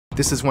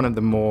This is one of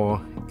the more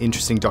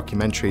interesting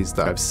documentaries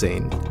that I've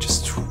seen.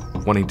 Just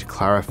wanting to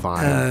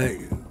clarify.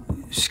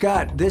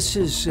 Scott, this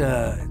is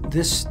not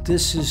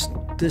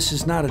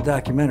a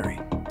documentary.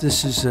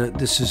 This is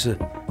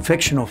a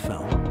fictional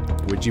film.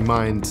 Would you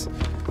mind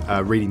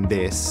reading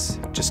this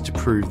just to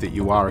prove that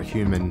you are a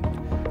human,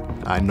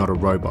 not a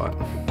robot?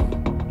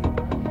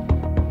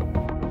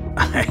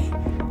 I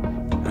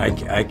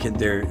can.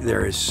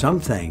 There is some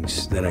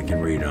things that I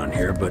can read on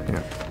here, but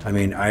yeah. I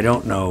mean, I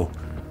don't know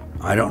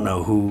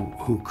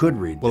who could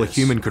read Well, this. a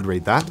human could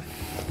read that.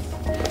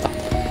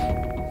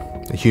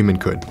 A human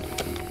could.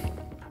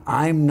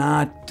 I'm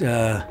not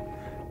the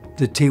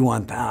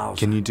T-1000.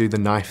 Can you do the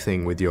knife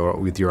thing with your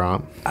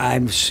arm?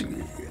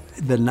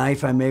 The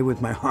knife I made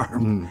with my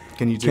arm.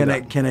 Can you do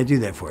that? Can I do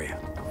that for you?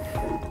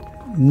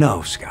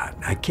 No, Scott.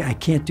 I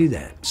can't do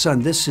that.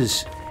 Son, this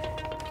is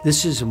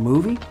a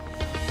movie.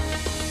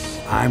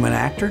 I'm an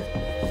actor.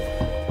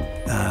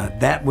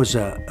 That was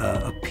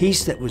a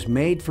piece that was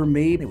made for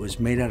me. It was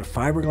made out of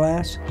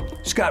fiberglass.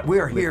 Scott, we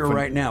are here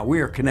right now.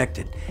 We are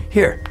connected.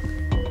 Here.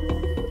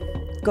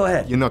 Go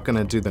ahead. You're not going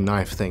to do the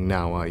knife thing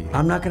now, are you?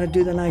 I'm not going to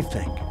do the knife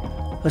thing.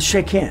 Let's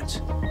shake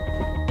hands.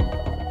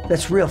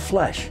 That's real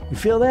flesh. You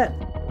feel that?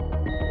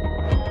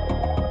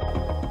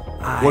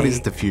 What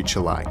is the future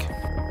like?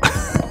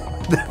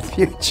 The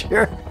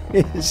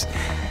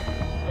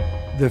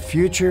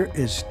future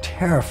is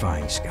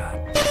terrifying, Scott.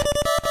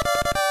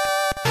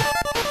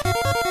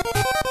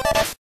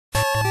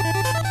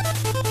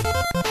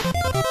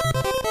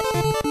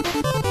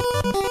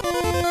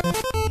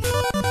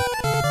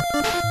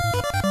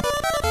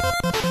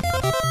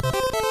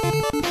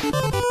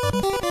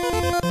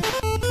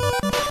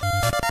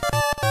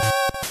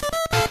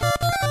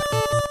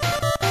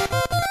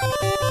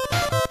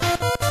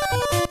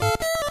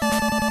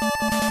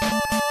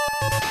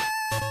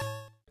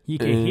 You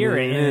can hear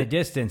it in the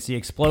distance, the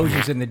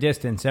explosions in the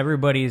distance.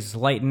 Everybody's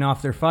lighting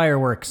off their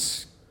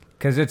fireworks.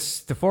 Because it's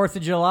the 4th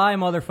of July,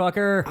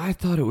 motherfucker. I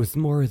thought it was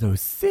more of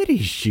those city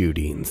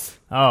shootings.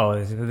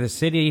 Oh, the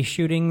city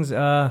shootings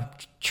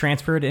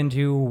transferred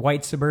into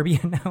white suburbia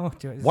now?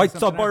 White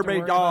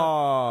suburbia!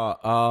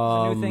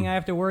 A new thing I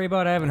have to worry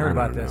about? I haven't heard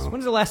about this.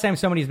 When's the last time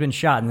somebody's been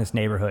shot in this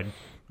neighborhood?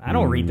 I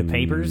don't read the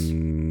papers.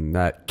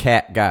 That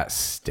cat got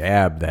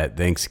stabbed at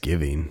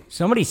Thanksgiving.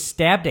 Somebody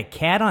stabbed a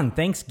cat on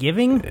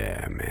Thanksgiving?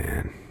 Yeah,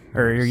 man.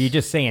 Or are you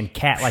just saying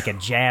cat like a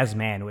jazz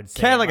man would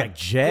say? Cat like a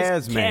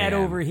jazz this man. Cat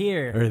over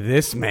here. Or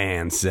this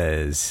man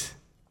says.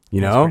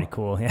 You That's know? pretty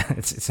cool. Yeah,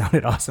 it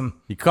sounded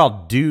awesome. You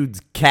call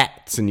dudes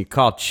cats and you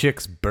call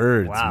chicks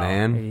birds, Wow.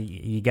 man.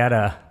 You got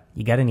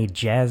any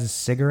jazz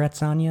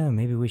cigarettes on you?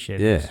 Maybe we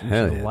should,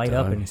 light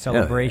up in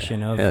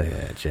celebration of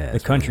jazz, the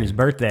country's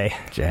birthday.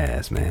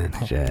 Jazz, man.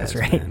 Jazz, That's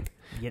right. man.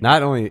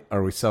 Not only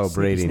are we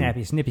celebrating...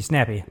 Snippy,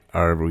 snappy.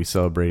 Are we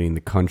celebrating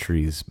the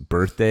country's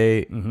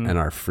birthday and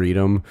our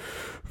freedom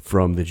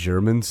from the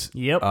Germans?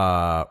 Yep.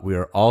 We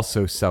are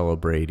also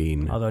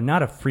celebrating... Although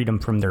not a freedom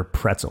from their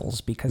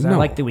pretzels, because I No.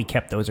 like that we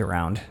kept those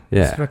around.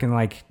 Yeah. It's fucking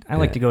like, I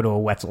like to go to a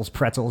Wetzel's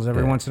Pretzels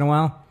every once in a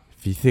while.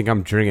 If you think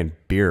I'm drinking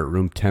beer at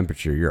room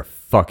temperature, you're a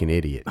fucking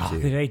idiot, Oh,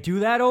 dude. did they do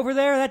that over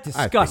there? That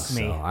disgusts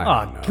me. so.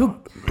 I don't know.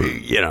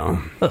 You know.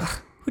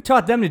 Who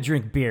taught them to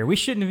drink beer? We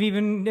shouldn't have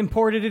even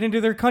imported it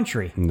into their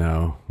country.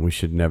 No, we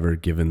should never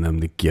have given them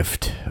the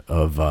gift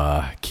of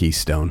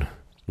Keystone.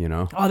 You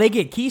know? Oh, they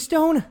get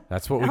Keystone?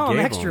 That's what we Now gave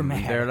I'm extra them.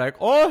 mad. They're like,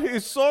 oh,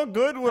 he's so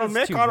good. We'll That's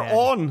make too our bad.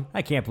 own.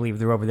 I can't believe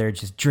they're over there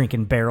just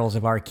drinking barrels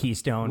of our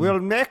Keystone. We'll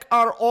make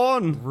our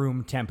own.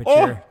 Room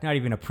temperature. Not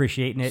even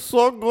appreciating it.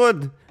 So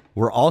good.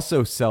 We're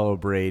also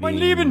celebrating... Mein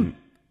Leben.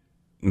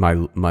 My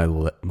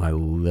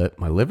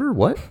liver?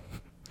 What?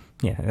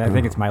 Yeah, I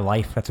think it's my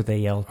life. That's what they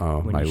yell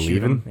when my you shoot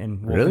Leben? them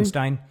in Really?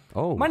 Wolfenstein.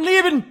 Oh. Mein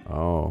Leben.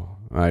 Oh,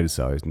 I just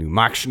always knew.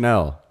 Max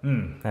Schnell.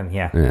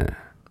 Yeah. Yeah.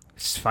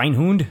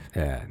 Schweinhund.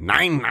 Yeah.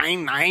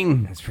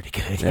 999. That's pretty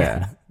good.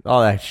 Yeah.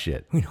 All that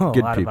shit. We know a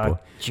Good lot people.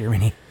 about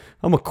Germany.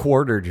 I'm a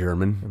quarter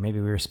German. Or maybe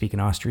we were speaking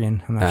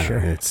Austrian. I'm not sure.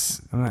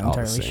 I'm not all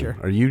the entirely same. sure.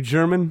 Are you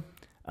German?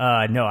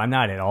 No, I'm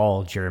not at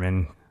all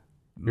German.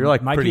 You're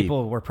like My pretty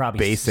people were probably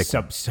basic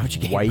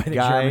subjugated white by the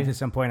guy. Germans at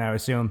some point, I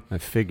assume. I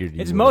figured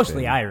you It's would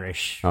mostly have been.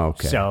 Irish. Oh,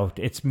 okay. So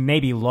it's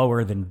maybe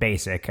lower than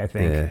basic, I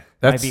think.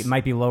 Yeah.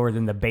 Might be lower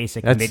than the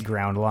basic That's-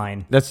 mid-ground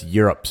line. That's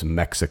Europe's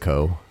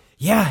Mexico.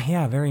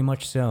 Yeah, very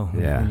much so.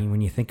 Yeah.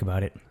 When you think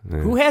about it.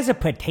 Who has a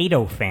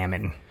potato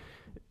famine?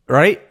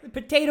 Right? The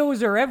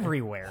potatoes are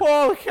everywhere.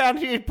 Oh, we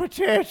can't eat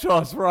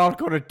potatoes. We're all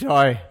going to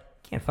die.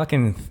 Can't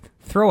fucking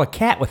throw a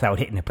cat without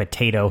hitting a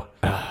potato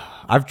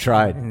I've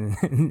tried.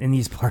 in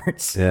these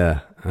parts. Yeah,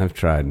 I've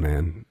tried,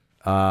 man.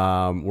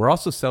 We're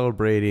also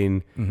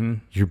celebrating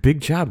your big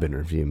job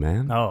interview,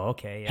 man. Oh,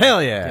 okay.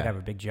 Hell yeah. I did have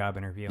a big job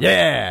interview.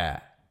 Yeah.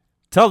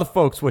 Tell the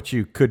folks what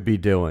you could be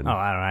doing. Oh,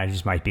 I don't know. I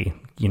just might be,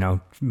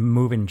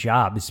 moving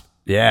jobs.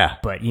 Yeah.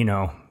 But,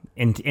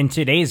 in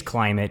today's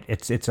climate,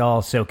 it's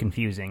all so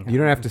confusing. You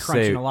don't have to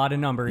crunching say a lot of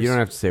numbers. You don't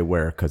have to say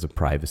where because of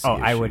privacy Oh,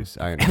 issues. I would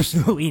understand.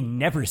 absolutely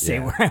never say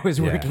Yeah. where I was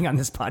Yeah. working on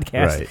this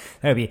podcast. Right.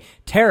 That would be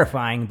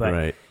terrifying. But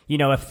Right.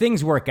 if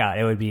things work out,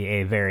 it would be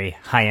a very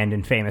high-end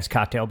and famous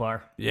cocktail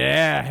bar.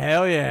 Yeah,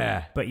 hell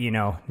yeah. But,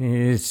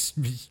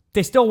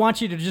 they still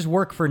want you to just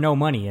work for no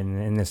money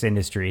in this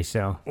industry,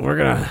 so We're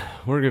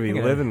gonna be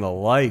living the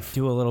life.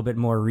 do a little bit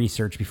more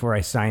research before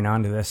I sign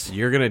on to this.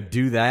 You're gonna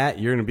do that.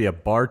 You're gonna be a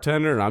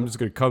bartender, and I'm just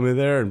gonna come in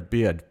there and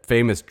be a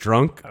famous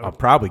drunk. I'll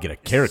probably get a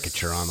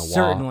caricature on the wall.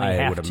 Certainly I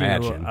have would to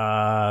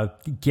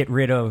imagine. get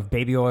rid of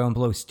Baby Oil and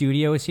Blow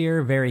Studios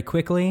here very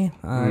quickly.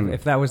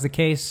 If that was the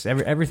case,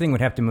 everything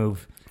would have to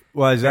move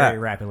Why is very that?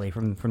 rapidly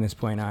from this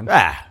point on.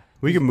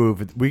 We could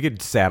move. We could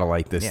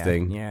satellite this Yeah,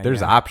 thing. yeah, There's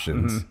yeah.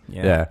 options.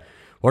 Yeah.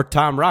 Or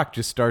Tom Rock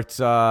just starts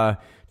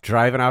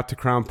driving out to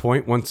Crown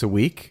Point once a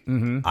week.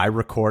 I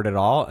record it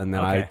all, and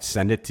then I Okay.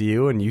 send it to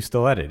you, and you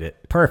still edit it.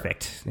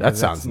 Perfect. That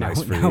sounds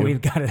nice for now you.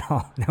 we've got it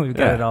all. Now we've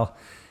got Yeah. it all.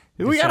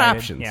 We got decided.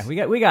 options.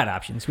 Yeah, we got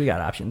options. We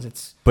got options.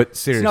 It's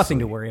Seriously, nothing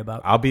to worry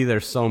about. I'll be there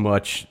so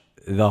much.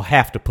 They'll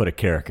have to put a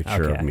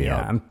caricature of me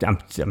up.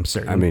 I'm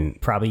certain. I mean-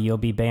 probably you'll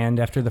be banned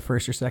after the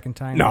first or second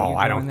time. No, you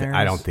I go don't in think. there.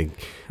 I don't think.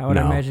 How would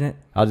I no. imagine it?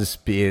 I'll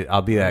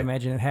be I that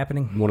imagine it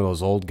happening. one of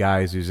those old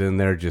guys who's in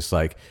there just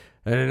like,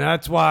 and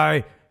that's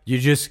why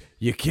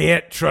you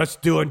can't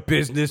trust doing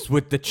business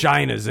with the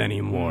Chinas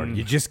anymore.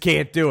 You just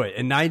can't do it.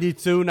 In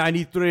 92,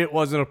 93, it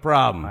wasn't a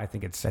problem. I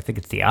think it's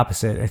the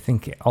opposite. I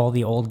think all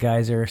the old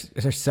guys are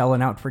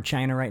selling out for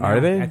China right now. Are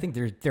they? I think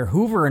they're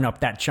hoovering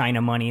up that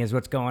China money is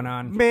what's going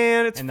on.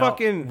 Man, it's in the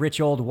fucking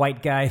rich old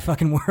white guy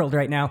fucking world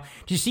right now.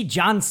 Did you see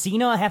John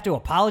Cena have to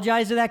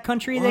apologize to that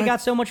country? They What?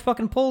 got so much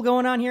fucking pull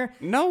going on here.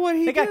 No, what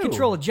he They got do?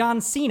 control of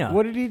John Cena.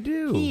 What did he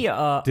do? He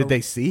Did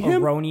they see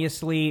him?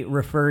 erroneously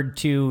referred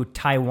to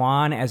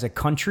Taiwan as a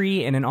country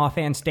in an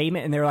offhand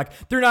statement, and they're like,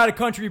 "They're not a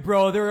country,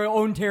 bro. They're our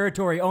own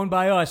territory, owned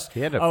by us.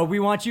 He had to-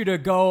 We want you to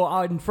go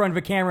out in front of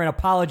a camera and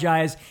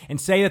apologize and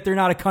say that they're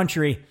not a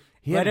country.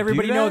 He had Let to do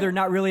everybody know that? they're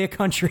not really a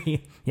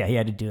country." Yeah, he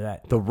had to do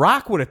that. The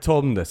Rock would have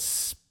told him to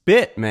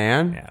spit,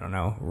 man. Yeah, I don't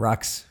know.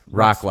 Rock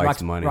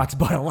likes money. Rock's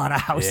bought a lot of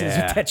houses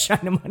Yeah. with that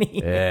China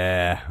money.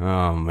 Yeah.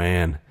 Oh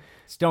man.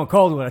 Stone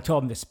Cold would have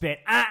told him to spit.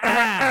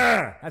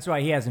 That's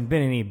why he hasn't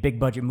been in any big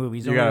budget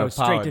movies. You Only gotta those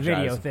straight to video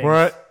apologize things.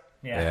 for it.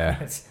 Yeah,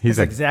 He's that's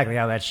a exactly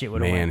how that shit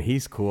would have man. went.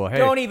 He's cool. Hey,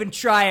 Don't even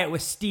try it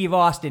with Steve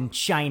Austin,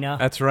 China.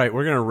 that's right.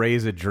 We're gonna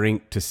raise a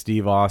drink to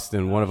Steve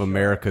Austin, one of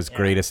America's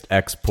greatest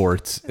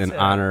exports, in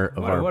honor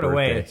of our what birthday. a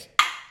way.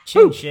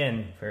 Chin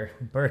chin for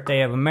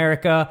birthday of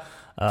America.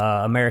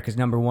 America's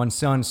number one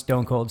son,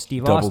 Stone Cold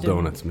Steve Double Austin.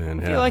 donuts, man.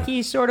 I Yeah. feel like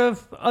he sort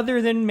of,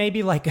 other than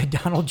maybe like a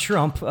Donald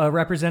Trump,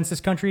 represents this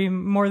country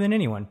more than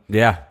anyone.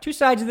 Yeah. Two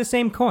sides of the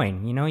same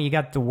coin. You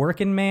got the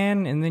working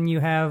man, and then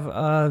you have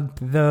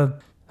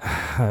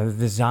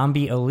the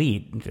zombie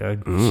elite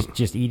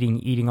just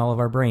eating all of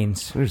our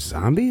brains. There's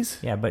zombies.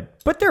 Yeah,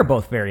 but they're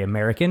both very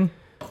American.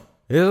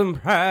 I'm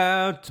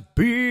proud to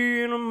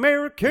be an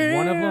American.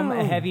 One of them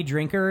a heavy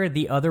drinker,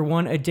 the other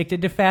one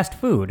addicted to fast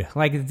food.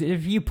 Like,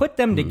 if you put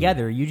them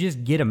together, you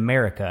just get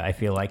America, I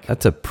feel like.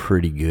 That's a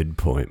pretty good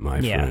point, my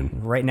Yeah, friend.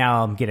 right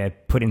now I'm going to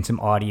put in some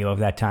audio of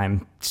that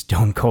time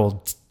Stone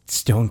Cold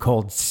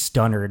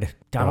stunnered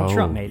Donald Oh,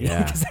 Trump, maybe,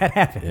 yeah. because that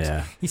happened.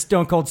 Yeah. He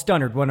Stone Cold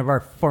stunnered one of our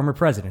former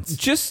presidents.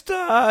 Just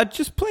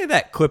play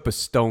that clip of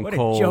Stone What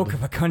Cold. a joke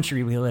of a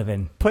country we live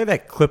in. Play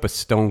that clip of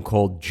Stone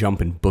Cold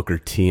jumping Booker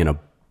T in a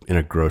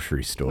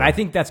grocery store. I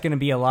think that's going to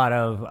be a lot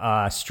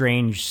of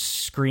strange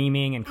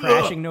screaming and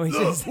crashing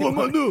noises. what am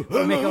I doing?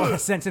 It'll make a lot of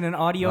sense in an A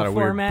audio lot of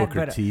weird format,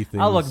 Booker but T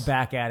I'll things. look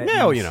back at it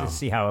No, and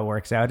see how it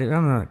works out. I'm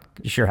not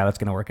sure how that's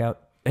going to work out.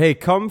 Hey,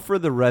 come for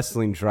the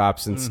wrestling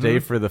drops and stay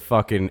for the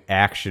fucking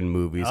action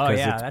movies Oh, because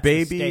yeah, it's that's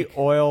baby the steak.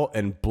 oil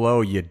and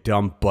blow, you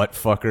dumb butt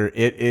fucker.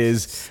 It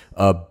is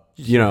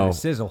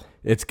Sizzle.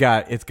 It's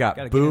got Gotta get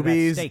into that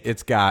boobies, steak.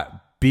 it's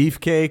got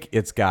beefcake,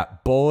 it's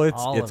got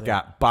bullets, All it's of it.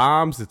 got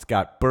bombs, it's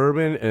got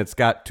bourbon, and it's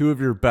got two of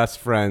your best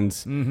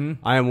friends. Mm-hmm.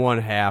 I am one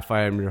half.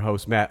 I am your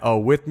host, Matt. Oh,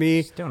 with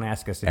me, Don't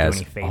ask us to do As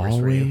any favors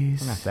for you.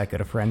 always. We're not that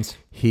good of friends.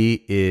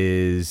 he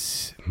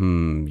is.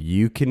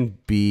 You can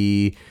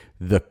be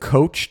the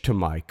coach to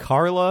my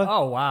Carla.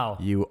 Oh, wow.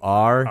 You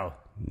are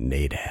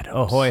Nate Adams.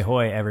 Ahoy,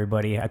 hoy,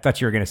 everybody. I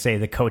thought you were going to say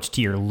the coach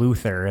to your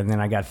Luther, and then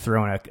I got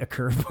thrown a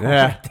curveball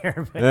Yeah. right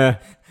there. But Yeah.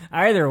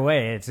 either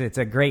way, it's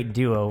a great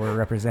duo we're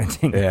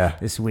representing Yeah.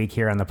 this week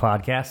here on the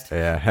podcast.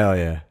 Yeah, hell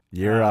yeah.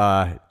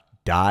 You're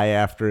die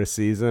after a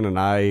season, and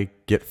I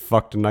get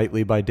fucked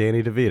nightly by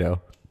Danny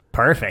DeVito.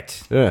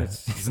 Perfect. Yeah,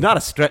 it's not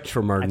a stretch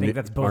from our. I think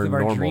that's both of our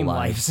normal dream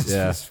lives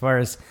Yeah. as far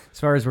as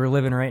we're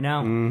living right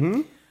now.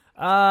 Mm-hmm.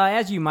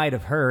 As you might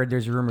have heard,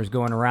 there's rumors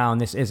going around.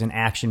 This is an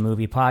action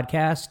movie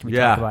podcast. We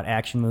Yeah. talk about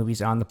action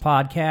movies on the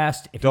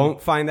podcast. If Don't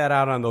find that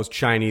out on those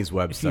Chinese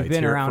websites. If you've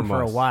been Hear it around from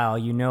for us. a while,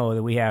 you know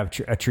that we have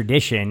a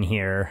tradition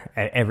here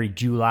at every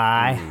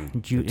July.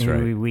 that's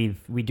right.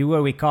 We do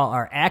what we call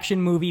our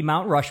action movie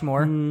Mount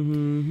Rushmore,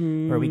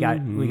 where we got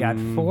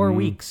 4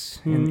 weeks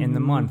in the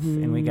month,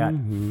 and we got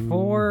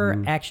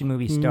 4 action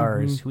movie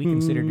stars who we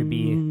consider to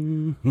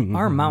be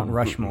our Mount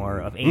Rushmore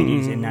of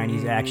 80s and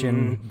 90s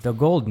action, the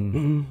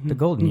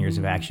golden years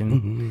of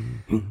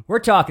action. We're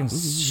talking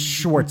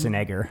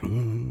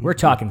Schwarzenegger. We're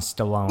talking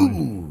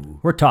Stallone.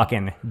 We're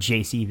talking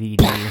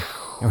JCVD. And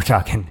we're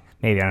talking,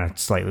 maybe on a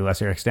slightly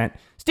lesser extent,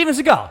 Steven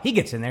Seagal. He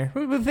gets in there.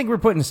 We think we're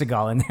putting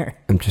Seagal in there.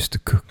 I'm just a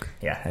cook.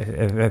 Yeah,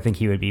 I think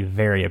he would be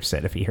very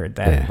upset if he heard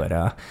that. Yeah. But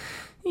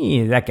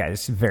that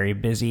guy's very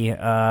busy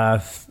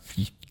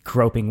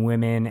groping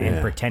women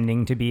and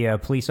pretending to be a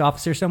police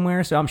officer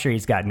somewhere. So I'm sure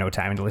he's got no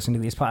time to listen to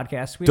these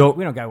podcasts. We don't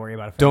got to worry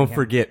about it. Don't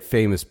forget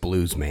famous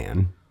blues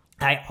man.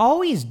 I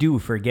always do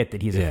forget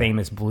that he's a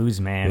famous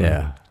blues man.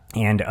 Yeah.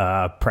 And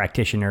a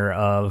practitioner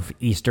of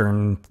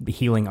Eastern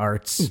healing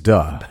arts.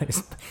 Duh.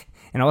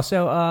 And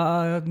also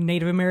a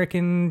Native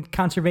American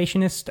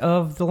conservationist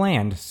of the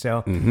land.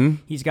 So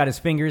he's got his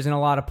fingers in a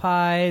lot of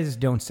pies.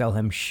 Don't sell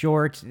him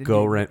short.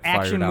 Go rent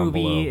Fire Action Down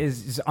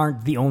movies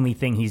aren't the only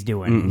thing he's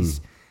doing.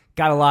 He's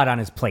got a lot on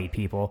his plate,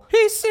 people.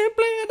 He's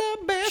simply the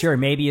best. Sure,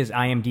 maybe his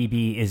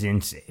IMDb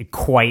isn't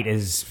quite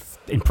as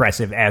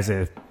impressive as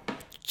a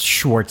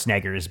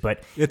Schwarzenegger's,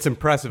 but it's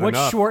impressive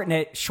enough.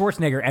 What's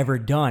Schwarzenegger ever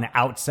done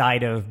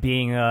outside of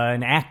being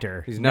an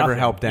actor? He's never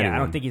helped anyone. Yeah, I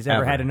don't think he's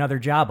ever had another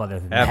job other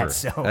than that.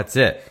 So that's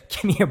it.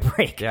 Give me a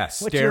break. Yeah,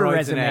 what's your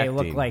resume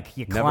look like,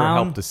 you clown? Never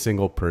helped a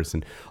single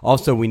person.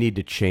 Also, we need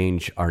to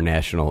change our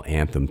national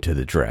anthem to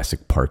the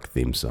Jurassic Park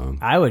theme song.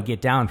 I would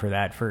get down for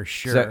that for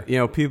sure.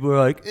 So, people are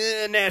like,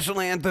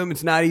 national anthem,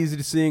 it's not easy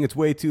to sing, it's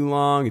way too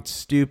long, it's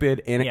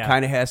stupid, and it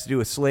kind of has to do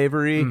with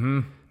slavery.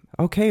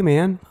 Okay,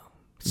 man.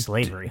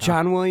 Slavery.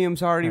 John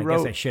Williams already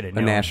wrote a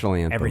national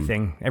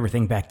anthem.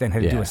 Everything back then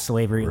had to do with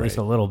slavery, at least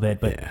a little bit,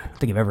 but I don't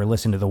think I've ever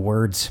listened to the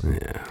words.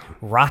 Yeah.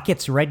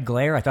 Rocket's Red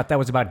Glare? I thought that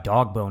was about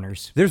dog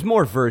boners. There's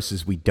more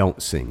verses we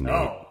don't sing, Nate.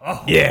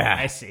 Oh, yeah.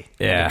 I see.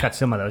 Yeah. Cut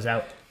some of those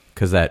out.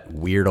 Because that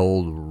weird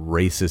old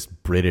racist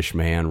British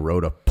man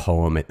wrote a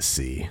poem at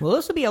sea. Well,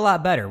 this will be a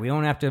lot better. We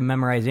won't have to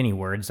memorize any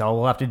words. All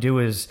we'll have to do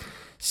is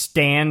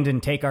stand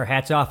and take our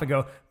hats off and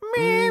go,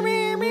 meow,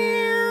 meow,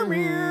 meow,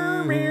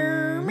 meow, meow.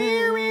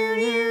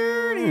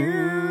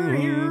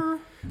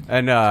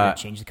 And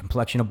change the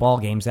complexion of ball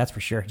games, that's for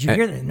sure. Did you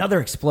hear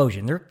another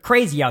explosion? They're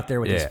crazy out there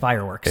with these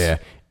fireworks. Yeah.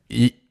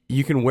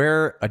 You can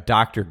wear a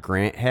Dr.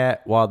 Grant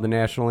hat while the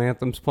national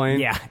anthem's playing.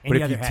 Yeah. But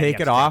if you take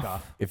it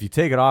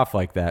off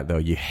like that, though,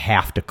 you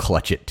have to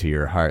clutch it to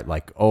your heart.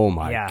 Like, oh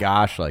my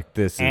gosh, like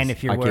this is, and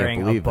if you're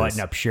wearing a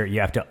button-up shirt, you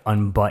have to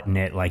unbutton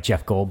it like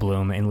Jeff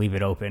Goldblum and leave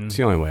it open. It's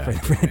the only way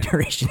for the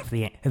duration of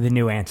the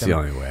new anthem. It's the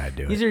only way I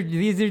do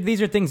it.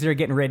 These are things that are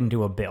getting written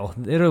into a bill.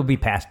 It'll be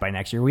passed by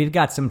next year. We've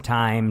got some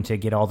time to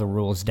get all the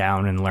rules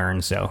down and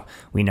learn, so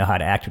we know how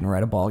to act when we're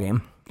at a ball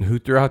game. Who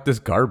threw out this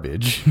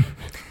garbage?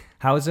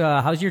 How's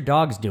your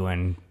dogs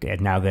doing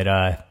now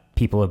that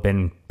people have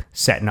been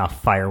setting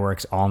off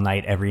fireworks all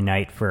night, every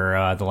night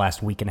for the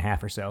last week and a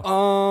half or so?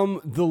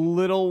 The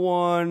little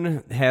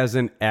one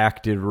hasn't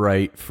acted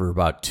right for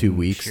about 2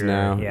 weeks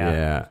now.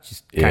 Yeah.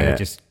 Just kind of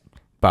just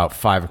about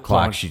 5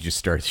 o'clock, she just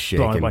starts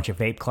shaking. Blowing a bunch of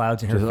vape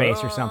clouds in her face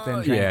or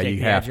something. Trying to take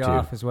the edge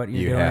off is what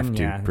you're doing.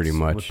 You have to, pretty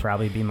much. Would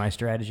probably be my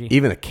strategy.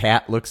 Even the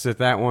cat looks at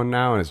that one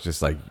now and it's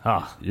just like,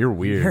 you're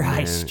weird. You're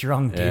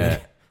high-strung, dude. Yeah.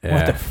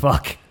 What the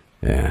fuck?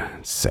 Yeah,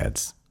 it's sad.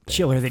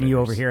 Chiller than you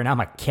over here, and I'm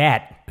a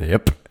cat.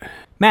 Yep.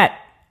 Matt.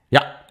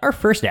 Yeah. Our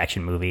first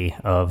action movie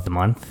of the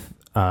month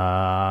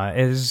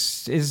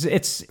is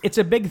it's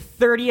a big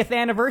 30th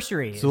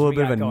anniversary. It's a little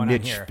bit of a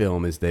niche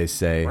film, as they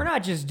say. We're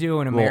not just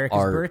doing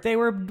America's birthday.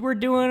 We're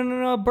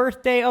doing a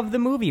birthday of the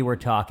movie we're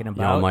talking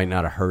about. Y'all might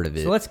not have heard of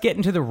it. So let's get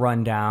into the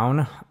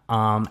rundown.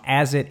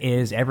 As it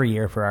is every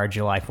year for our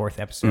July 4th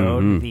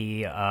episode,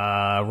 the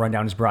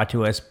rundown is brought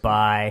to us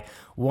by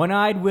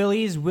One-Eyed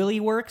Willie's Willie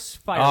Works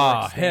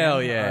Fireworks Stand.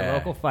 Hell yeah. Our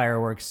local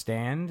fireworks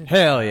stand.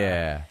 Hell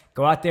yeah.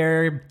 Go out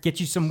there, get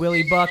you some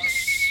Willie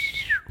bucks.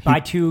 Buy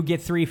 2,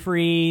 get 3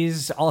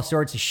 frees, all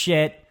sorts of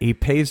shit. He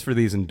pays for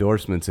these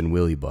endorsements in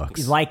Willie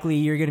bucks. Likely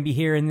you're going to be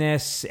hearing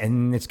this,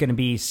 and it's going to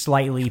be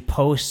slightly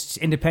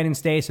post-Independence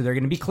Day, so they're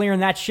going to be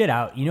clearing that shit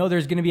out. You know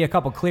there's going to be a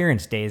couple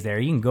clearance days there.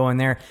 You can go in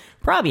there,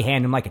 probably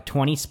hand them like a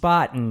 20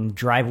 spot, and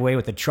drive away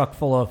with a truck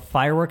full of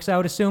fireworks, I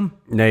would assume.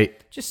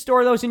 Nate. Just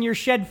store those in your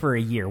shed for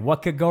a year.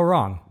 What could go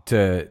wrong?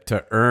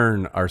 To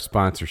earn our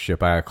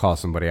sponsorship, I gotta call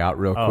somebody out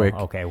real quick.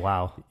 Okay,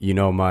 wow. You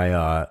know,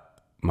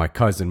 my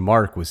cousin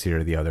Mark was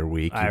here the other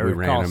week. We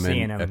ran him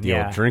in at the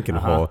old drinking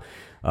hole.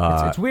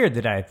 It's weird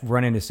that I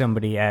run into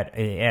somebody at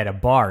a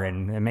bar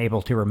and am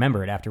able to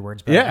remember it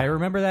afterwards. But I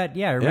remember that.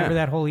 Yeah, I remember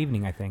that whole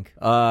evening. I think.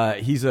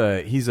 He's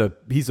a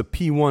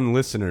P1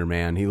 listener,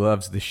 man. He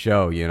loves the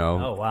show. You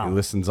know. Oh wow. He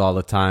listens all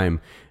the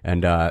time,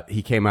 and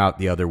he came out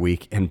the other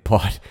week and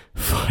bought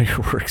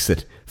fireworks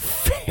at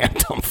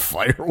Phantom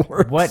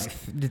Fireworks. What?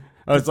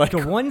 I was like,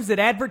 the ones that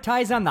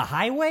advertise on the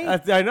highway?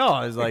 I know.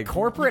 I was like,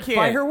 corporate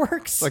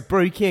fireworks? Like,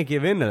 bro, you can't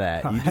give in to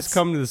that. You just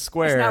come to the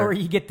square. That's not where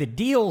you get the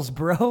deals,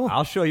 bro.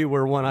 I'll show you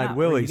where One-Eyed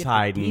Willie's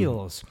hiding.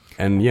 Deals.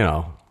 And, you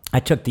know. I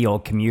took the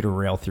old commuter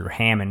rail through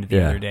Hammond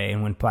the other day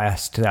and went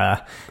past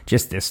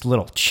just this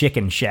little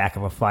chicken shack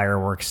of a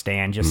fireworks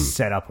stand just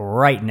set up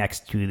right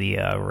next to the,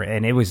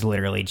 and it was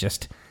literally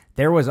just,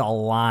 there was a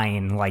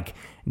line like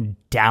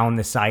down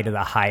the side of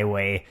the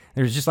highway.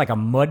 There's just like a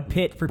mud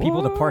pit for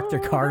people to park their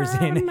cars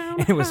in,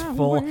 and it was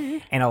full,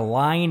 and a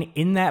line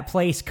in that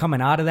place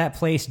coming out of that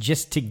place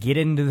just to get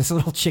into this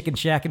little chicken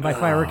shack and buy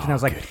fireworks. And I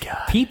was like,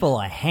 people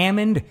of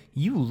Hammond,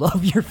 you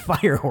love your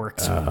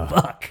fireworks.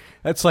 Fuck.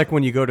 That's like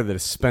when you go to the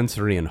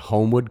dispensary in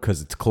Homewood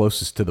because it's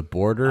closest to the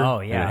border. Oh,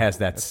 yeah. And it has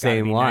that That's gotta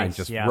same be line. nice,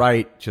 Just yeah.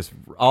 right. Just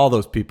all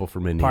those people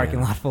from Indiana.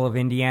 Parking lot full of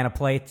Indiana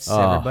plates.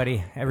 Oh,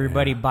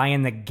 Everybody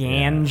buying the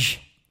ganj.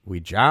 We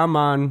jam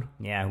on.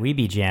 Yeah, we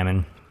be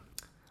jamming.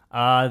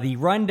 The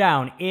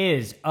rundown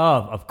is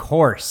of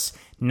course,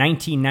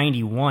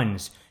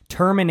 1991's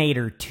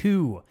Terminator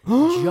 2,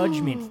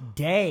 Judgment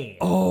Day.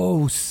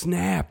 Oh,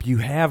 snap. You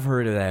have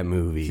heard of that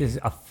movie. This is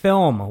a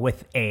film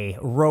with a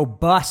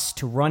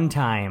robust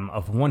runtime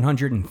of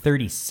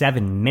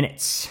 137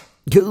 minutes.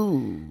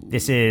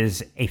 This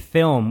is a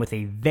film with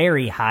a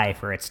very high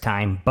for its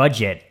time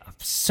budget of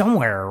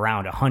somewhere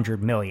around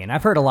 100 million.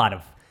 I've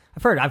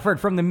heard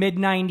from the mid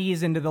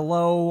 90s into the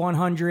low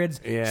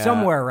 100s, Yeah.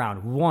 somewhere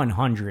around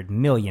 $100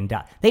 million.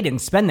 They didn't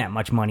spend that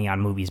much money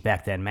on movies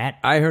back then, Matt.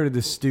 I heard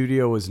the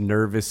studio was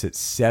nervous at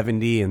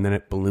 70 and then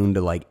it ballooned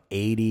to like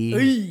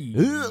 80.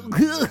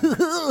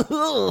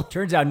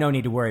 Turns out no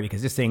need to worry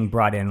because this thing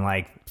brought in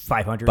like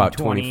About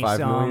 520 25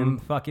 some million?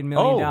 fucking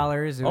million Oh.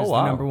 dollars. It was Oh,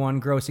 wow. the number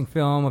one grossing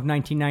film of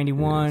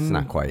 1991. It's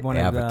not quite One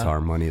of the- Avatar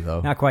money,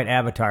 though. Not quite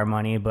Avatar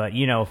money, but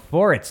you know,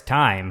 for its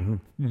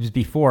time, it was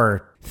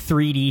before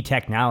 3D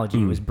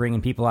technology was bringing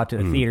people out to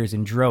the theaters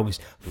in droves.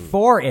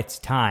 For its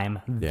time,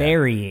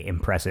 very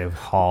impressive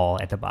haul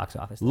at the box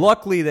office.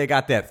 Luckily, they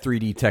got that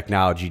 3D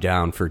technology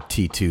down for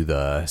T2,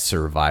 the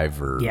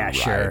Survivor Yeah, ride,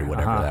 sure.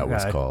 whatever that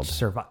was called.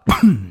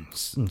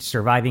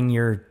 Surviving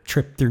your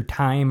trip through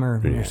time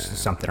or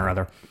something or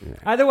other.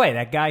 Either way,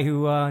 that guy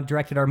who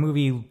directed our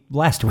movie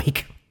last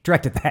week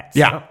directed that.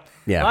 Yeah. So,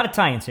 Yeah. A lot of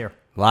tie-ins here.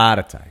 A lot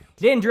of time.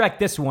 Didn't direct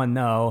this one,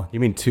 though. You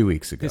mean 2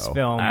 weeks ago? This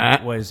film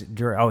was...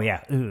 Oh,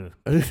 yeah. Ugh.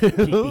 Peek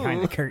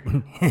behind the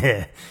curtain.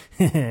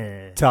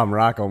 Tom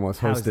Rock almost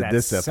How's hosted that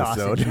this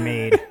sausage episode.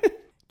 made?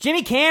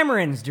 Jimmy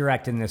Cameron's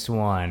directing this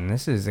one.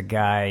 This is a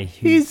guy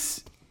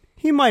who's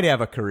He might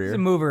have a a career.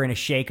 mover and a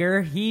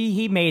shaker.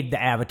 He made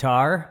the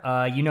Avatar.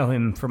 You know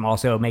him from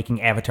also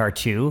making Avatar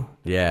 2.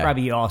 Yeah.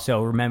 Probably you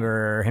also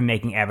remember him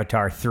making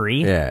Avatar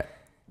 3. Yeah.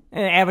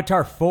 And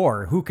Avatar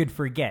 4. Who could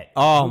forget?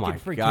 Oh, Who my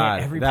could forget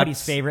God. everybody's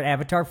That's- favorite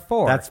Avatar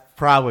 4. That's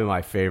probably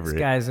my favorite. This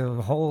guy's a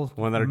whole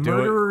One that'll do it.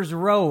 murderer's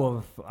row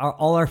of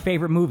all our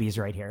favorite movies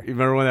right here. You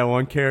remember when that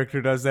one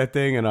character does that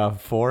thing in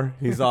 4?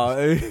 He's all,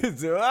 I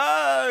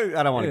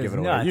don't want to It give was it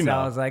away. nuts. You know,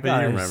 I was like, but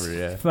oh, you this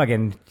remember, yeah.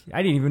 fucking,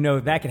 I didn't even know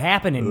that could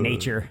happen in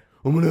nature.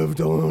 I'm gonna have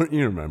to.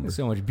 You remember?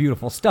 So much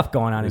beautiful stuff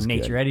going on in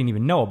nature good. I didn't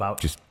even know about.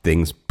 Just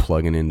things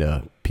plugging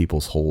into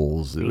people's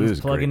holes. It Things was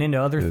plugging great.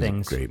 into other It was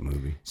things. A great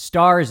movie.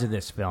 Stars of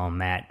this film,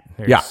 Matt.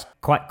 There's Yeah.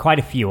 quite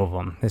a few of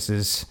them. This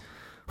is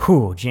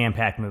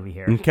jam-packed movie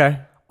here. Okay.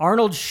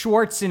 Arnold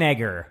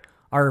Schwarzenegger,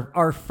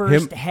 our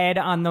first head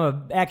on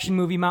the action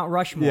movie Mount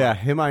Rushmore. Yeah,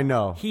 him I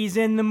know. He's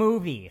in the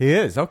movie. He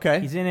is okay.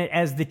 He's in it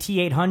as the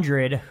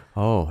T-800,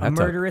 Oh, a that's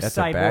murderous that's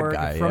a bad cyborg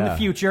guy, from yeah. the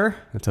future.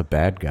 That's a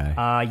bad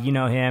guy. You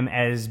know him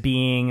as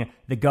being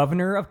the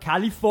governor of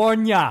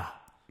California.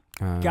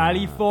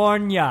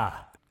 California.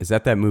 Is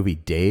that movie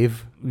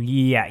Dave?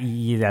 Yeah,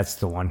 that's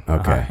the one.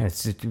 Okay.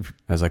 It's a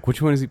I was like,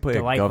 which one does he play?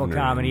 delightful a governor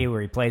comedy in?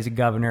 where he plays a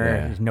governor.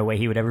 Yeah. There's no way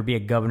he would ever be a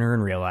governor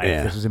in real life.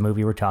 Yeah. This is a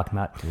movie we're talking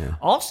about.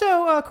 Also,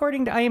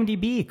 according to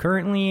IMDb,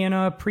 currently in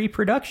a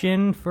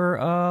pre-production for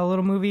a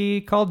little movie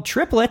called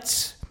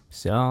Triplets.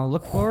 So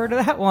look forward to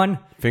that one.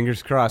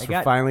 Fingers crossed, we're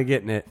got- finally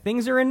getting it.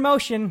 Things are in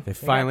motion. They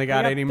finally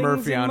got Eddie things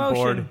Murphy in on motion.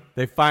 board.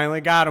 They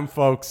finally got him,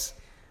 folks.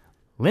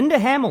 Linda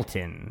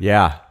Hamilton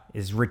Yeah.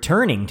 is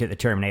returning to the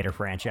Terminator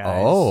franchise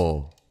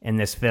Oh. in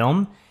this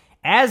film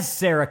as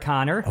Sarah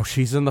Connor. Oh,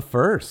 she's in the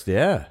first.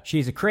 Yeah.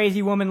 She's a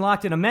crazy woman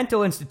locked in a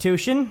mental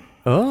institution.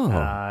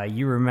 Oh.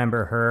 You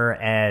remember her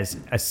as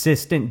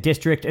Assistant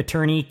District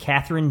Attorney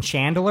Catherine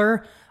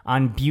Chandler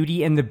on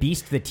Beauty and the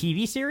Beast, the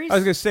TV series. I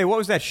was going to say, what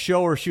was that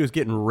show where she was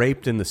getting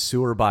raped in the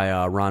sewer by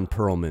Ron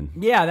Perlman?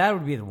 Yeah, that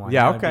would be the one.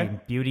 Yeah, That would okay. be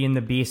Beauty and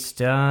the Beast,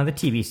 the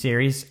TV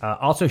series.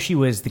 Also, she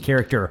was the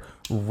character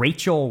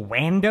Rachel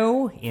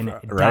Wando in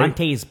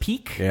Dante's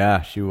Peak.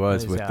 Yeah, she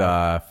was with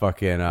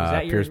fucking Is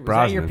that Pierce was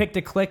Brosnan. that your pick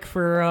to click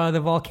for the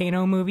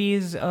volcano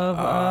movies of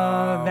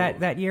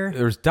that year?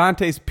 There was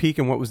Dante's Peak,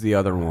 and what was the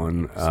other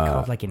one? It's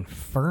called like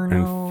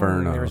Inferno.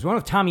 Inferno. There was one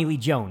with Tommy Lee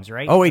Jones,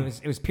 right? Oh, wait.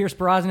 it was Pierce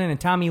Brosnan and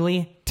Tommy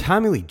Lee.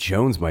 Tommy Lee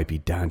Jones might be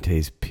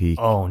Dante's Peak.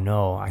 Oh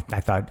no, I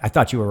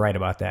thought you were right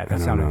about that. That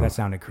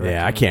sounded correct.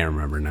 Yeah, I can't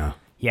remember now.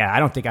 Yeah, I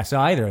don't think I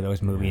saw either of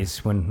those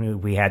movies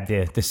when we had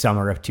the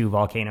summer of 2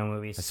 volcano I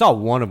movies. saw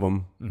one of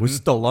them. Mm-hmm. Was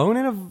Stallone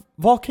in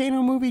a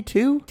volcano movie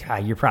too?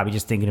 You're probably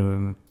just thinking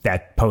of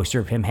that poster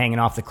of him hanging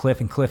off the cliff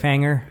in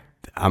Cliffhanger.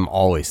 I'm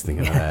always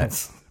thinking of that.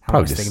 That's I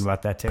was thinking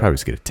about that too. Probably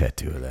just get a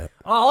tattoo of that.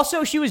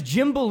 Also, she was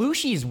Jim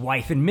Belushi's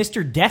wife in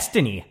Mr.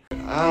 Destiny.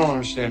 I don't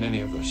understand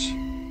any of this.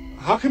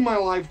 How can my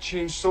life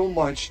change so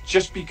much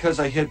just because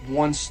I hit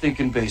one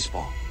stinking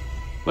baseball?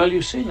 Well,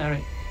 you see,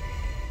 Larry,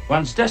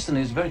 one's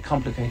destiny is a very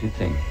complicated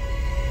thing.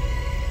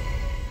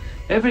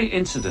 Every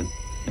incident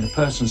in a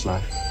person's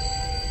life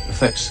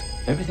affects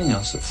everything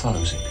else that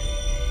follows it.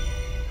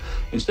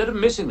 Instead of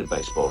missing the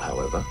baseball,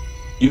 however,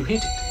 you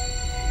hit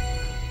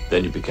it.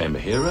 Then you became a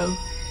hero,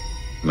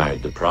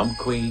 married the prom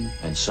queen,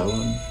 and so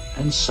on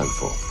and so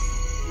forth,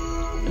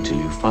 until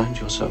you find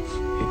yourself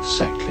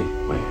exactly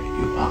where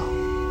you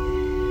are.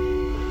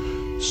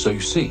 So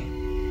you see,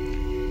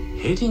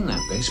 hitting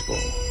that baseball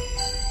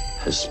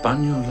has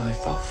spun your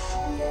life off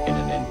in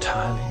an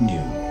entirely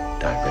new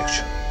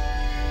direction.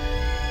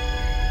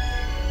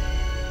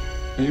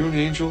 Are you an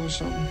angel or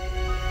something?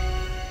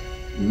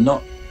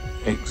 Not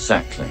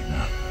exactly,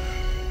 no.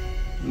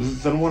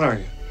 Then what are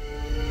you?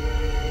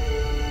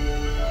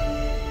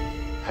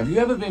 Have you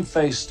ever been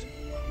faced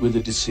with a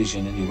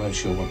decision and you weren't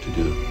sure what to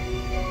do?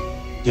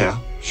 Yeah,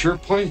 sure,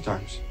 plenty of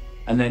times.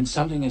 And then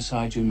something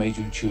inside you made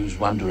you choose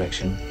one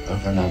direction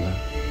over another?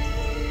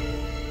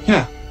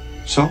 Yeah,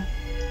 so?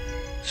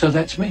 So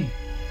that's me.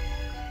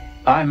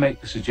 I make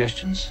the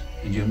suggestions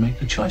and you make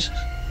the choices.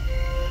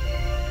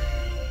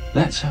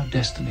 That's how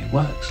destiny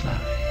works, Larry.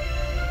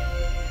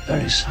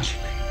 Very subtly.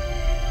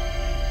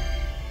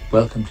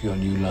 Welcome to your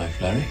new life,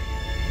 Larry.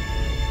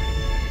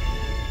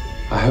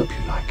 I hope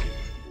you like it.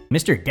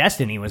 Mr.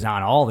 Destiny was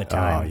on all the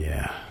time. Oh,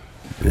 yeah.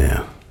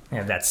 Yeah. They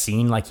have that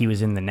scene like he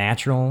was in The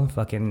Natural,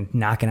 fucking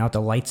knocking out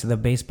the lights of the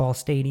baseball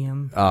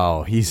stadium.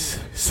 Oh, he's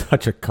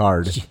such a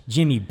card.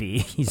 Jimmy B.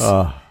 He's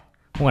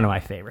one of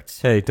my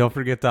favorites. Hey, don't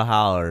forget to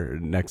holler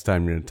next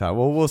time you're in town.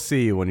 Well, we'll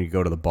see you when you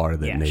go to the bar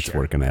that Nate's sure.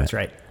 working at. That's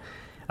right.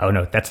 Oh,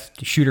 no, that's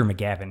Shooter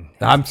McGavin.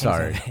 I'm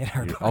sorry.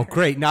 Our Oh,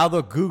 great. Now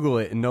they'll Google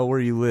it and know where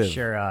you live.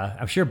 Sure,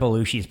 I'm sure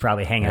Belushi's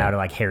probably hanging out at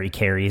like Harry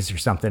Carey's or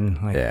something.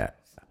 Like, Yeah.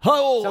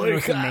 something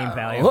with some name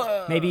value.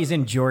 Maybe he's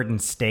in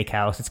Jordan's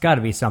Steakhouse. It's got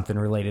to be something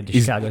related to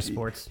Chicago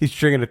sports. He's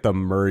drinking at the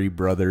Murray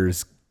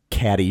Brothers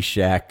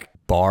Caddyshack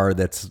bar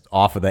that's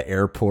off of the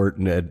airport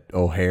at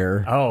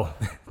O'Hare. Oh,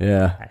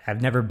 Yeah.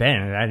 I've never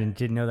been. I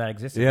didn't know that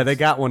existed. Yeah, they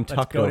got one Let's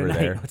tucked go over tonight.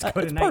 there. Let's go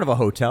It's tonight. part of a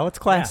hotel. It's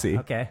classy. Yeah,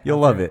 okay. You'll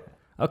love it.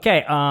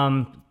 Okay,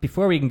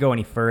 before we can go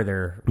any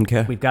further,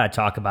 Okay. we've got to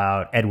talk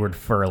about Edward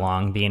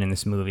Furlong being in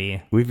this movie.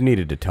 We've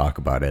needed to talk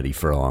about Eddie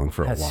Furlong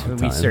for a long time.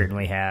 We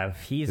certainly have.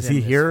 He's Is in he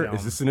this here? film.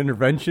 Is this an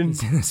intervention?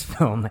 He's in this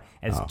film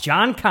as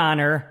John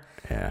Connor,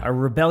 Yeah. a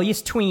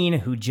rebellious tween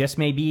who just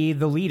may be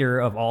the leader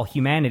of all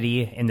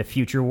humanity in the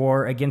future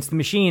war against the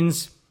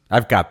machines.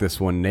 I've got this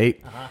one,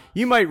 Nate.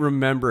 You might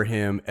remember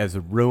him as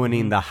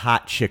ruining the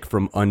hot chick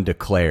from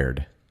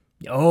Undeclared.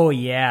 Oh,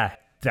 yeah.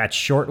 That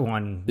short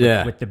one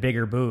with the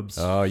bigger boobs.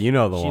 Oh, you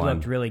know the She one.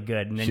 looked really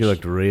good. And then She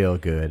looked real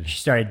good. she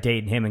started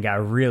dating him and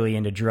got really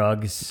into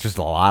drugs. Just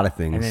a lot of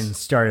things. And then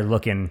started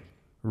looking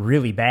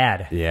really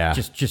bad. Yeah.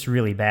 Just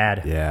really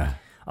bad. Yeah.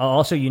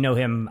 Also, you know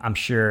him, I'm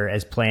sure,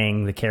 as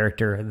playing the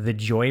character The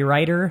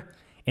Joyrider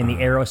in the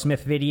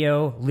Aerosmith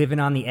video, Living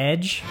on the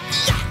Edge.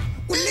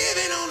 We're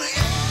living on the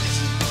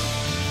edge.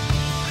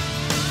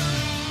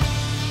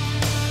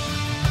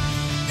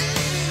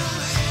 Living on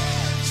the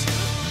edge.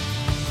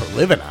 For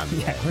living on the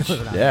Yeah, we're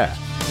living on Yeah. the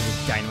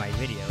edge. Dynamite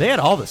video. They had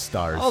all the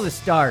stars. All the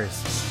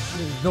stars.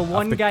 The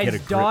one the Get a guy's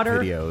Grip daughter,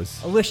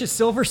 videos. Alicia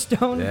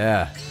Silverstone.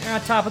 Yeah. They're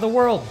on top of the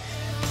world.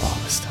 All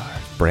the stars.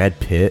 Brad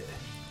Pitt.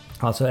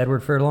 Also,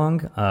 Edward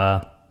Furlong,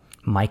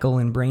 Michael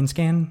in Brain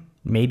Scan.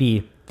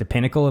 Maybe the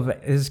pinnacle of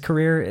his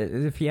career,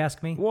 if you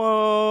ask me.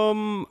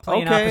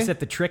 Playing opposite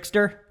the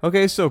Trickster.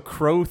 Okay, so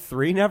Crow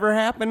 3 never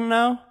happened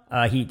now?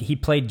 He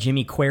played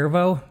Jimmy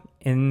Cuervo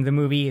in the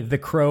movie The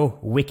Crow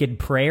Wicked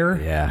Prayer.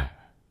 Yeah.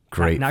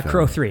 Great. Not film.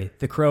 Crow 3.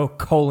 The Crow: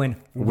 Wicked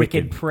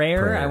Wicked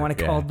Prayer. Prayer, I want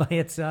to call it by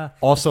its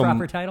Also,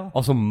 proper title.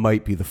 Also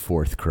might be the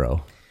fourth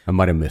Crow. I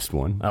might have missed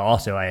one.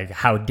 Also,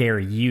 how dare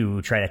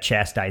you try to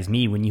chastise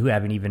me when you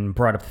haven't even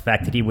brought up the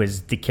fact that he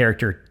was the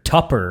character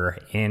Tupper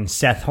in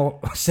Seth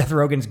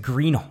Rogen's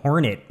Green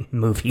Hornet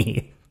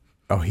movie.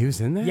 Oh, he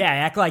was in there? Yeah,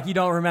 act like you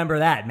don't remember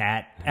that,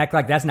 Matt. Act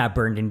like that's not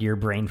burned into your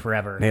brain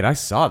forever. Nate, I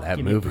saw that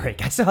Give me a movie.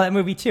 break. I saw that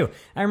movie too.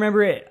 I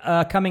remember it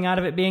coming out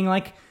of it being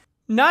like,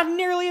 not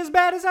nearly as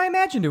bad as I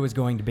imagined it was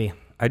going to be.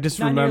 I just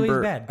Not nearly as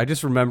remember. bad. I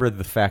just remember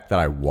the fact that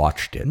I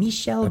watched it.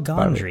 Michel That's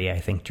about Gondry, I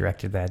think,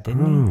 directed that,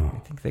 didn't he? I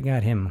think they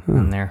got him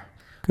on there.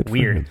 Good for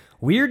Weird. him.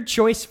 Weird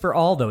choice for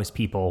all those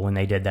people when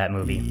they did that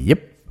movie.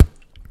 Yep.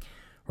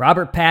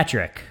 Robert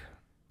Patrick.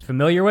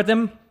 Familiar with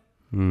him?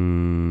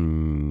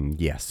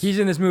 Yes. He's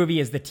in this movie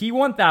as the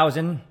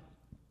T-1000,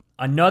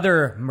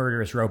 another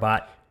murderous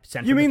robot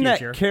sent You from mean the that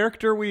future.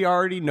 character we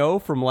already know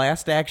from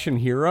Last Action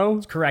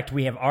Hero? Correct.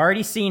 We have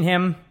already seen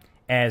him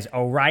as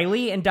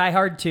O'Reilly in Die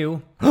Hard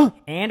 2,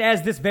 and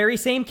as this very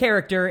same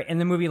character in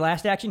the movie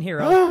Last Action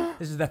Hero.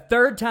 This is the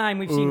third time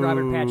we've seen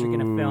Robert Patrick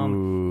in a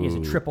film. He is a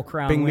Triple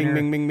Crown Bing, winner.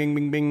 bing, bing, bing,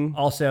 bing, bing, bing.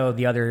 Also,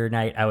 the other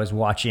night I was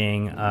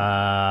watching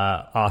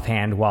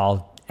offhand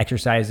while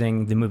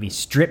exercising the movie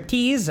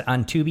Striptease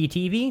on Tubi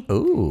TV.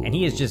 Ooh. And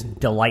he is just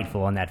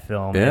delightful in that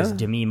film Yeah? as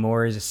Demi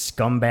Moore's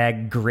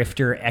scumbag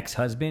grifter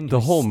ex-husband The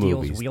who whole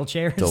steals movie's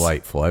wheelchairs.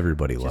 delightful.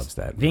 Everybody loves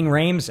that. Ving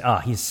Rhames,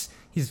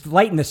 he's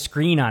lighting the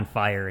screen on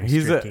fire in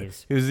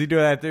Striptease. He do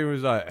that thing?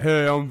 Was like,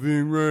 hey, I'm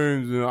Ving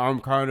Rhames, and I'm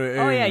kind of angry.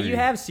 Oh yeah, you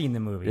have seen the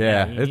movie.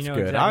 Yeah, you it's know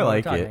good. exactly I what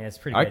like we're talking it. about. It's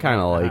pretty I good.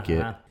 kinda like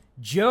it.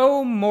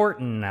 Joe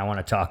Morton, I want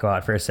to talk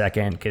about for a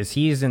second because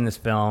he's in this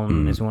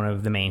film as one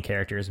of the main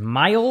characters.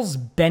 Miles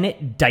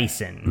Bennett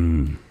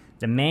Dyson,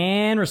 the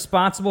man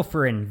responsible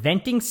for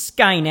inventing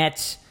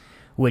Skynet,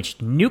 which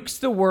nukes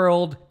the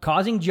world,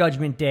 causing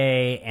Judgment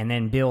Day, and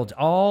then builds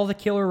all the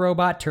killer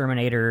robot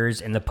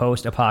Terminators in the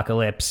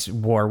post-apocalypse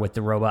war with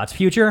the robots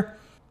future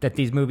that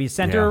these movies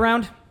center Yeah.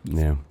 around.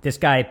 Yeah. This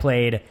guy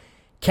played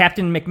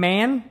Captain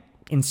McMahon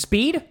in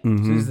Speed. So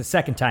this is the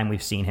second time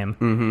we've seen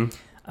him.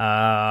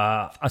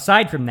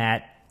 Aside from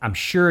that, I'm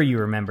sure you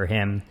remember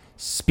him.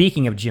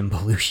 Speaking of Jim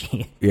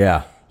Belushi,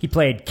 Yeah. he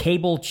played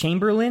Cable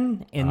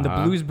Chamberlain in the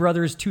Blues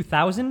Brothers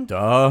 2000.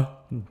 Duh.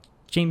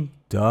 James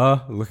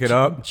Look it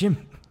up.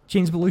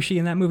 James Belushi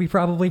in that movie,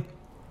 probably.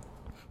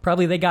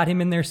 Probably they got him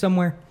in there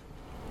somewhere.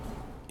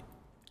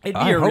 It'd be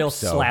I a hope real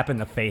so. slap in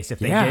the face if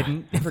they Yeah,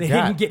 didn't. I If they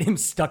forgot. didn't get him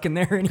stuck in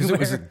there anywhere. Because it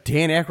was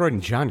Dan Aykroyd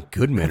and John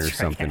Goodman or That's right,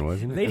 something, yeah.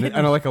 wasn't it? They And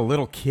didn't- like a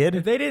little If kid.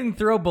 they didn't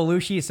throw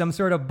Belushi some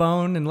sort of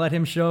bone and let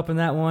him show up in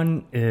that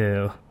one,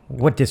 ew,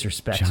 what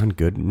disrespect. John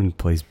Goodman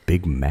plays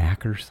Big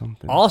Mac or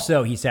something.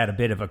 Also, he's had a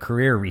bit of a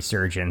career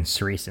resurgence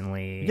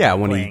recently. Yeah,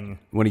 playing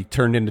when he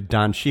turned into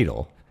Don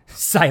Cheadle.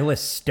 Silas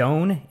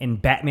Stone in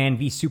Batman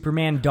v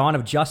Superman: Dawn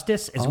of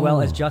Justice, as well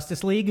as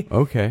Justice League.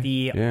 Okay,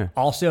 The yeah.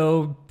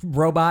 also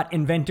robot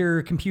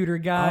inventor computer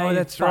guy, Oh,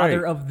 that's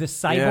father right. of the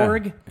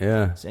cyborg.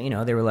 Yeah. So,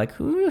 they were like,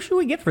 who should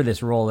we get for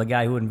this role? The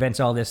guy who invents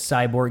all this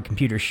cyborg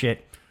computer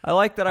shit. I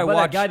like that How about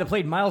that guy that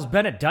played Miles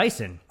Bennett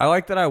Dyson? I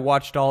like that I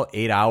watched all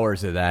 8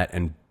 hours of that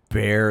and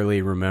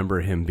barely remember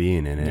him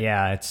being in it.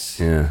 Yeah, it's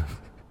Yeah.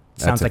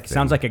 sounds That's a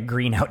like thing. a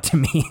green out to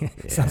me.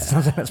 sounds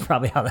like that's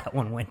probably how that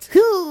one went. A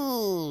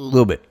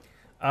little bit.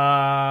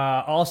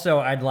 Also,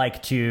 I'd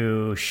like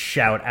to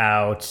shout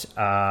out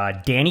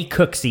Danny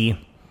Cooksey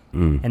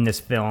in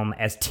this film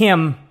as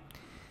Tim,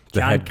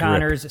 The John head grip.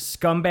 Connor's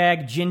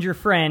scumbag ginger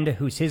friend,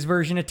 who's his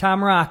version of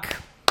Tom Rock.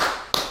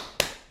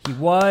 He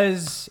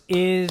was,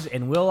 is,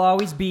 and will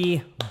always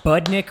be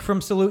Budnick from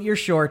Salute Your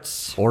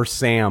Shorts. Or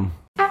Sam.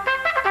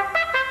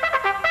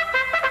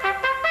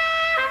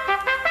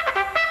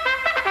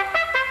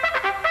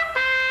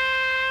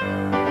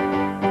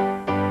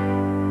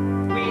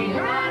 We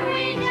run,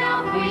 we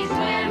jump, we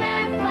swim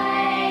and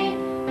play.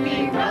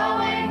 We row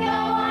and go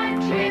on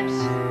trips.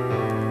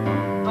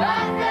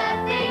 But the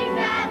things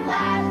that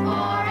last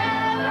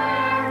forever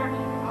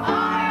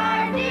are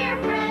our dear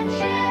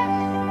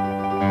friendships.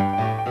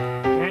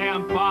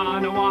 Camp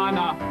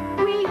Anawana.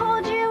 We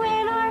hold you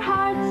in our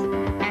hearts.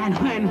 And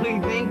when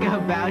we think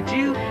about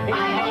you,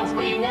 I hope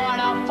we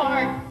wanna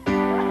fart.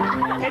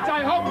 It's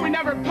I hope we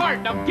never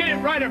part. Now get it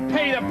right or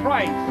pay the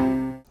price.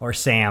 Or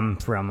Sam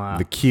from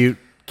The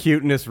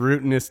cuteness,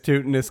 rootinest,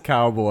 tootinest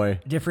cowboy.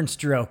 Different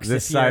Strokes.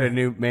 This If side you're- of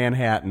New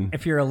Manhattan.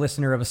 If you're a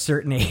listener of a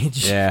certain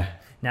age. Yeah.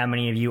 Not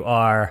many of you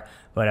are.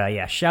 But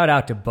yeah, shout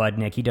out to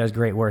Budnick. He does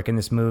great work in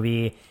this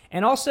movie.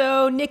 And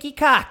also Nikki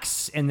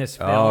Cox in this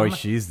film. Oh,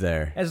 she's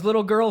there. as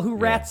little girl who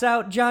rats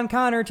out John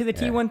Connor to the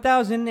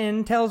T-1000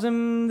 and tells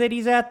him that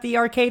he's at the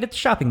arcade at the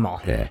shopping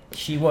mall. Yeah.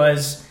 She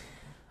was,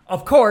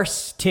 of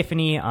course,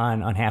 Tiffany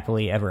on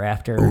Unhappily Ever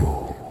After.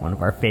 One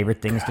of our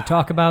favorite things to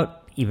talk about,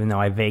 even though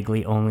I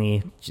vaguely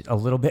only a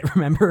little bit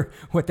remember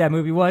what that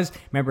movie was.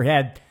 Remember, it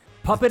had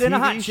Puppet and a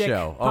Hot TV Chick.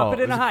 show. Puppet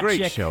it and was a Hot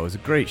great Chick. show. It was a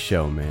great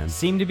show, man.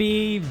 Seemed to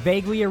be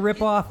vaguely a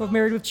ripoff of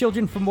Married with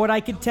Children from what I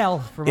could tell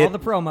from all the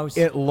promos.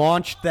 It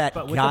launched that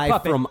But with a guy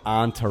puppet. from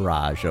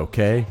Entourage,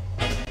 okay?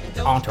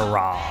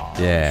 Entourage.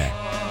 Yeah.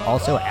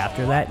 Also,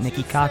 after that,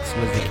 Nikki Cox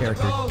was the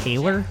character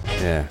Taylor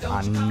Yeah.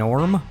 on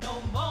Norm.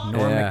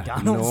 Norm Yeah,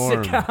 Macdonald's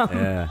Norm, sitcom.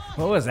 yeah.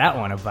 What was that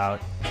one about?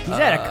 He's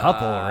had a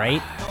couple,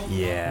 right?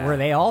 Yeah. Were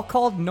they all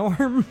called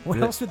Norm? What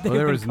else would they Well,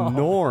 there have was been called?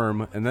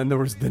 Norm, and then there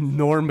was the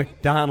Norm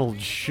Macdonald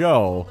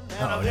Show.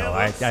 Oh, no.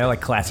 I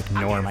like classic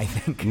Norm, I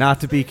think.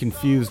 Not to be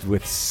confused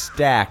with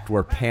Stacked,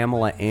 where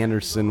Pamela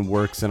Anderson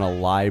works in a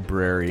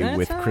library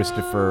with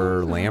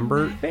Christopher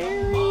Lambert.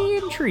 Very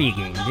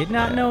intriguing. Did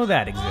not know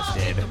that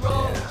existed.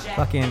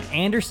 Fucking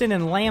Anderson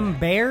and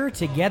Lambert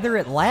together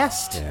at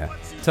last? Yeah.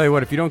 Tell you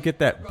what, if you don't get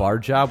that bar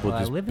job, we'll Well,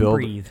 I just live and build.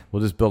 breathe.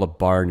 We'll just build a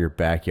bar in your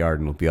backyard,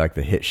 and it'll be like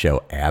the hit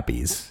show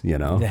Abby's. You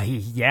know,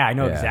 Yeah, I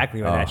know Yeah.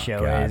 exactly what Oh, that show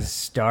God. is.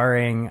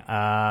 Starring,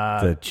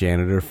 the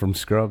janitor from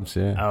Scrubs.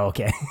 Yeah. Oh,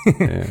 okay.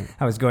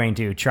 I was going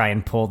to try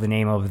and pull the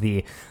name of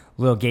the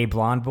little gay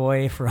blonde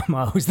boy from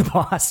Who's the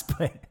Boss,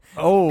 but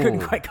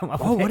couldn't quite come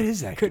up with it. what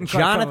is that? Couldn't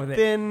quite come up with it.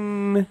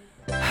 Jonathan.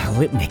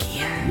 Lipnicki.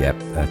 Yep,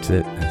 that's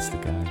it. That's the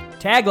guy.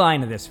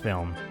 Tagline of this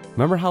film.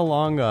 Remember how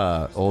long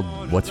old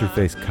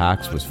What's-Her-Face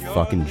Cox was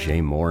fucking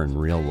Jay Moore in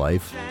real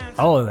life?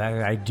 Oh,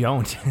 I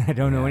don't. I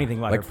don't know anything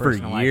about Like her for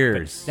personal life.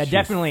 years. But that She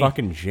was definitely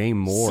fucking Jay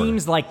Moore.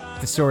 seems like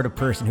the sort of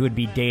person who would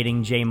be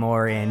dating Jay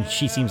Moore, and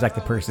she seems like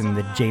the person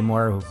that Jay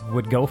Moore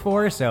would go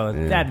for. So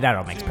that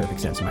all makes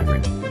perfect sense in my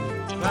brain.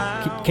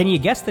 Can you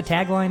guess the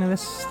tagline of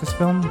this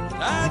film?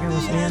 I think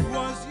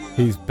I was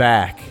here. He's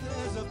back.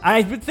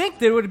 I would think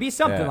that it would be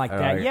something Yeah, like all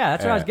that. right, Yeah,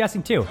 that's what I was yeah.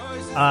 guessing too.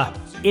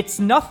 It's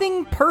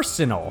nothing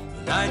personal.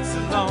 Nights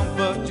are long,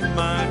 but you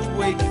might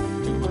wake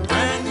to a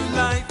brand new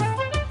life,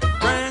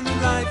 brand new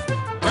life,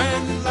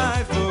 brand new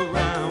life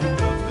around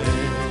the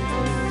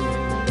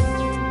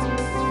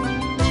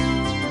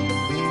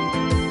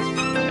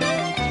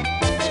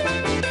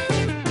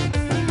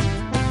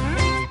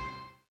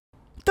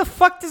What the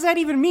fuck does that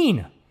even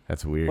mean?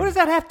 That's weird. What does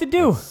that have to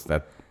do?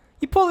 That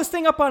You pull this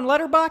thing up on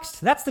Letterboxd,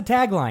 that's the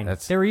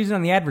tagline. They were using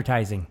on the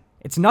advertising.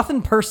 It's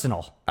nothing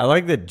personal. I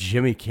like that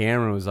Jimmy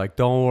Cameron was like,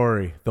 "Don't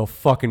worry, they'll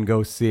fucking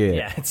go see it."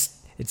 Yeah, it's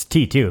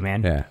T2,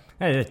 man. Yeah.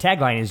 The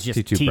tagline is just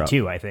T2, T2,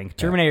 bro. I think.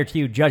 Terminator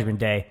 2 Judgment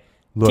Day.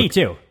 Look,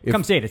 T2. if-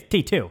 Come see it. It's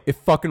T2. If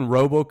fucking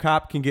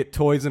RoboCop can get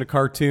toys in a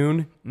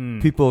cartoon,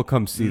 people will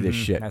come see this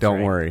shit. that's Don't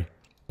right. worry.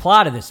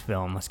 Plot of this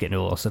film. Let's get into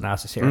a little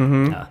synopsis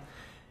here.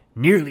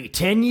 Nearly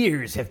 10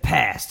 years have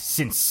passed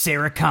since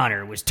Sarah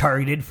Connor was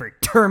targeted for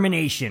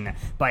termination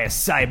by a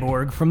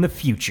cyborg from the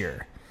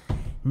future.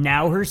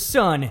 Now her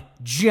son,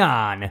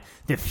 John,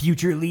 the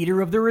future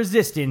leader of the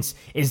Resistance,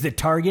 is the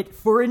target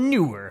for a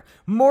newer,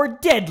 more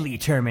deadly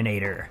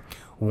Terminator.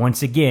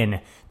 Once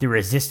again, the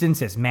Resistance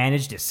has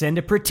managed to send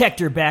a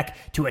protector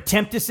back to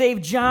attempt to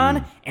save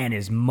John and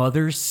his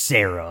mother,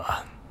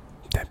 Sarah.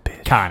 That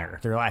bitch. Connor.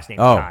 Their last name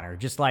is Oh. Connor.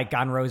 Just like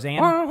on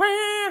Roseanne.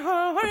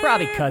 They're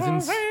probably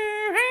cousins.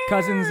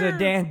 Cousins,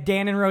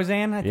 Dan and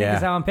Roseanne, I think Yeah.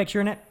 is how I'm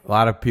picturing it. A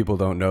lot of people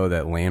don't know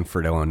that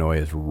Lanford, Illinois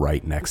is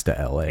right next to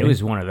LA. It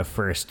was one of the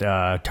first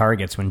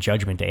targets when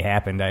Judgment Day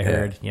happened, I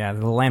heard. Yeah,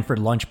 the Lanford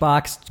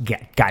lunchbox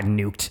got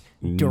nuked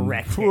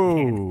direct.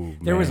 Whoa,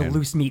 There was man.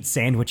 loose meat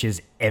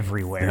sandwiches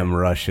everywhere. Them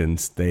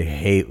Russians, they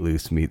hate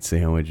loose meat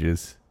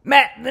sandwiches.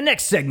 Matt, the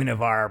next segment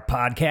of our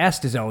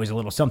podcast is always a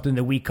little something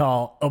that we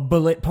call a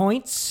bullet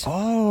points.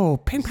 Oh,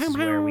 ping, This is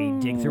where we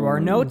dig through our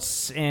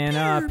notes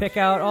and pick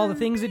out all the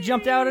things that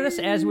jumped out at us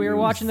as we were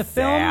watching the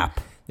film. Zap.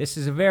 This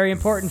is a very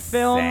important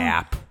film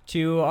Zap.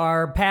 to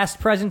our past,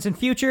 presents, and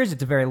futures.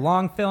 It's a very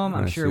long film.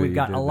 I'm I sure see what we've you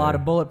got did a lot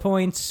there. of bullet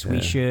points.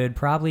 We should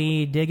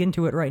probably dig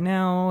into it right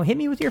now. Hit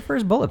me with your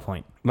first bullet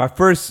point. My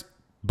first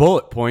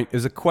bullet point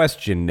is a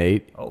question,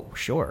 Nate. Oh,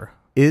 sure.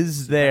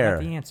 Is I there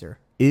got the answer.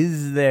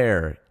 Is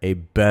there a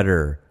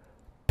better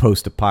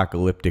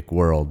post-apocalyptic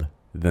world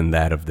than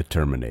that of the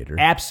Terminator?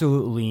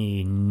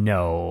 Absolutely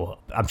no.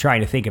 I'm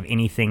trying to think of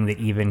anything that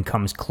even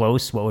comes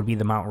close. What would be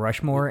the Mount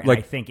Rushmore? And Like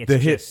I think it's the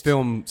hit just,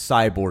 film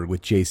Cyborg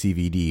with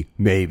JCVD,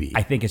 maybe.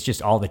 I think it's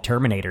just all the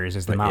Terminators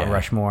is the But Mount yeah.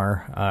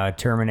 Rushmore.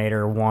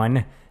 Terminator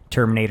 1,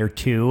 Terminator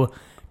 2,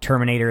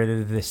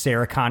 Terminator the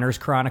Sarah Connors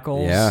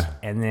Chronicles. Yeah.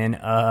 And then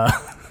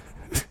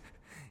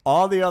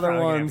All the other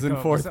probably gonna ones have in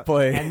to- fourth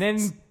place. And then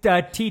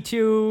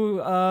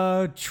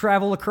T2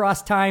 Travel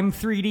Across Time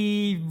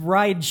 3D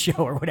ride show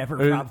or whatever.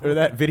 probably. or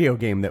that video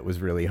game that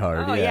was really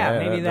hard. Oh yeah,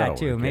 maybe that'll that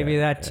too. work, Maybe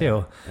yeah. that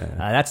too.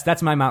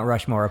 That's my Mount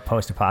Rushmore of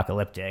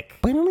post-apocalyptic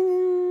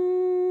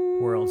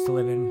worlds to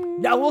live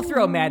in. No, we'll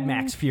throw Mad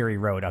Max Fury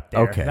Road up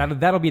there. Okay.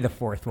 That'll be the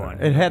fourth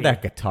one. It had It'll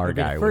that guitar it'll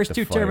be guy The with first the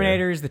two fire.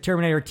 Terminators, the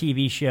Terminator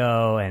TV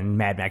show, and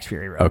Mad Max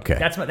Fury Road. Okay.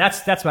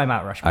 that's my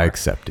Mount Rushmore. I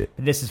accept it.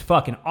 This is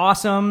fucking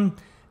awesome.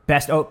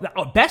 Best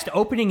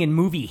opening in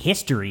movie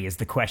history is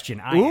the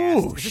question I Ooh,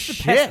 asked. Is this the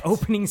shit. best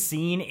opening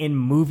scene in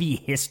movie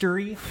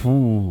history?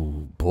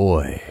 Ooh,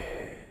 boy.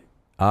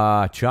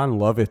 John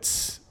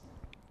Lovitz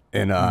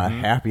in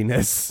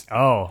Happiness.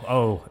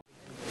 Oh.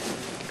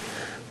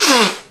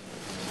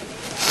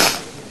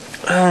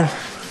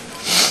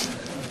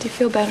 Do you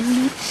feel better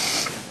now?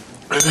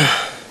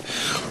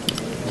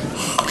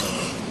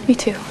 Me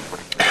too.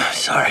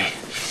 Sorry.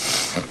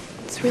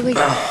 It's really...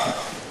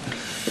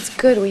 It's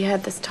good we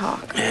had this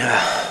talk.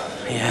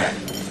 Yeah.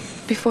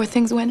 Before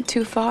things went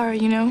too far,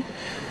 you know?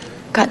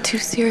 Got too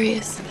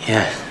serious.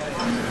 Yeah.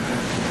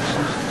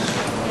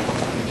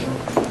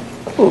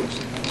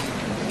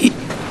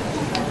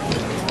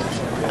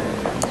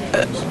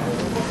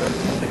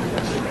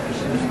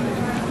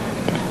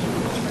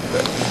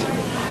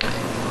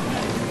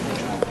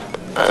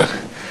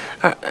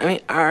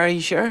 Are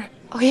you sure?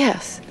 Oh,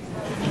 yes.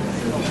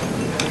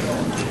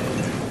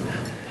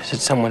 Is it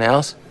someone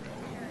else?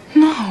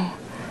 No.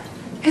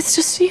 It's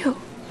just you.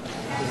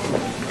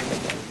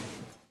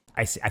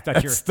 I see. I thought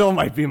That you were. still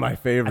might be my I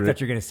favorite.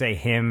 thought you were gonna say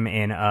him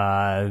in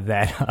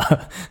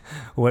that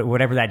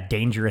whatever that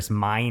Dangerous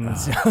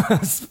Minds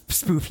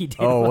spoofy did.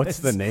 Oh, was. what's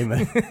the name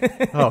of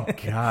it? Oh,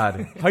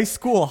 God. High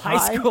School High?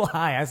 High School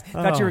High.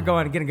 Thought you were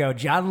gonna go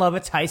John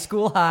Lovett's High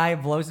School High,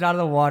 blows it out of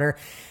the water.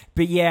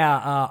 But yeah,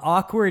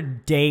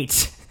 awkward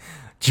date.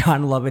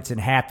 John Lovett's in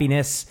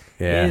Happiness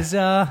Yeah. is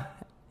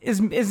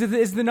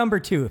is the number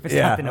 2 if it's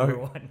not the number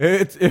 1.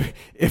 It's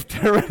if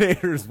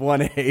Terminator's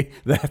 1A,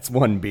 that's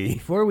 1B.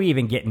 Before we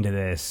even get into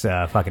this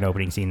fucking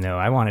opening scene, though,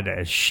 I wanted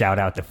to shout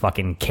out the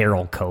fucking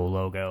Carol Co.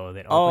 logo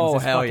that opens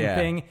this hell fucking yeah.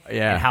 thing.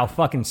 Yeah. And how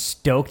fucking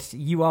stoked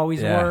you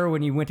always were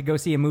when you went to go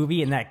see a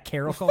movie and that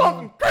Carol Co.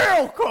 Fucking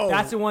Carol Co.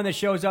 That's the one that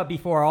shows up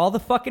before all the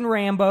fucking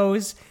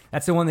Rambos.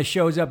 That's the one that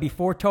shows up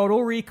before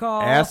Total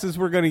Recall. Asses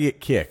were gonna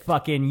get kicked.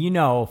 Fucking,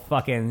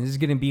 this is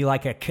gonna be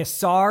like a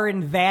Cassar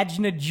and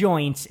Vagina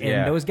joints,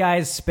 and those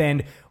guys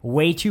spend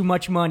way too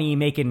much money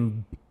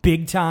making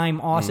big time,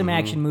 awesome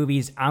action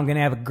movies. I'm gonna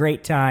have a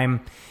great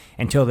time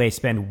until they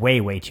spend way,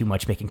 way too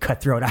much making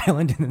Cutthroat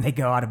Island, and then they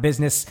go out of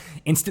business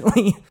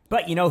instantly.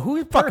 But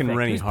who's Fucking perfect?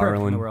 Rennie Who's perfect in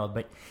Harlan. the world?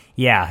 But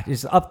yeah,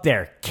 just up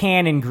there,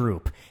 Cannon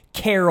Group.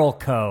 Carol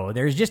Co.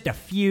 There's just a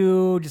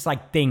few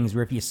things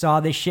where if you saw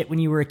this shit when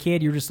you were a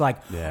kid, you're just like,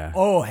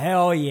 oh,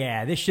 hell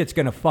yeah, this shit's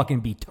gonna fucking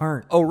be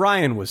turned.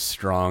 Orion was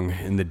strong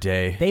in the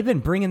day. They've been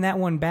bringing that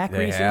one back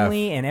They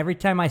recently, and every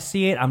time I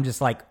see it, I'm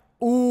just like,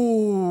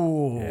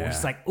 ooh.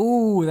 It's like,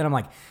 ooh. Then I'm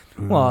like,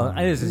 well,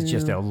 this is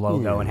just a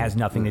logo and has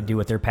nothing to do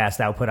with their past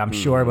output, I'm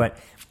sure. But,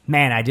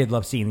 man, I did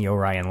love seeing the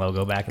Orion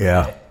logo back in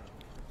the day.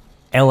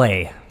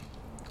 L.A.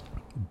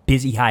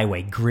 Busy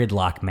highway,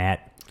 gridlock,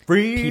 Matt.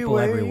 People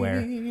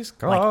everywhere,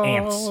 like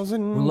ants. We're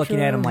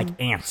looking at them like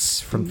ants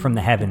from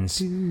the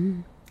heavens.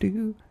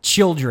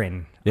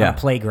 Children on a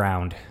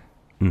playground,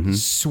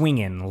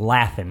 swinging,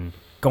 laughing,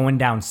 going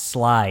down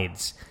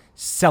slides,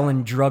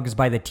 selling drugs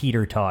by the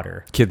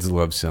teeter-totter. Kids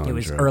love selling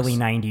drugs. It was early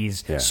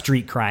 90s.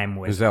 Street crime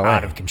was LA.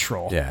 out of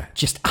control. Yeah.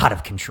 Just out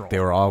of control. They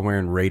were all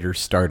wearing Raider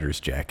starters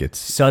jackets.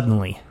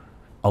 Suddenly,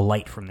 a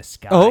light from the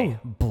sky,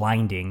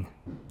 blinding,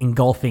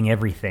 engulfing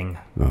everything.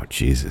 Oh,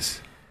 Jesus.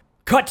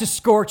 Cut to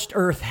scorched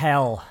earth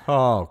hell.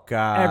 Oh,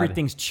 God.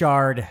 Everything's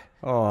charred.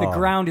 The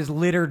ground is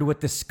littered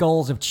with the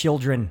skulls of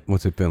children.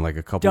 What's it been, like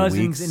a couple weeks?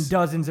 Dozens and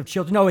dozens of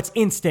children. No, it's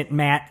instant,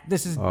 Matt.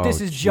 This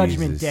is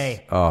Judgment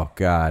Day. Oh,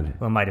 God.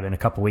 Well, it might have been a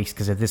couple weeks,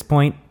 because at this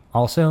point,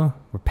 also,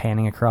 we're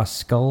panning across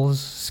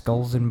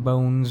skulls and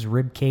bones,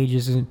 rib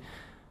cages, and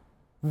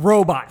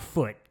robot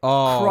foot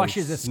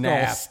crushes a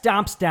snap.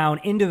 skull, stomps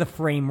down into the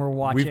frame we're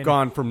watching. We've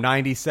gone from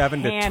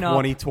 97 to Pan up.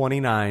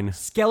 2029.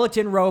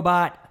 Skeleton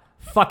robot,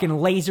 fucking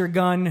laser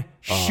gun,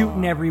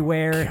 shooting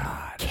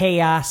everywhere,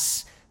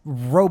 chaos,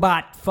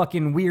 robot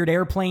fucking weird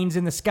airplanes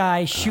in the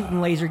sky,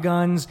 shooting laser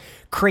guns,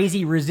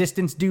 crazy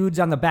resistance dudes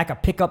on the back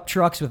of pickup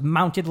trucks with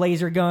mounted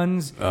laser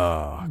guns,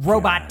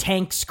 robot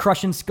tanks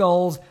crushing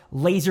skulls,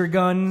 laser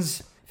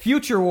guns.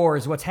 Future War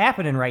is what's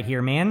happening right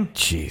here, man.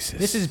 Jesus.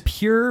 This is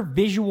pure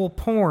visual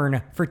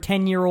porn for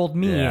 10-year-old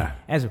me,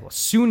 as well,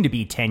 soon to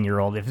be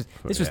 10-year-old. If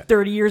this was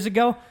 30 years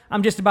ago,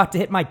 I'm just about to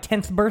hit my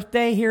 10th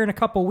birthday here in a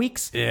couple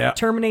weeks. Yeah.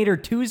 Terminator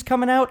 2 is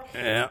coming out.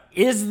 Yeah.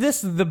 Is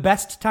this the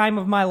best time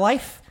of my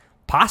life?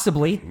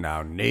 Possibly.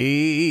 Now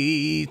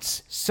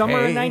Nate's Summer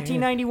of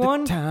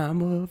 1991.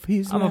 Time of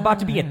his I'm about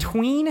to be a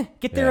tween.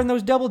 Get there in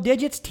those double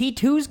digits.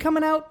 T2's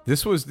coming out.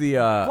 This was the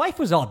Life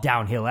was all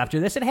downhill after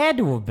this. It had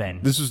to have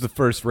been. This was the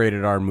first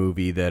rated R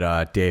movie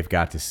that Dave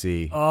got to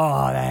see.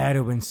 Oh, that had to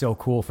have been so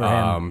cool for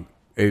him.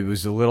 It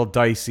was a little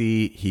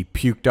dicey. He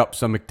puked up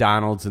some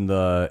McDonald's in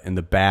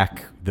the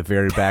back, the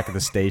very back of the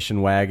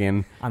station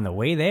wagon. On the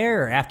way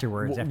there or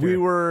afterwards?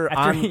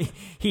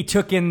 He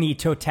took in the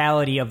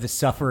totality of the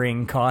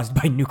suffering caused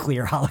by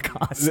nuclear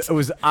holocaust. It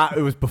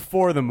was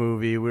before the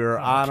movie. We were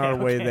on our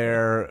way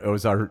there. It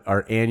was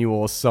our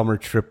annual summer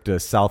trip to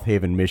South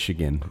Haven,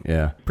 Michigan.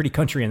 Yeah. Pretty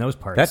country in those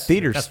parts. That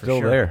theater's That's for still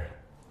sure. there.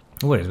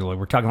 What is it?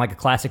 We're talking like a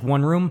classic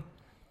one room?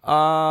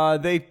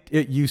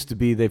 It used to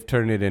be. They've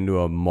turned it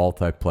into a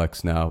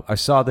multiplex now. I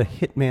saw the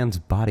Hitman's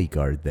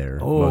Bodyguard there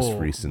most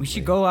recently. We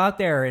should go out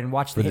there and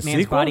watch the For the Hitman's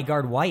sequel?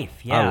 Bodyguard wife.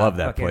 Yeah, I love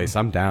that fucking place.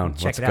 I'm down.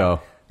 Check Let's it go.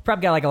 out.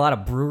 Probably got like a lot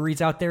of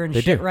breweries out there and They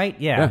shit, do. right?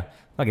 Yeah.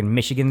 Fucking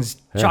Michigan's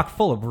chock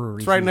full of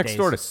breweries. It's right these next days.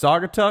 door to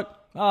Saugatuck.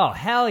 Oh,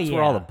 hell yeah. That's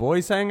where all the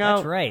boys hang out.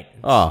 That's right.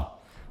 Oh.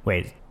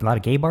 Wait, a lot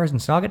of gay bars in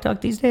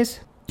Saugatuck these days?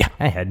 Yeah.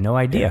 I had no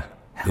idea.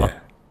 Yeah.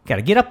 Got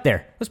to get up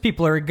there. Those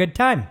people are a good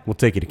time. We'll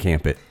take you to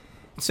camp it.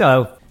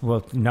 So,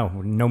 well, no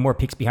more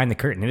peeks behind the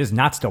curtain. It is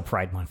not still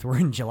Pride Month. We're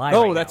in July.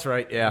 Oh, right that's now.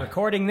 right. Yeah. We're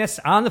recording this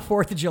on the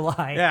 4th of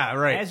July. Yeah,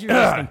 right. As you're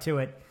listening to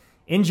it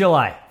in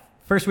July,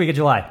 first week of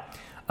July.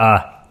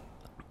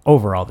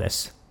 Over all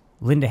this,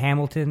 Linda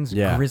Hamilton's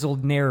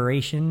grizzled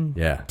narration,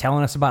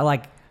 telling us about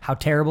like how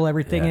terrible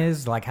everything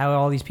is, like how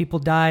all these people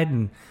died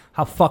and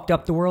how fucked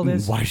up the world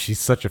is. Why she's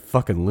such a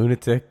fucking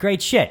lunatic.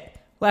 Great shit.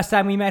 Last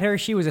time we met her,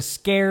 she was a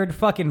scared,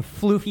 fucking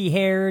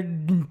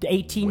floofy-haired,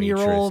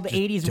 18-year-old, Waitress,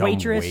 80s just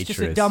waitress, just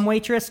a dumb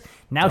waitress.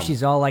 Now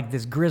she's all like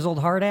this grizzled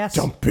hard ass.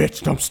 Dumb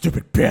bitch, dumb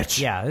stupid bitch.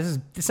 Yeah,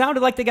 it sounded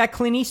like they got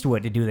Clint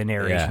Eastwood to do the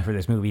narration for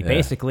this movie, Yeah.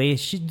 basically.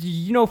 She,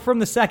 from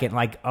the second,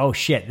 like, oh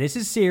shit, this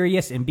is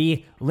serious, and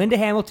B, Linda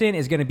Hamilton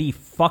is going to be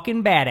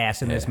fucking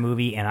badass in this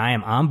movie, and I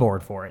am on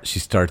board for it. She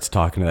starts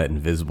talking to that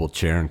invisible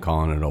chair and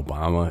calling it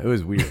Obama. It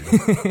was weird.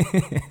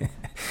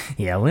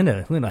 Yeah,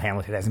 Linda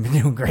Hamilton hasn't been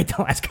doing great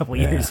the last couple of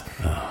years.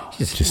 Oh,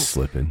 she's just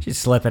slipping. She's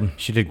slipping.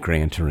 She did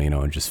Gran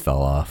Torino and just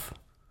fell off.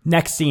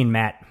 Next scene,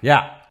 Matt.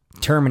 Yeah.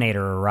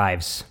 Terminator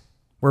arrives.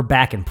 We're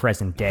back in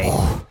present day.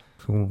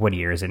 What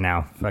year is it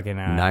now? Fucking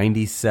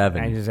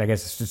 97. I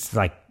guess it's just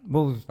like,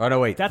 well, Oh, no,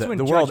 wait. that's when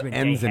the world Judgment Day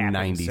ends in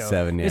happens,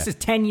 97, so yeah. This is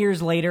 10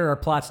 years later. Our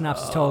plot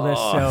synopsis told us.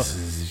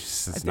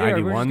 So It's we're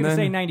 91 just gonna then?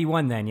 say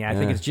 91 then. Yeah, I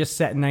think it's just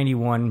set in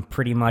 91,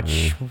 pretty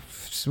much.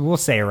 We'll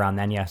say around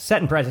then. Yeah,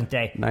 set in present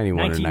day.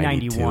 91 or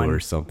 92 or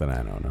something.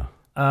 I don't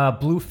know.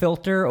 Blue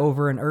filter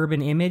over an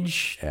urban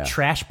image. Yeah.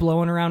 Trash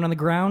blowing around on the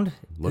ground.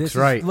 Looks This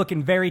right. Is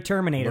looking very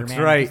Terminator, Looks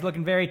man. right. It's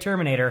looking very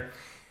Terminator.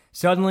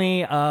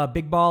 Suddenly,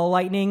 big ball of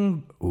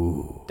lightning.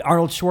 Ooh.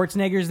 Arnold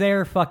Schwarzenegger's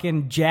there,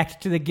 fucking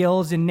jacked to the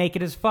gills and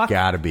naked as fuck.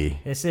 Gotta be.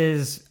 This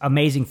is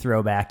amazing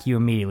throwback. You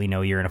immediately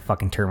know you're in a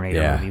fucking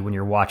Terminator movie when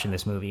you're watching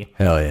this movie.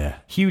 Hell yeah.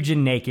 Huge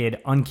and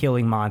naked,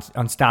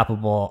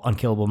 unstoppable,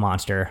 unkillable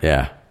monster.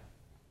 Yeah.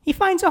 He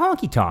finds a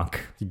honky tonk.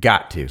 You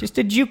got to. Just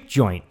a juke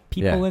joint.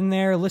 People Yeah. in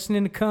there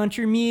listening to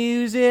country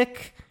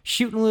music,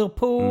 shooting a little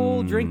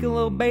pool, drinking a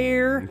little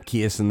beer.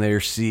 Kissing their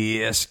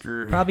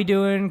sister. Probably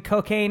doing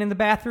cocaine in the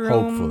bathroom.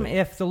 Hopefully.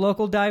 If the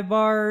local dive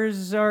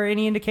bars are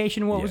any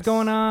indication of what was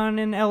going on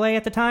in LA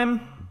at the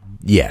time.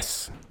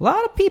 Yes. A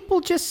lot of people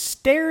just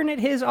staring at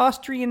his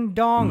Austrian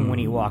dong when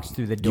he walks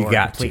through the door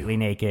got completely to.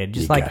 naked.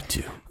 Just You like, got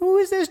to. who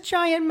is this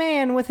giant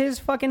man with his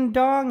fucking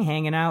dong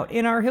hanging out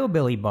in our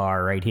hillbilly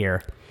bar right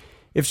here?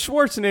 If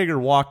Schwarzenegger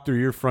walked through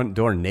your front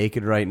door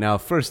naked right now,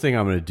 first thing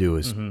I'm going to do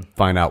is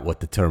find out what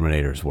the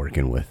Terminator's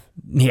working with.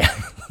 Yeah.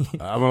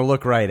 I'm going to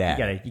look right at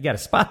it. You gotta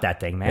spot that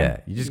thing, man. Yeah,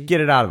 you just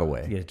get it out of the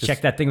way. You gotta Just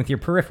check that thing with your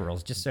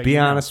peripherals, just so be you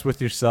know. honest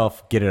with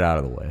yourself. Get it out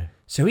of the way.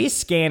 So he's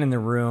scanning the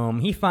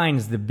room. He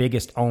finds the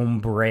biggest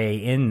hombre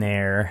in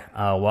there,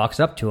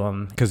 walks up to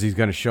him, Because he's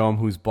going to show him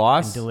who's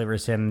boss.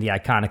 delivers him the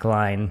iconic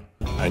line.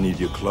 I need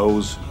your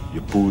clothes,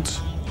 your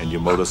boots, and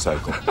your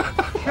motorcycle.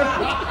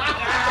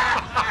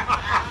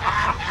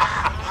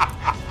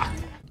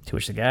 To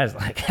which the guy's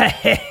like,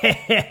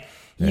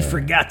 you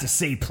forgot to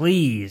say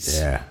please.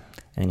 Yeah.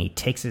 And he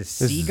takes his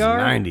This cigar.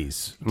 is the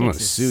 90s. I'm going to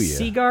sue you.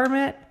 Cigar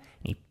mitt, and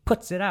he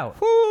puts it out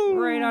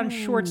right on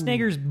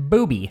Schwarzenegger's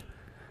boobie.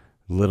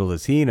 Little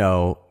does he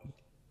know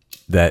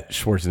that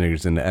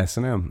Schwarzenegger's into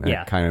S&M. And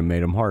Yeah. it kind of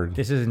made him hard.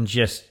 This isn't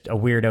just a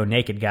weirdo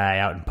naked guy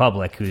out in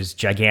public who's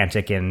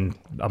gigantic and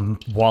a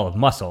wall of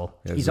muscle.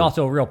 He's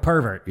also a real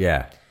pervert.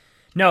 Yeah.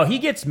 No, he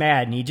gets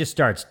mad and he just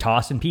starts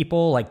tossing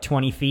people like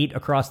 20 feet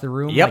across the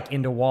room, Yep. like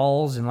into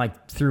walls and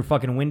like through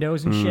fucking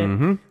windows and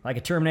shit, like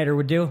a Terminator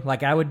would do,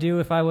 like I would do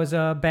if I was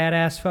a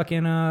badass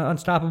fucking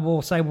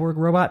unstoppable cyborg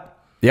robot.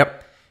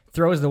 Yep.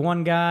 Throws the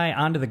one guy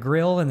onto the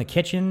grill in the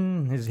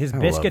kitchen. His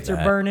love biscuits are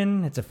that.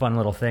 burning. It's a fun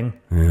little thing.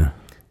 Yeah.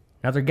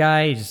 Another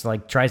guy just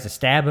like tries to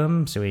stab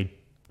him, so he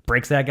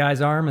breaks that guy's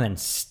arm and then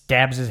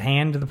stabs his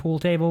hand to the pool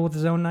table with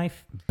his own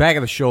knife. Back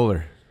of the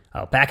shoulder.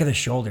 Oh, back of the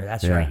shoulder.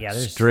 That's right. Yeah,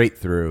 there's straight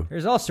through.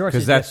 There's all sorts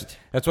of Because just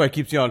that's why it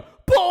keeps yelling,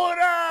 pull it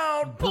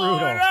out, pull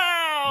it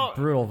out.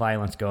 brutal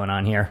violence going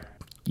on here.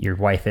 Your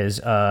wife is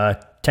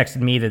texted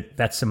me that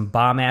that's some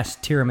bomb ass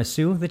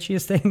tiramisu that she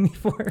is thanking me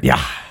for.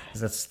 Yeah.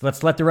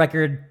 Let's let the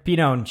record be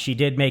known. She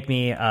did make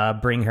me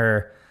bring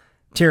her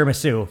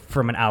tiramisu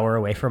from an hour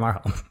away from our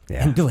home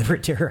and deliver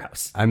it to her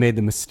house. I made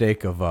the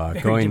mistake of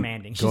Very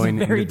demanding. She's a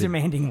very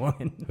demanding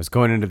woman. I was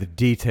going into the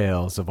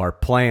details of our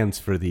plans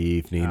for the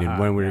evening and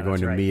when we were going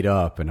to meet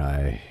up, and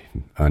I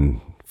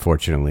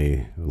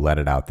unfortunately let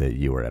it out that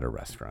you were at a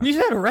restaurant. You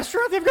said a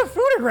restaurant? They've got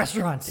food at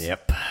restaurants.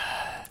 Yep.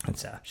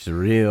 That's She's a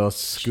real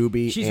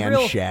Scooby and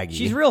real, Shaggy.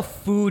 She's real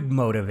food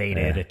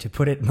motivated, to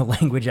put it in the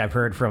language I've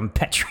heard from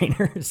pet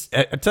trainers.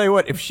 I tell you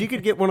what, if she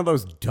could get one of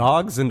those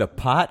dogs in the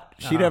pot,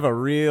 she'd have a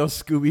real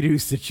Scooby-Doo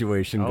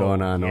situation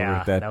going on over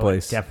at that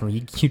place.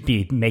 Definitely. You'd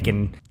be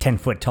making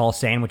 10-foot tall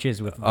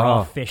sandwiches with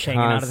raw fish hanging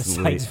out of the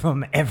constantly. sides of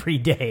them every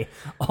day.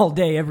 All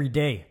day, every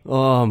day.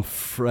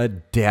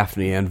 Fred,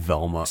 Daphne, and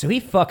Velma. So he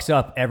fucks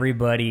up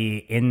everybody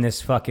in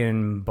this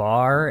fucking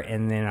bar,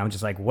 and then I'm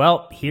just like,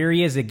 well, here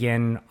he is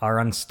again, our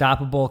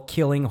unstoppable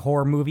killing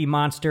horror movie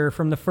monster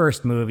from the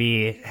first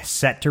movie,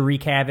 set to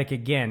wreak havoc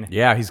again.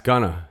 Yeah, he's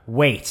gonna.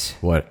 Wait.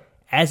 What?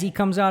 As he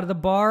comes out of the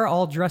bar,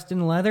 all dressed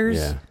in leathers,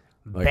 Yeah.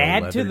 Like a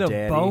Bad to leather the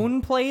daddy.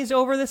 Bone plays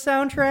over the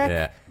soundtrack.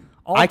 Yeah.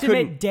 I Ultimate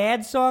couldn't-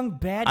 dad song,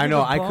 Bad to I know,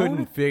 the I Bone.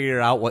 couldn't figure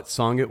out what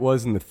song it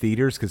was in the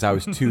theaters because I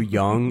was too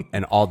young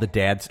and all the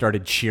dads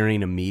started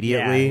cheering Yeah,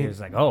 immediately. he was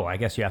like, oh, I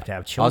guess you have to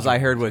have All children. I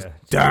heard was,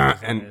 "Duh,"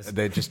 and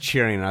they're just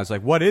cheering. And I was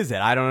like, what is it?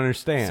 I don't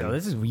understand. So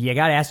this is, you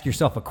got to ask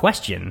yourself a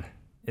question.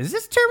 Is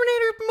this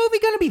Terminator movie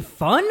going to be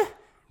fun? Is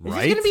this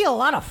Right? going to be a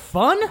lot of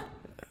fun?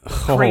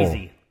 Oh,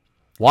 Crazy.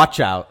 watch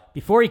out.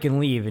 Before he can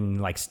leave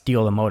and like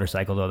steal the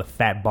motorcycle, though, the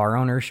fat bar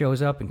owner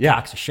shows up and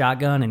cocks a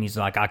shotgun, and he's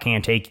like, "I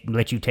can't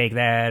let you take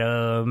that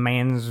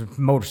man's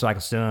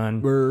motorcycle,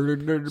 son.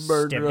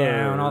 Step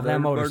down off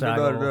that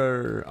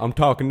motorcycle." I'm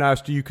talking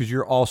nice to you because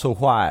you're also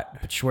white.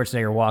 But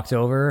Schwarzenegger walks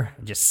over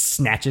and just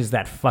snatches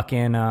that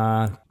fucking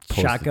the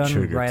shotgun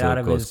trigger right till out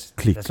it of goes his.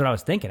 click. That's what I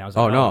was thinking. I was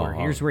Oh, like, no.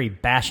 here's where he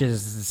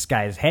bashes this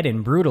guy's head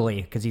in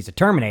brutally because he's a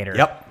Terminator.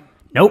 Yep.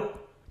 Nope.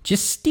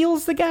 Just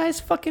steals the guy's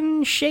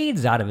fucking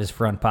shades out of his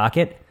front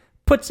pocket,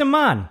 puts them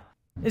on.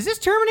 Is this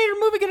Terminator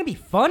movie going to be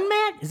fun,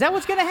 Matt? Is that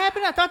what's going to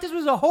happen? I thought this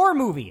was a horror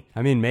movie.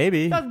 I mean,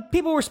 maybe. I thought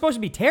people were supposed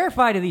to be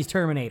terrified of these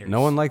Terminators.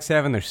 No one likes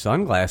having their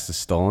sunglasses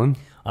stolen.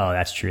 Oh,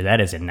 that's true.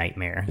 That is a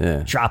nightmare.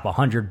 Yeah. Drop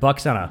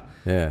 $100 on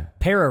a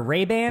pair of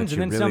Ray-Bans,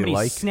 and then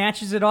somebody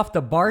snatches it off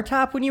the bar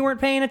top when you weren't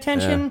paying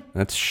attention. Yeah,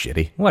 that's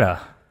shitty. What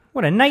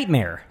a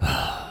nightmare.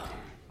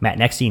 Matt,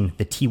 next scene,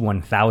 the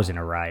T-1000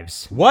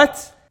 arrives.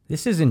 What?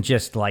 This isn't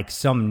just like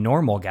some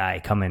normal guy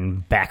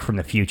coming back from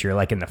the future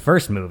like in the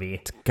first movie.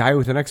 It's a guy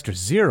with an extra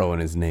 0 in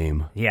his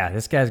name. Yeah,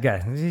 this guy's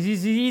got...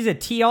 He's a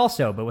T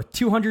also, but with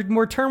 200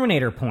 more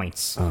Terminator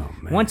points. Oh,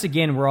 man. Once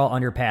again, we're all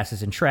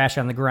underpasses and trash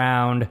on the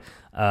ground.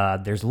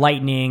 There's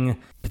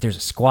lightning, but there's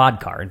a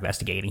squad car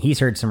investigating. He's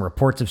heard some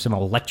reports of some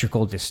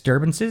electrical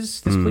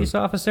disturbances, this police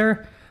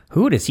officer.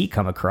 Who does he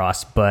come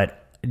across but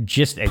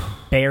just a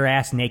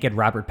bare-ass naked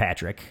Robert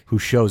Patrick? Who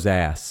shows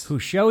ass. Who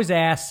shows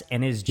ass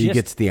and is just... He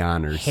gets the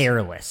honors.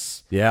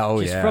 Hairless. Yeah,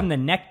 just from the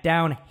neck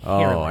down,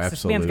 hairless.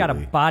 This man's got a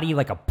body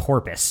like a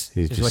porpoise,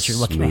 He's is just what you're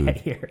looking smooth.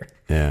 at here.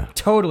 Yeah.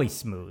 Totally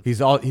smooth.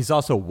 He's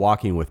also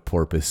walking with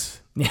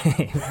porpoise.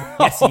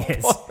 Yes, he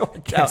is.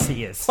 Yes,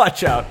 he is.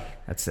 Watch out.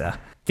 That's I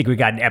think we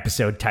got an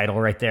episode title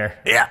right there.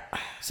 Yeah.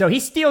 So he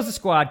steals the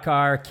squad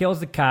car,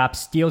 kills the cops,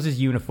 steals his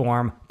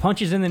uniform,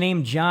 punches in the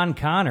name John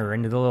Connor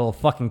into the little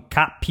fucking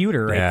cop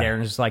pewter right there,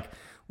 and is like,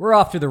 we're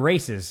off to the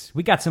races.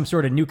 We got some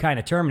sort of new kind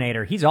of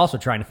Terminator. He's also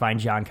trying to find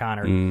John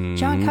Connor.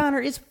 John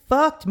Connor is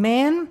fucked,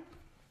 man.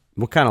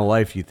 What kind of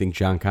life do you think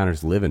John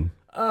Connor's living?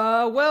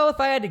 Well, if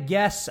I had to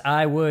guess,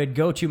 I would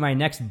go to my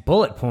next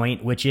bullet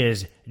point, which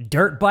is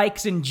dirt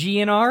bikes and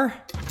GNR.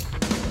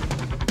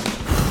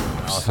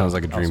 Sounds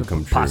like a dream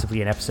come true.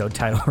 Possibly an episode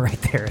title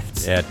right there.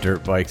 Yeah,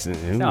 dirt bikes.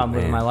 No, I'm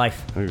living my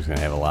life. We're just going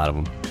to have a lot of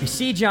them. We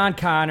see John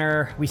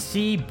Connor. We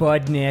see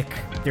Budnick.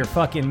 They're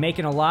fucking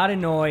making a lot of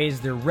noise.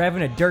 They're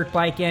revving a dirt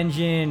bike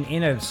engine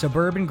in a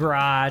suburban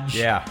garage.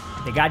 Yeah.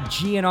 They got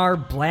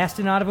GNR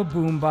blasting out of a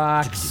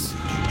boombox.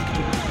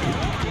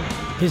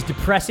 His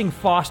depressing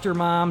foster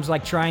mom's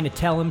like trying to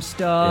tell him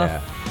stuff.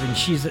 Yeah. And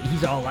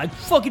he's all like,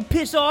 fucking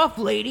piss off,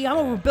 lady. I'm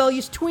a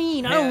rebellious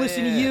tween. I don't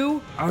listen to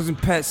you. I was in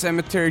Pet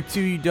Cemetery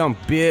too, you dumb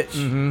bitch.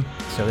 Mm-hmm.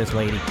 So this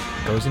lady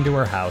goes into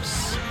her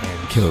house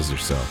and kills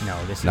herself.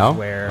 No, this is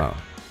where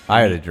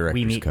I had a director's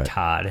we meet cut.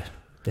 Todd,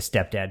 the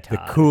stepdad Todd.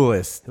 The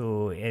coolest.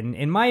 Who,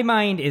 in my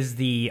mind, is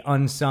the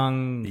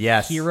unsung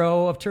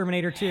hero of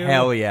Terminator 2.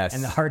 Hell yes.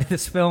 And the heart of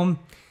this film.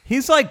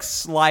 He's like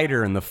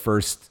Slider in the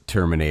first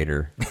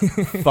Terminator.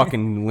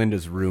 Fucking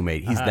Linda's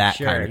roommate. He's that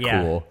kind of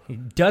cool. He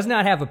does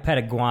not have a pet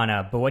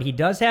iguana, but what he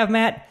does have,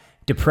 Matt,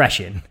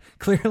 depression.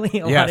 Clearly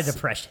a lot of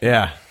depression.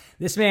 Yeah.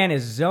 This man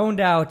is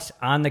zoned out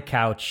on the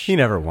couch. He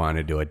never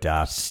wanted to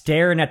adopt.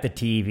 Staring at the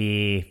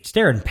TV,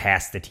 staring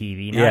past the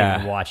TV,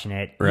 not even watching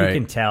it. Right. You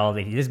can tell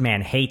that this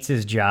man hates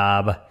his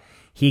job.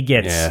 He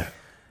gets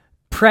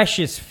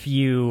precious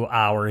few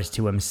hours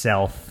to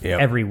himself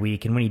every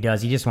week, and when he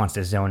does, he just wants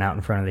to zone out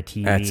in front of the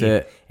TV. That's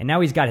it. And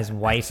now he's got his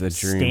wife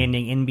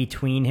standing in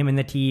between him and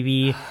the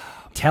TV,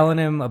 telling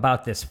him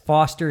about this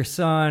foster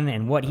son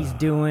and what he's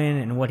doing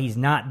and what he's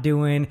not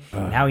doing,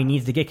 and how he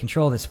needs to get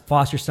control of this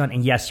foster son.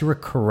 And yes, you were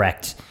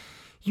correct.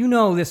 You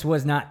know this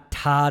was not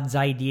Todd's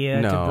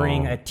idea to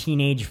bring a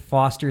teenage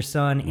foster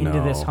son into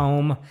this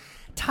home.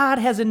 Todd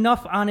has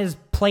enough on his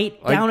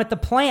plate down at the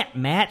plant,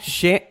 Matt.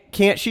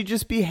 Can't she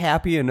just be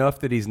happy enough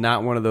that he's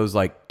not one of those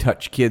like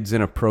touch kids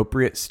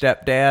inappropriate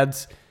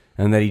stepdads,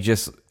 and that he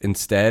just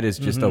instead is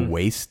just a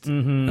waste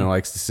and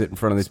likes to sit in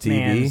front of the TV?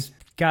 Man's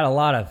got a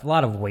lot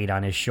of weight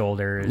on his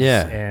shoulders.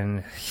 Yeah.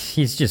 And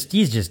he's just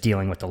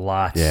dealing with a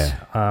lot. Yeah.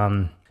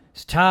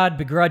 So Todd,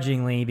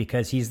 begrudgingly,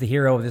 because he's the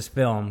hero of this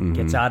film,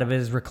 gets out of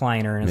his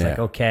recliner and is like,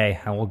 okay,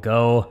 I will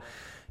go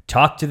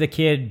talk to the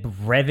kid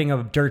revving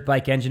a dirt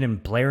bike engine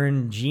and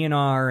blaring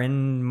GNR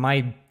in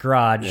my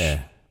garage,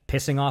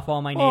 pissing off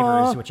all my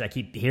neighbors, which I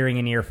keep hearing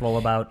an earful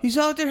about. He's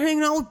out there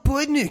hanging out with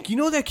Budnick. You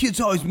know that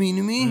kid's always mean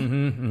to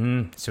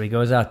me. So he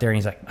goes out there and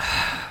he's like,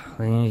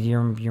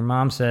 your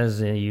mom says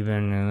that you've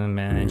been,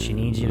 and she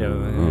needs you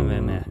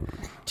to...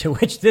 To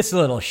which this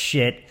little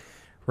shit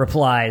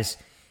replies,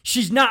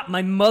 she's not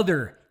my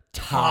mother,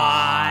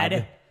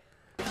 Todd.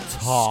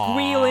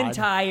 Squealing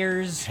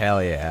tires.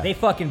 Hell yeah. They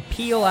fucking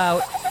peel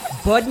out.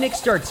 Budnick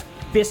starts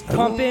fist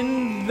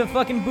pumping the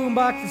fucking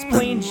boombox that's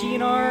playing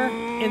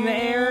GNR in the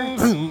air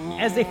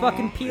as they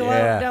fucking peel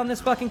out down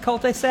this fucking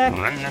cul-de-sac.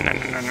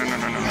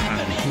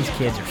 These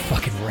kids are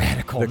fucking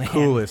radical, The man.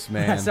 coolest,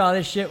 man. I saw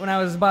this shit when I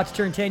was about to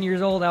turn 10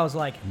 years old. I was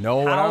like,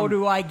 how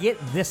do I get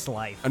this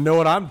life? I know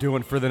what I'm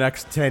doing for the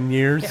next 10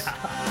 years.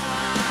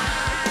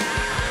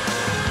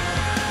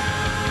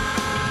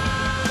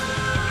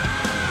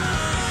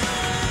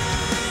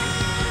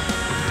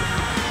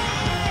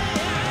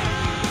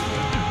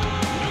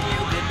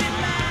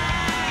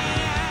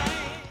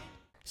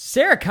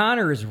 Sarah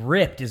Connor is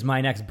ripped is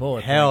my next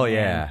bullet. Hell point,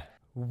 yeah. man.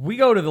 We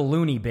go to the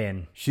loony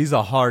bin. She's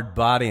a hard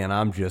body and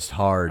I'm just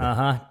hard.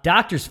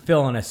 Doctor's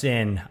filling us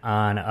in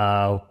on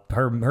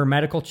her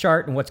medical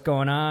chart and what's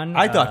going on.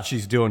 I thought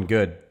she's doing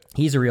good.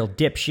 He's a real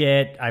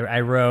dipshit.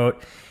 I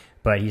wrote,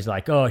 But he's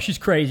like, oh, she's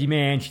crazy,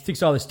 man. She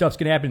thinks all this stuff's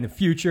going to happen in the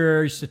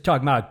future. She's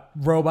talking about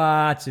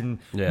robots and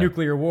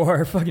nuclear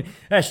war. Fucking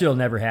that shit'll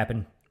never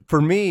happen. For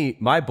me,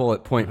 my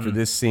bullet point for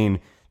this scene,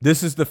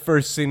 this is the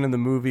first scene in the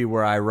movie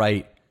where I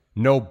write,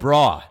 no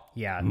bra.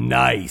 Yeah.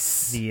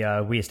 Nice.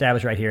 We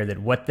establish right here that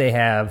what they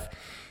have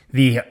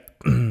the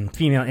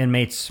female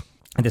inmates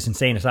at this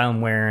insane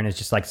asylum wearing is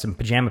just like some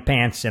pajama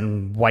pants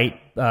and white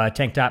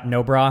tank top,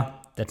 no bra.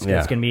 That's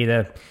going to be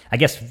I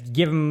guess,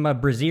 give them a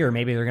brassiere.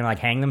 Maybe they're going to like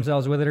hang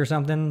themselves with it or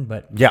something.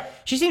 But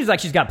she seems like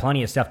she's got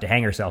plenty of stuff to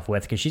hang herself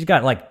with because she's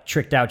got like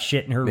tricked out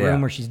shit in her room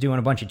where she's doing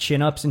a bunch of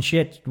chin-ups and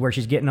shit where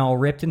she's getting all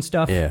ripped and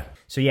stuff. Yeah.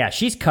 So yeah,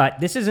 she's cut.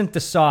 This isn't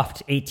the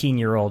soft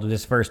 18-year-old of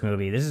this first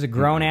movie. This is a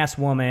grown-ass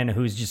woman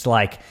who's just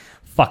like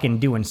fucking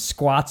doing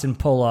squats and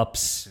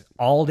pull-ups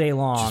all day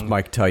long. Just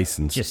Mike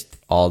Tyson's. Just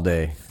all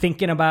day.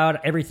 Thinking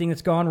about everything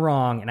that's gone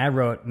wrong. And I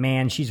wrote,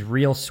 man, she's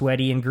real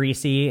sweaty and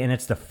greasy, and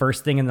it's the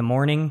first thing in the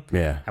morning.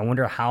 Yeah. I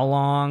wonder how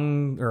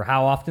long or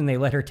how often they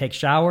let her take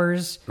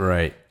showers.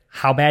 Right.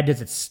 How bad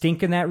does it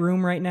stink in that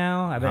room right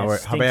now? I bet it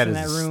stinks how bad in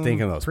is that it room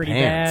stink in those pretty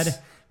pants? bad.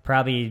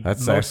 Probably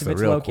That's most of the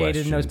it's real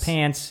located in those questions.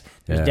 pants.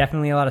 There's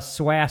definitely a lot of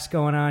swass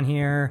going on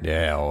here.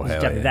 Yeah, hell yeah.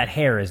 That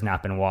hair has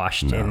not been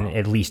washed in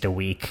at least a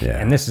week. Yeah.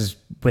 And this is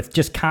with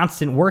just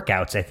constant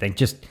workouts, I think.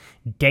 Just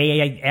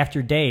day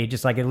after day,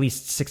 just like at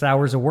least 6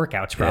 hours of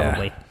workouts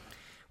probably. Yeah.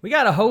 We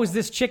got to hose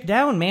this chick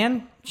down,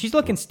 man. She's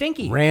looking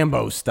stinky.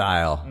 Rambo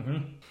style.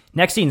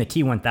 Next scene, the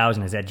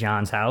T-1000 is at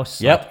John's house.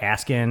 Yep. Like,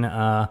 asking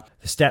the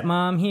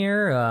stepmom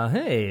here,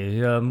 hey,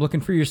 I'm looking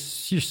for your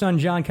son,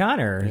 John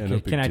Connor. Yeah, no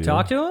big Can I deal.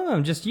 talk to him?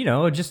 I'm just,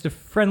 just a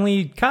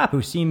friendly cop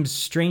who seems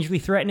strangely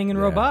threatening and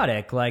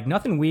robotic. Like,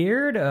 nothing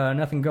weird,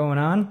 nothing going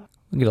on.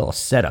 Look at a little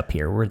setup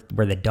here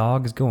where the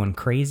dog's going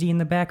crazy in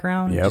the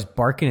background. Yep. Just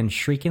barking and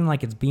shrieking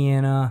like it's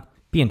being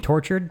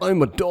tortured.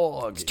 I'm a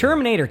dog. It's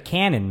Terminator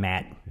canon,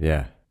 Matt.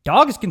 Yeah.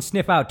 Dogs can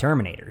sniff out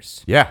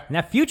Terminators. Yeah. In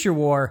that future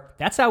war,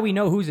 that's how we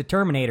know who's a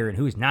Terminator and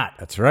who's not.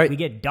 That's right. We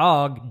get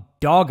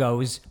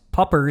doggos,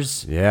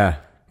 puppers, Yeah.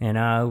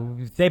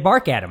 and they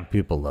bark at him.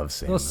 People love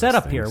saying Little those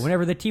setup things. here.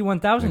 Whenever the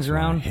T-1000's Makes me wanna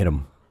around, hit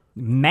him.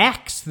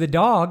 Max the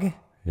dog,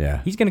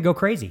 Yeah. he's going to go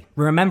crazy.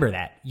 Remember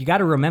that. You got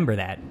to remember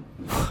that.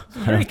 It's a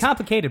very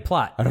complicated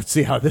plot. I don't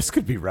see how this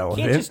could be You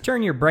relevant. can't just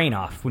turn your brain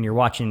off when you're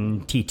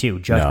watching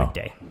T2 Judgment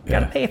Day. You got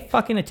to pay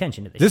fucking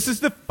attention to this. This is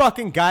the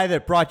fucking guy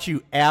that brought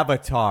you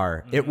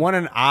Avatar. It won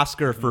an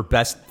Oscar for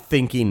Best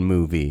Thinking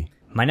Movie.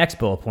 My next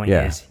bullet point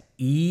is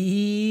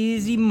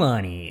easy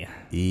money.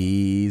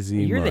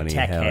 Easy You're money. the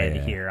tech hell head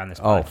yeah. here on this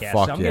Oh, podcast,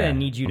 fuck so I'm yeah. going to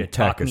need you to I'm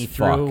talk tech me as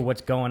through fuck.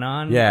 what's going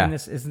on Yeah. in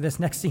this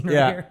next scene right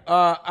Yeah, here.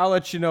 I'll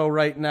let you know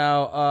right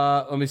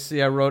now. Let me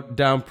see. I wrote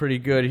down pretty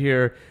good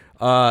here.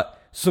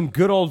 Some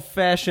good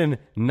old-fashioned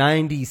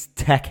 '90s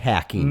tech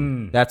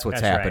hacking. That's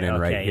what's that's right. happening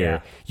right Okay,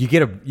 here.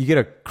 yeah. You get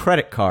a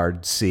credit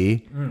card.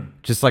 See,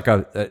 just like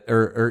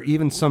or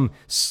even some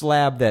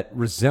slab that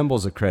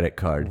resembles a credit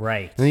card.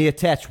 Right. And then you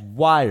attach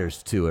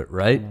wires to it.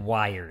 Right.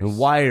 Wires. And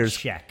wires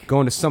Check. go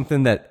into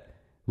something that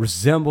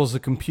resembles a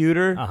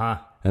computer. Uh-huh.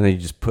 And then you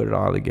just put it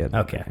all together.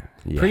 Okay.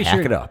 You Pretty hack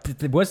sure it up.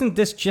 Wasn't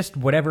this just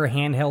whatever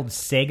handheld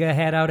Sega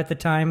had out at the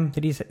time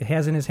that he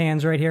has in his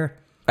hands right here?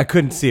 I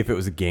couldn't see if it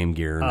was a Game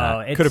Gear or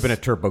not. it's- Could have been a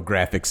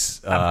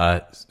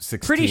TurboGrafx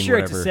 16. Pretty sure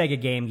whatever. it's a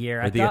Sega Game Gear.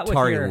 Or I the thought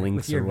Atari with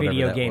Lynx your or whatever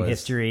video that game was.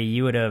 history,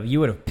 you would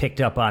have picked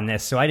up on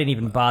this. So I didn't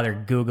even bother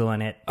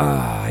Googling it.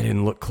 I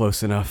didn't look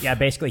close enough. Yeah,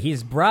 basically,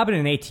 he's robbing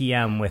an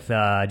ATM with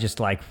just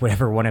like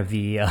whatever one of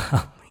the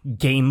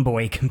Game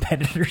Boy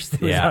competitors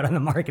that was out on the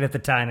market at the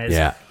time is.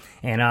 Yeah.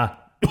 And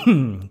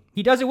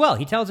he does it well.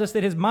 He tells us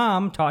that his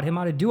mom taught him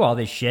how to do all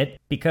this shit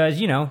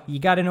because, you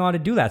got to know how to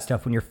do that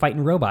stuff when you're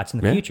fighting robots in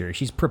the future.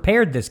 She's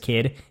prepared this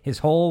kid his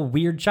whole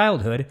weird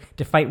childhood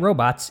to fight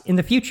robots in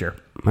the future.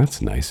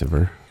 That's nice of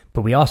her.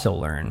 But we also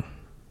learn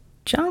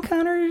John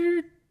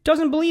Connor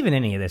doesn't believe in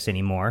any of this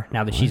anymore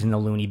now that she's in the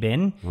loony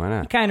bin. Why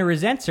not? He kind of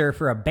resents her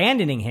for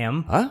abandoning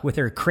him with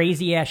her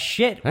crazy ass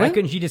shit. Why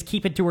couldn't she just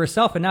keep it to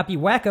herself and not be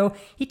wacko?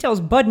 He tells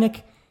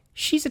Budnick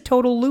she's a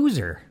total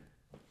loser.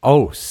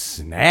 Oh,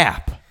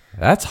 snap.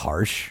 That's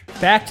harsh.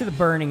 Back to the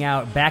burning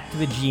out, back to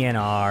the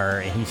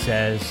GNR, and he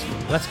says,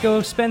 let's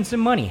go spend some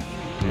money.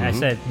 And I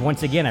said,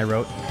 once again, I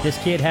wrote,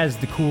 this kid has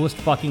the coolest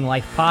fucking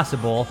life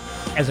possible.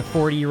 As a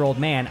 40-year-old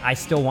man, I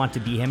still want to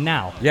be him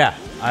now. Yeah,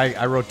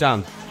 I wrote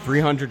down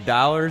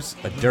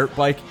 $300, a dirt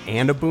bike,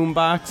 and a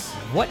boombox.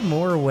 What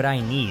more would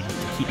I need to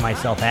keep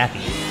myself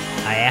happy?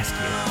 I ask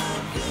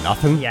you.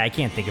 Nothing? Yeah, I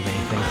can't think of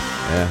anything.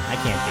 Yeah. I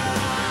can't think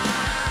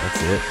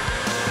of anything. That's it.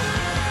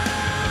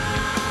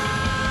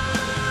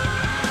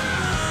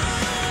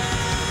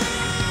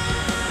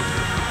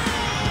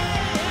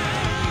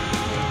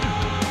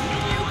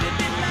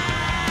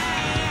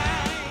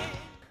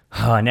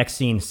 Next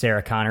scene,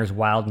 Sarah Connor's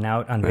wilding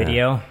out on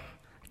video.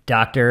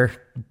 Doctor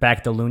back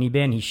at the loony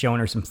bin, he's showing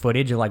her some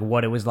footage of like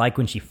what it was like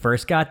when she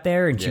first got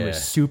there, and she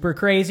was super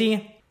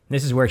crazy.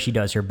 This is where she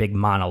does her big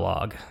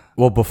monologue.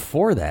 Well,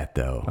 before that,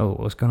 though. Oh,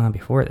 what's going on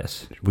before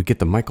this? We get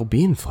the Michael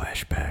Biehn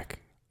flashback.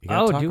 You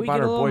gotta talk do we about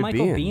get a our little boy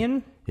Michael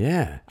Biehn?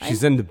 Yeah.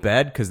 She's in the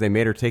bed because they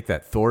made her take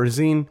that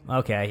Thorazine.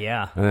 Okay,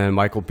 yeah. And then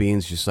Michael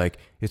Bihn's just like,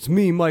 it's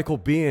me, Michael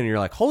Biehn. And you're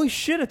like, holy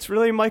shit, it's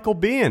really Michael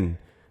Biehn.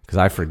 Because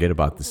I forget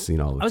about this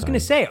scene all the time. I was going to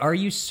say, are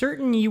you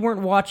certain you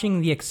weren't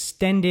watching the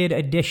extended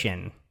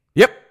edition?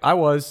 Yep, I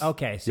was.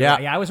 Okay, so yeah,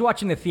 I was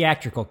watching the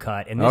theatrical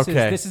cut, and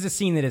this is a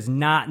scene that is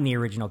not in the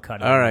original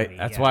cut of the movie.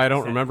 That's why I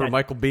don't remember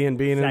Michael Biehn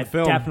being in the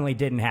film. That definitely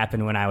didn't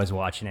happen when I was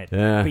watching it.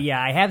 Yeah. But yeah,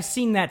 I have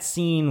seen that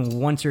scene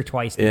once or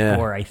twice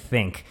before, I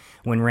think,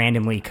 when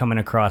randomly coming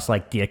across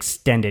like the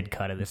extended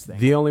cut of this thing.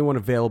 The only one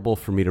available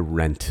for me to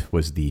rent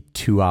was the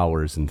 2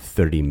 hours and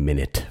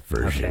 30-minute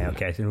version.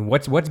 Okay. So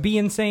what's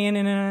Biehn saying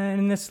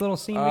in this little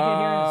scene we get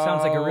here? It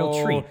sounds like a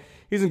real treat.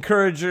 He's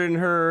encouraging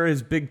her.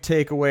 His big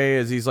takeaway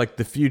is he's like,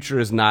 the future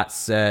is not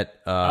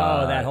set.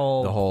 That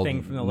whole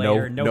thing from the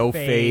later. No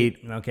fate.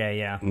 Okay,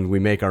 yeah. And we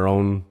make our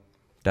own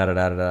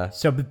da-da-da-da-da.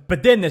 So,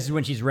 but then this is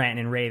when she's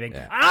ranting and raving.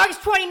 Yeah. On August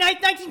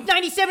 29th,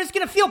 1997, it's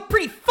going to feel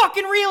pretty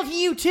fucking real to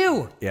you,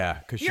 too. Yeah.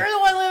 You're the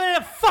one living in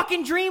a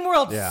fucking dream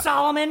world,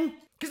 Solomon.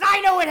 Because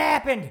I know it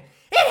happened.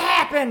 It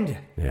happened.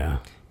 Yeah.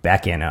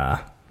 Back in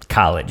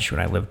college when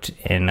I lived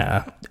in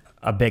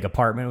a big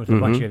apartment with a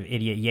bunch of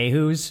idiot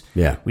yahoos.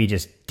 Yeah. We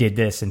just did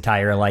this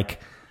entire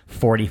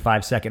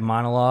 45-second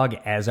monologue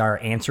as our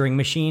answering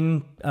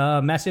machine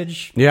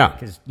message. Yeah.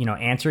 Because,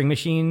 answering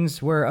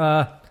machines were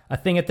a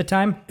thing at the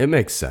time. It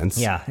makes sense.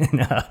 Yeah.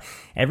 And,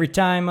 every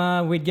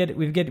time we'd get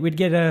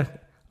a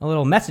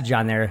little message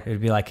on there, it'd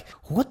be like,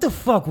 what the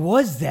fuck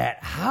was that?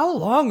 How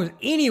long was...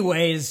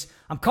 Anyways,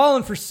 I'm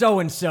calling for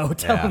so-and-so.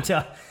 Tell them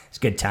to... It's a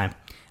good time.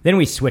 Then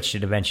we switched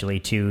it eventually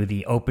to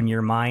the open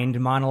your mind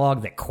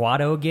monologue that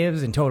Quado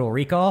gives in Total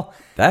Recall.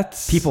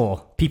 That's...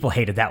 People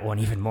hated that one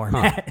even more,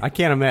 Matt. I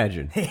can't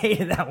imagine. They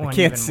hated that one. I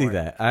can't see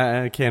that.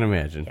 I can't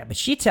imagine. Yeah, but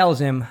she tells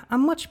him,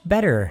 I'm much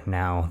better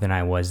now than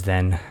I was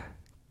then.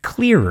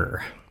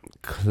 Clearer.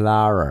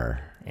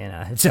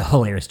 And it's a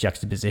hilarious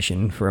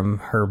juxtaposition from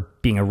her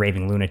being a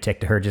raving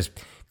lunatic to her just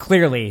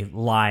clearly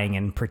lying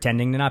and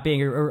pretending to not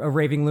being a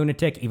raving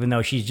lunatic, even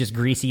though she's just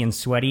greasy and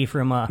sweaty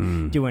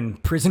from doing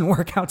prison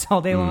workouts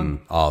all day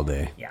long. All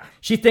day. Yeah.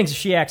 She thinks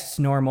she acts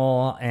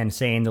normal and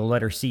saying to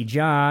let her see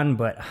John,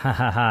 but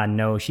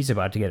no, she's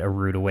about to get a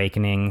rude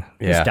awakening.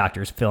 Yeah. This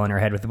doctor's filling her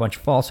head with a bunch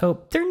of false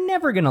hope. They're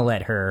never going to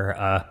let her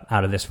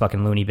out of this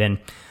fucking loony bin.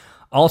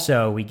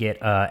 Also, we get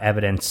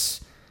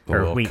evidence...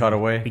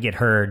 cutaway. We get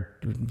heard.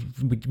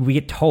 We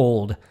get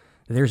told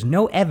there's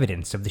no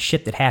evidence of the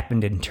shit that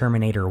happened in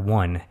Terminator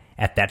 1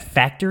 at that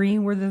factory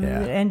where it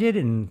ended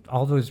and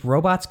all those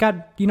robots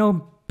got,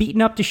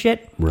 beaten up to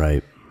shit.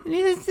 Right.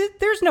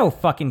 There's no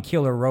fucking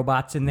killer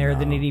robots in there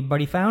that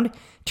anybody found.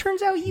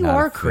 Turns out you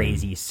are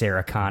crazy,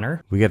 Sarah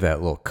Connor. We get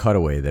that little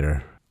cutaway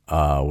there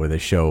where they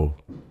show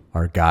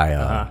our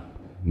guy,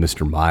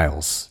 Mr.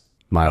 Miles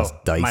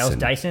Dyson. Miles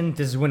Dyson.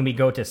 This is when we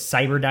go to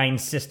Cyberdyne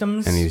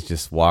Systems. And he's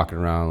just walking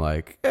around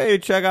like, hey,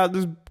 check out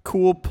this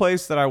cool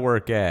place that I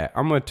work at.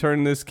 I'm going to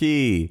turn this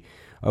key.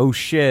 Oh,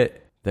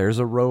 shit. There's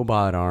a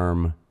robot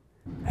arm.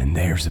 And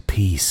there's a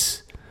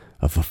piece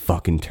of a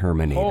fucking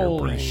Terminator brain.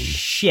 Holy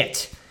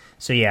shit.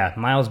 So yeah,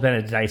 Miles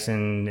Bennett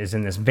Dyson is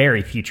in this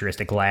very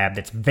futuristic lab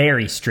that's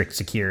very strict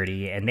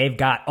security, and they've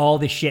got all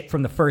the shit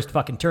from the first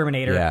fucking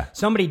Terminator. Yeah.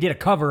 Somebody did a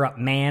cover-up,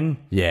 man.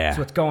 Yeah. That's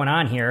what's going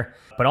on here.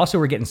 But also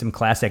we're getting some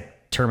classic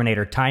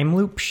Terminator time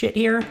loop shit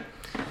here,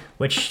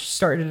 which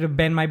started to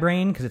bend my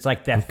brain, because it's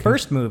like that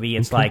first movie,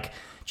 it's like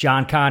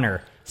John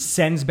Connor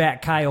sends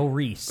back Kyle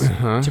Reese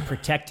to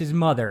protect his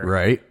mother,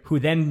 right? Who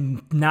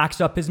then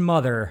knocks up his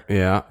mother,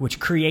 which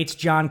creates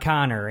John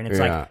Connor. And it's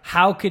like,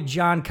 how could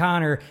John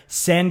Connor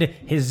send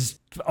his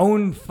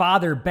own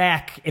father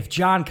back if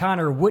John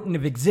Connor wouldn't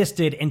have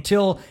existed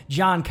until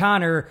John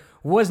Connor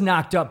was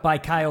knocked up by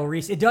Kyle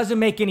Reese? It doesn't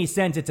make any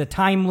sense. It's a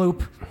time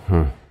loop.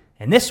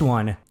 And this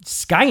one,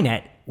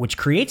 Skynet, which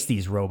creates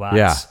these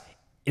robots,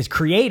 is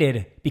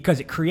created because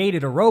it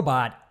created a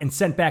robot and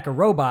sent back a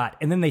robot,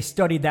 and then they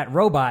studied that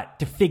robot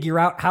to figure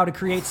out how to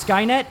create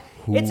Skynet.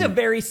 It's a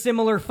very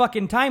similar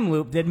fucking time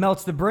loop that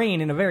melts the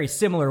brain in a very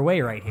similar way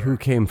right here. Who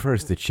came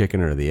first, the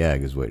chicken or the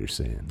egg, is what you're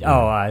saying?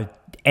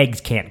 Eggs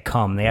can't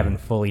come. They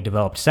haven't fully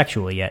developed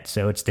sexually yet,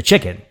 so it's the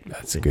chicken.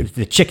 That's good.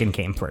 The chicken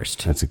came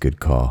first. That's a good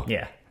call.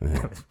 Yeah.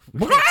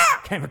 What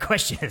kind of a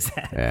question is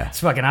that? Yeah.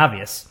 It's fucking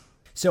obvious.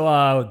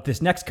 So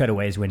this next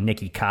cutaway is when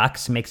Nikki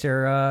Cox makes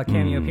her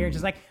cameo appearance.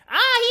 She's like,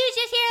 he was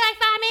just here like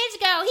 5 minutes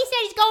ago. He said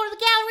he's going to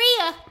the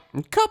Galleria. In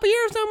a couple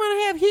years, I'm going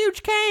to have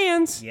huge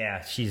cans.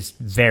 Yeah, she's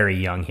very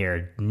young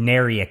here.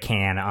 Nary a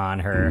can on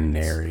her.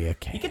 Nary a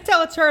can. You can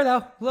tell it's her,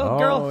 though. Little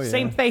girl,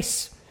 same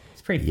face.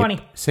 It's pretty funny.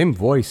 Same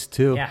voice,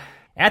 too. Yeah.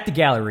 At the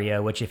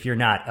Galleria, which if you're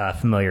not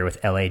familiar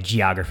with LA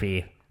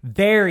geography,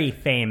 very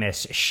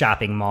famous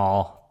shopping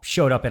mall.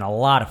 Showed up in a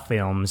lot of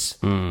films.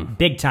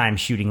 Big time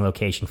shooting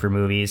location for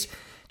movies.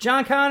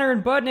 John Connor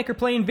and Budnick are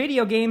playing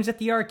video games at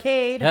the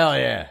arcade. Hell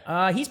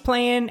yeah. He's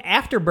playing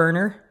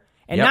Afterburner.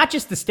 And not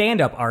just the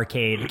stand-up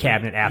arcade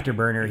cabinet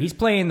Afterburner. He's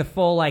playing the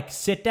full,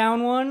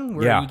 sit-down one.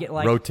 Where you get,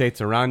 rotates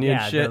around you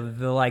and shit.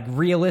 The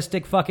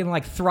realistic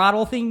fucking,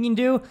 throttle thing you can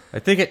do. I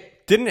think it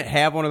Didn't it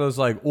have one of those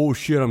like, oh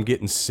shit, I'm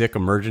getting sick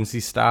emergency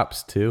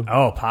stops too?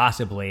 Oh,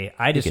 possibly.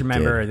 I just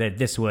remember that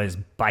this was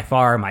by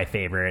far my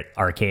favorite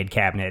arcade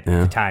cabinet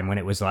at the time when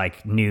it was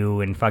like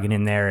new and fucking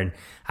in there, and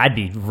I'd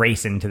be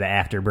racing to the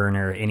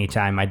Afterburner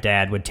anytime my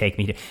dad would take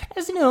me to.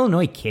 As an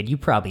Illinois kid, you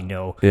probably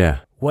know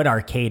what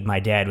arcade my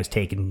dad was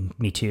taking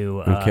me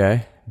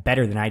to.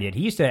 Better than I did.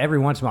 He used to every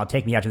once in a while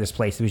take me out to this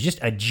place. It was just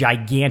a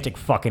gigantic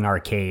fucking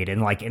arcade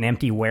in like an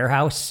empty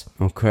warehouse.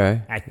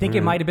 Okay. I think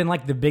it might have been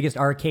like the biggest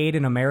arcade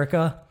in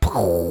America.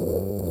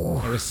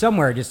 It was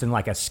somewhere just in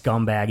like a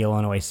scumbag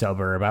Illinois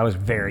suburb. I was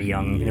very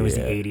young, and it was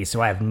the 80s,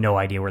 so I have no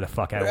idea where the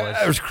fuck I was.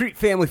 There was Crete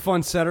Family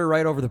Fun Center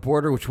right over the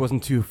border, which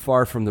wasn't too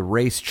far from the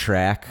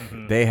racetrack.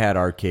 They had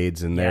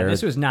arcades in there. Yeah,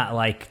 this was not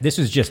like, this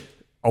was just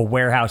a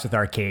warehouse with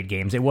arcade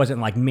games. It wasn't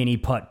like mini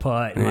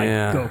putt-putt and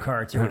like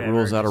go-karts or whatever.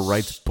 Rules out of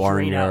Wright's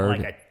Barnyard.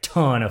 Like a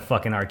ton of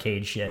fucking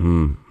arcade shit.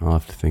 I'll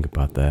have to think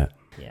about that.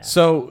 Yeah.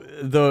 So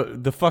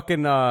the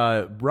fucking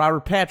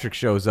Robert Patrick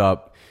shows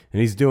up, and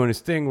he's doing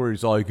his thing where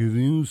he's like, have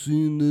you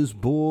seen this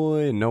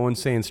boy? And no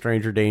one's saying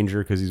stranger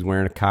danger because he's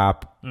wearing a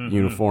cop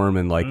uniform,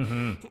 and like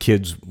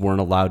kids weren't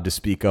allowed to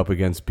speak up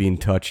against being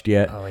touched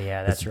yet. Oh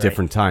yeah, that's it's right. a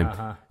different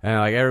time. And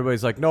like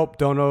everybody's like, nope,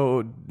 don't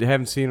know,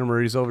 haven't seen him,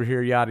 or he's over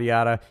here, yada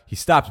yada. He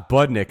stops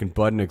Budnick, and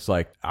Budnick's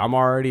like, I'm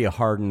already a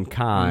hardened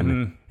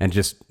con, and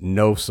just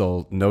no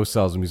sells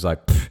him. He's like,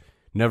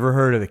 never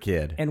heard of the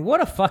kid. And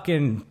what a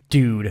fucking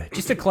dude.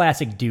 Just a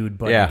classic dude,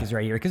 Budnick is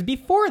right here. Because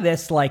before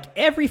this, like,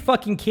 every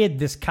fucking kid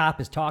this cop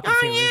is talking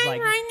to is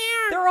like,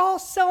 they're all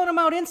selling them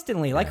out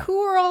instantly. Like, who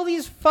are all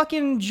these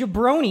fucking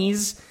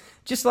jabronis?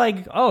 Just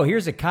like, oh,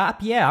 here's a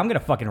cop? Yeah, I'm going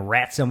to fucking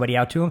rat somebody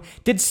out to him.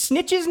 Did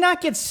snitches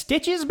not get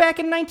stitches back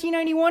in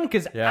 1991?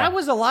 Because I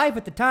was alive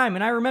at the time,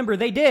 and I remember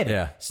they did.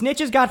 Yeah.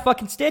 Snitches got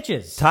fucking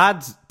stitches.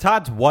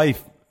 Todd's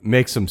wife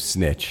makes him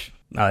snitch.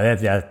 Oh,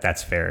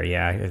 that's fair,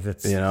 yeah.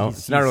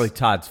 It's not really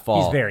Todd's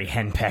fault. He's very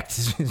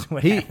henpecked. Is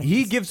what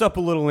he gives up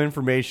a little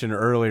information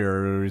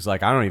earlier. Where he's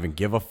like, I don't even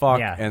give a fuck.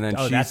 Yeah. And then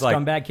she's that like,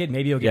 scumbag kid,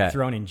 maybe he'll get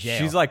thrown in jail.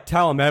 She's like,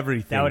 tell him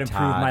everything. That would improve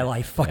Todd. my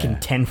life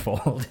fucking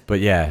tenfold. But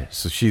yeah,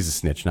 so she's a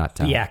snitch, not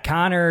Todd. Yeah,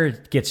 Connor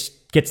gets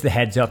the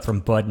heads up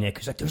from Budnick.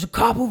 He's like, there's a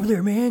cop over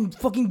there, man.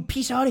 Fucking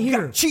peace out of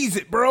here. Cheese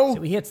it, bro.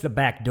 So he hits the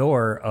back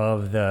door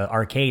of the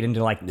arcade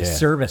into like the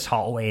service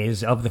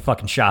hallways of the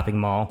fucking shopping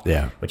mall.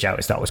 Yeah. Which I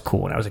always thought was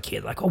cool when I was a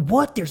kid. Like, oh,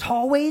 what? There's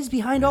hallways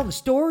behind all the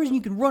stores and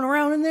you can run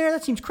around in there?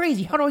 That seems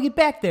crazy. How do I get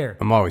back there?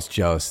 I'm always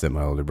jealous that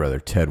my older brother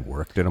Ted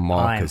worked at a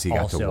mall because he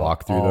got to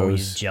walk through I'm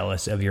always those.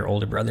 jealous of your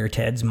older brother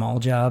Ted's mall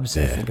jobs.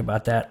 I think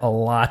about that a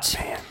lot.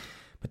 Man.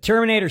 But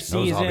Terminator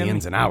sees all him. the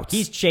ins and outs.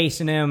 He's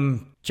chasing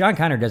him. John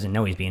Connor doesn't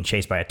know he's being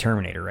chased by a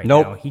Terminator right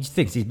Nope. now. He just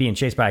thinks he's being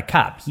chased by a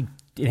cop.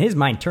 In his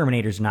mind,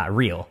 Terminator's not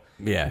real.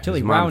 Yeah. Until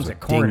his he mom's rounds a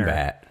corner.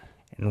 dingbat.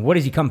 And what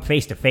does he come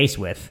face to face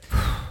with?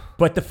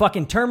 But the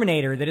fucking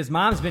Terminator that his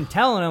mom's been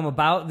telling him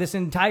about this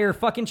entire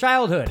fucking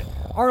childhood.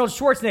 Arnold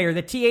Schwarzenegger,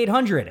 the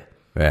T-800.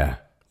 Yeah.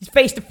 He's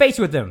face to face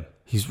with him.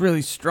 He's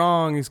really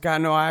strong. He's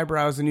got no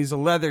eyebrows, and he's a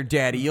leather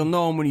daddy. You'll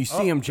know him when you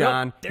see him,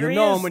 John. You'll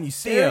know him when you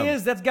see him. There he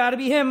is. That's got to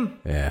be him.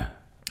 Yeah.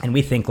 And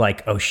we think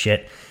like, oh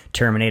shit,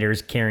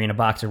 Terminator's carrying a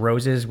box of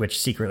roses, which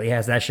secretly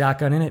has that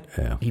shotgun in it.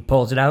 Yeah. He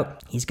pulls it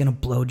out. He's going to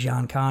blow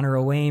John Connor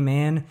away,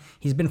 man.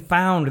 He's been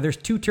found. There's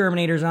 2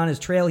 Terminators on his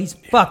trail. He's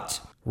fucked.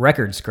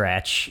 Record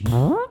scratch.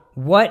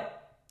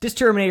 What? This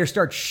Terminator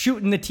starts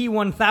shooting the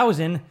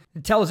T-1000.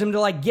 It tells him to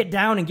like get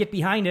down and get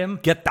behind him.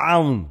 Get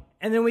down.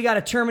 And then we got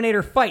a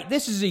Terminator fight.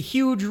 This is a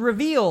huge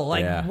reveal.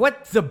 Like,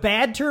 what? The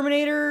bad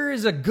Terminator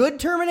is a good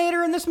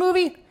Terminator in this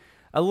movie?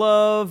 I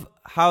love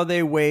how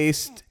they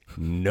waste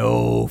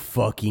no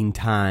fucking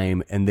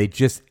time, and they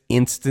just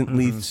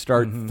instantly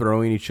start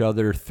throwing each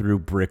other through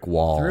brick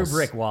walls. Through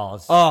brick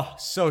walls. Oh,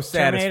 so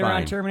satisfying. Terminator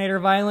on Terminator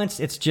violence.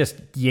 It's just,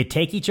 you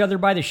take each other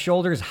by the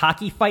shoulders,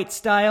 hockey fight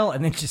style,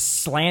 and then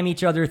just slam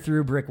each other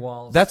through brick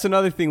walls. That's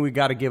another thing we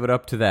got to give it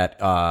up to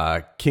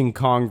that King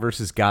Kong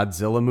versus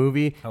Godzilla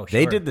movie. Oh,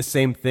 They sure. did the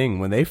same thing.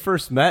 When they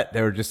first met,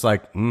 they were just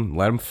like,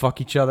 let them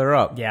fuck each other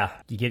up. Yeah.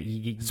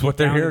 You It's what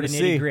they're down here the to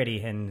see.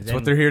 nitty-gritty, and It's then-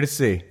 what they're here to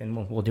see.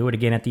 And we'll do it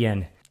again at the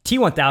end.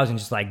 T-1000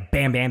 just like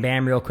bam, bam,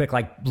 bam, real quick,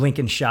 like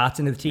blinking shots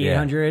into the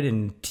T-800,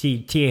 and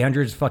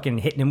T-800 is fucking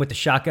hitting him with the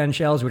shotgun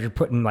shells, which are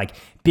putting like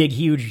big,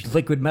 huge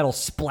liquid metal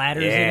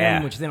splatters in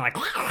him, which then like...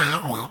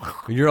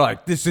 You're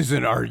like, this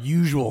isn't our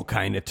usual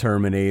kind of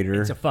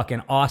Terminator. It's a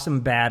fucking awesome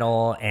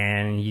battle,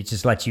 and it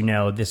just lets you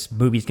know this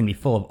movie's gonna be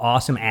full of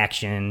awesome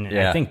action. And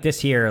I think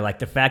this here, like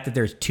the fact that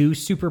there's 2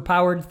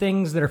 super-powered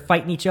things that are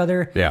fighting each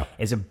other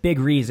is a big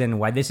reason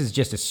why this is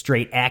just a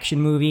straight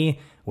action movie,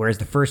 whereas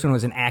the first one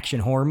was an action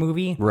horror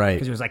movie. Right.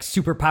 Because it was like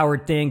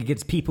super-powered thing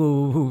against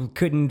people who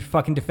couldn't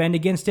fucking defend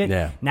against it.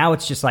 Yeah. Now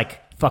it's just like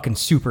fucking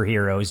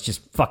superheroes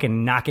just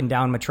fucking knocking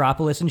down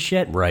Metropolis and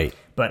shit. Right.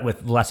 but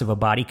with less of a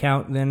body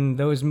count than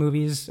those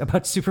movies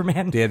about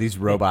Superman. Yeah, these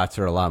robots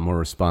are a lot more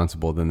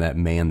responsible than that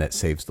man that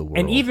saves the world.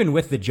 And even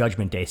with the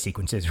Judgment Day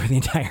sequences where the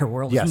entire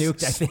world Yes, is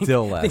nuked, I think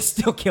still less. they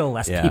still kill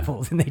less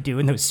people than they do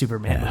in those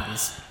Superman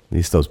movies. At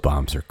least those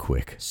bombs are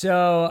quick.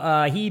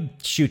 So he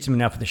shoots him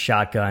enough with a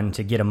shotgun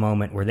to get a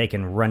moment where they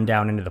can run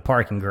down into the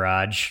parking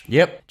garage.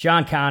 Yep.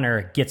 John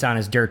Connor gets on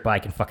his dirt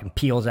bike and fucking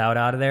peels out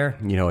of there.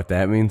 You know what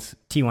that means?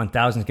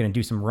 T-1000 is going to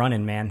do some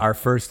running, man. Our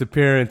first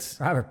appearance.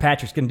 Robert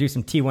Patrick's going to do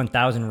some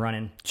T-1000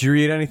 running. Did you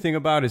read anything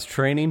about his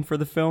training for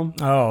the film?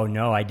 Oh,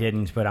 no, I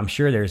didn't, but I'm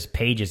sure there's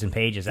pages and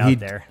pages out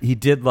there. He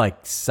did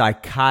like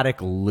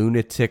psychotic,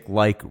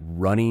 lunatic-like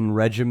running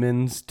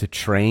regimens to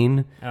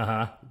train.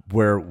 Uh-huh.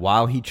 Where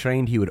while he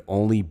trained, he would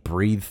only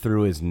breathe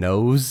through his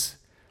nose.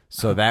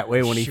 So that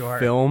way when he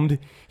filmed,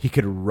 he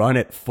could run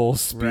at full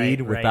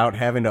speed without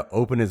having to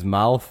open his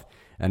mouth.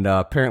 And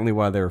apparently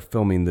while they were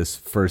filming this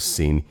first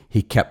scene,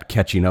 he kept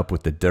catching up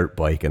with the dirt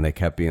bike, and they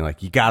kept being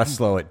like, you got to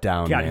slow it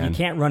down, man. You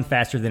can't run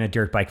faster than a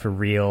dirt bike for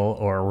real,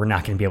 or we're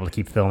not going to be able to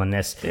keep filming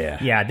this.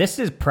 Yeah, this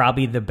is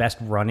probably the best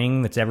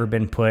running that's ever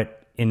been put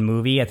in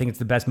movie. I think it's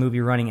the best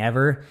movie running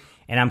ever.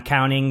 And I'm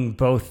counting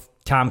both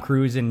Tom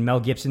Cruise and Mel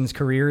Gibson's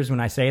careers when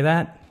I say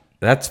that.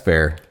 That's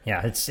fair.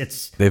 Yeah,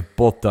 it's they've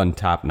both done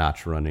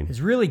top-notch running.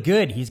 It's really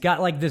good. He's got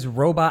like this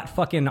robot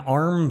fucking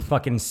arm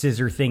fucking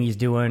scissor thing he's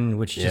doing,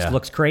 which just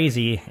looks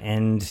crazy,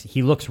 and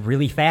he looks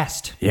really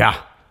fast.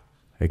 Yeah.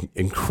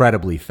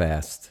 Incredibly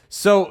fast.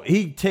 So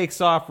he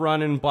takes off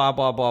running, blah,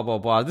 blah, blah, blah,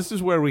 blah. This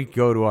is where we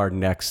go to our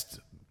next,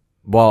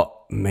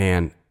 well,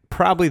 man,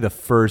 probably the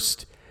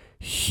first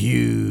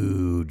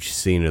huge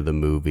scene of the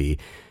movie.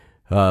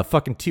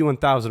 Fucking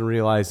T-1000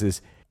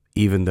 realizes,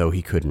 even though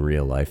he could in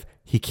real life,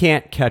 he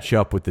can't catch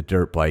up with the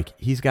dirt bike.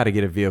 He's got to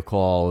get a vehicle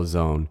all his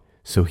own.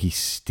 So he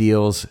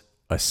steals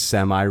a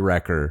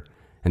semi-wrecker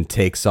and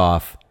takes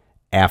off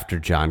after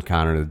John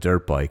Connor the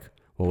dirt bike.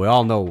 Well, we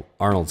all know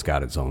Arnold's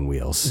got his own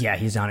wheels. Yeah,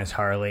 he's on his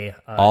Harley.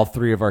 All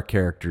three of our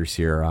characters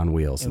here are on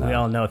wheels and now. We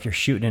all know if you're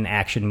shooting an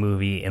action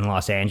movie in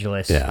Los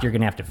Angeles, you're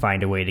going to have to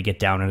find a way to get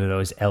down into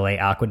those LA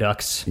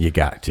aqueducts. You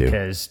got to.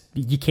 Because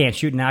you can't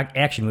shoot an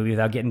action movie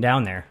without getting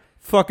down there.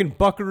 Fucking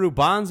Buckaroo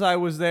Banzai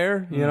was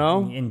there, you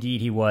know? Indeed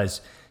he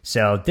was.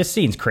 So this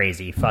scene's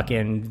crazy.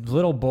 Fucking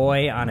little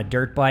boy on a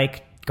dirt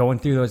bike going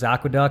through those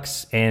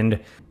aqueducts, and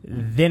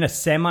then a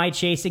semi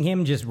chasing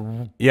him just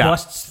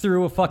busts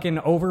through a fucking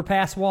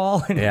overpass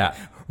wall and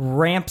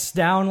ramps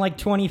down like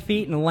 20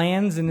 feet and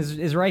lands and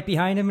is right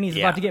behind him, and he's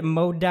about to get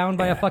mowed down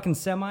by a fucking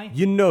semi.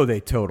 You know they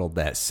totaled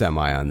that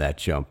semi on that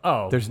jump.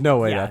 Oh. There's no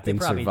way that thing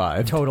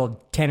survived. Totaled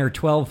 10 or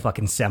 12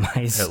 fucking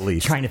semis. At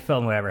least. Trying to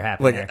film whatever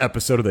happened Like there. an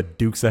episode of the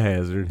Dukes of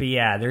Hazzard. But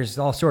yeah, there's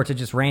all sorts of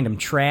just random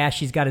trash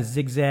he's got to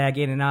zigzag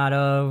in and out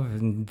of,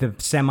 and the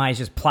semi's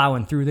just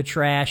plowing through the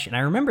trash. And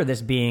I remember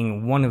this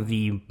being one of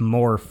the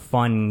more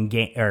fun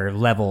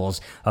levels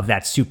of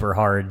that super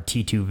hard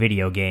T2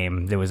 video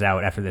game that was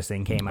out after this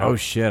thing came out. Oh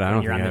shit, I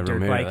don't think I ever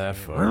made it that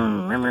far.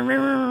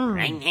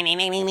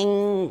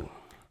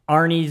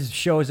 Arnie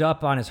shows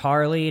up on his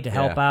Harley to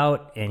help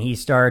out, and he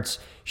starts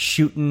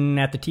shooting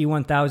at the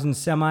T-1000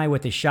 semi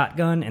with his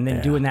shotgun, and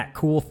then doing that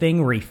cool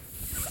thing where he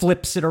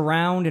flips it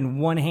around and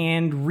one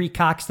hand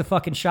recocks the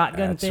fucking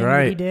shotgun thing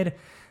that he did.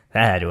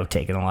 That had to have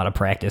taken a lot of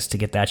practice to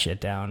get that shit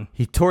down.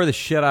 He tore the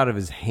shit out of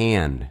his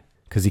hand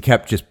because he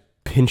kept just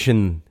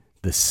pinching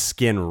the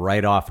skin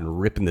right off and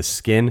ripping the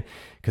skin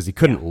because he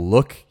couldn't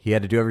look. He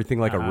had to do everything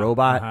like a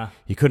robot.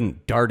 He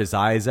couldn't dart his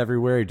eyes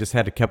everywhere. He just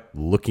had to kept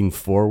looking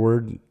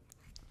forward.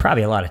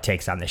 Probably a lot of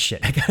takes on this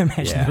shit. I gotta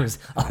imagine there was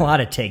a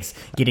lot of takes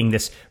getting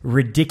this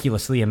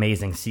ridiculously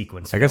amazing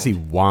sequence. I guess he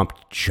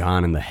whomped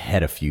John in the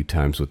head a few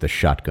times with the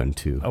shotgun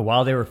too. Oh,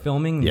 while they were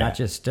filming, not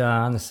just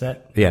on the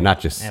set? Yeah, not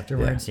just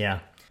afterwards,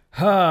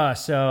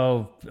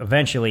 so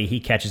eventually he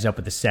catches up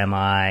with the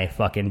semi,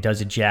 fucking does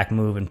a jack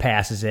move and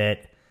passes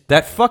it.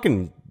 That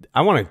fucking,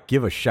 I want to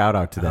give a shout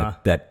out to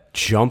that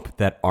jump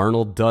that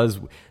Arnold does,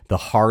 the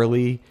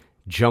Harley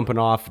jumping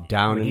off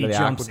down When into he the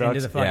jumps aqueducts.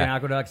 into the fucking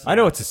aqueducts. I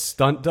know it's a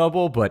stunt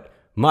double, but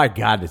my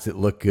God, does it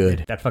look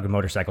good. That fucking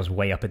motorcycle's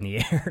way up in the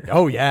air.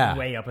 Oh, yeah.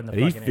 Way up in the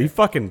fucking air. He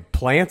fucking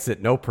plants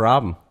it, no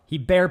problem. He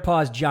bear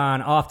paws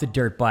John off the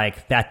dirt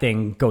bike. That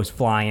thing goes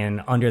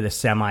flying under the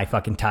semi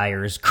fucking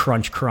tires.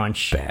 Crunch,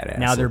 crunch. Badass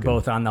Now they're looking.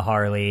 both on the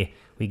Harley.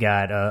 We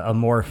got a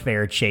more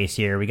fair chase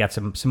here. We got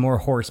some more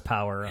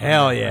horsepower.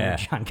 Hell yeah. on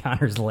John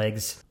Connor's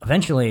legs.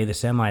 Eventually, the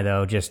semi,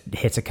 though, just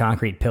hits a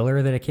concrete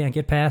pillar that it can't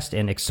get past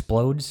and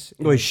explodes.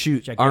 Well,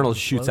 Arnold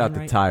shoots out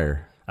the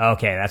tire.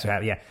 Okay, that's what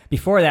happened. Yeah.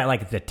 Before that,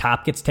 like, the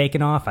top gets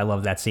taken off. I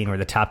love that scene where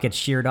the top gets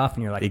sheared off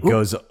and you're like, It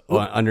goes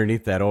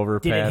underneath that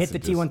overpass. Did it hit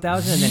the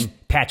T-1000? And then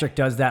Patrick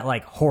does that,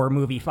 like, horror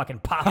movie fucking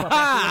pop-up.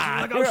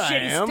 Afterwards. You're like, oh,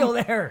 shit, he's still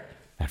there.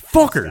 That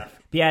fucker.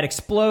 Yeah, it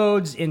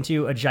explodes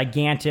into a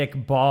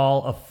gigantic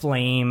ball of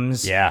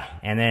flames. Yeah.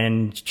 And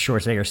then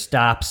Schwarzenegger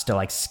stops to,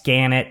 like,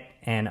 scan it.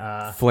 And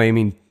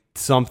Flaming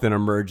something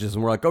emerges,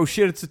 and we're like, oh,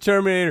 shit, it's the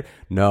Terminator.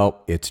 No,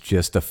 it's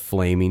just a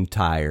flaming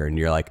tire. And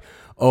you're like,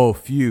 oh,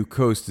 phew,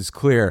 coast is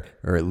clear.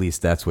 Or at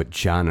least that's what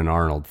John and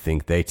Arnold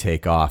think. They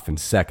take off, and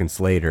seconds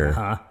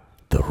later,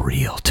 the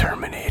real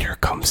Terminator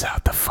comes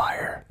out the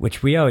fire.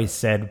 Which we always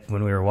said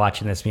when we were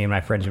watching this, me and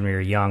my friends when we were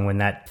young, when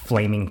that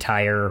flaming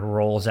tire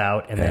rolls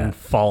out and then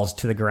falls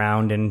to the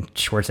ground and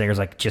Schwarzenegger's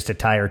like, just a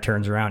tire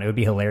turns around. It would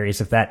be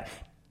hilarious if that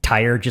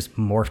tire just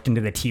morphed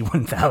into the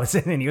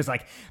T-1000 and he was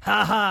like,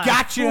 haha,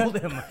 gotcha. I fooled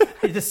him.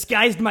 I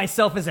disguised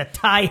myself as a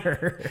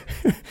tire.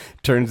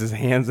 Turns his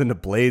hands into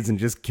blades and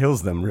just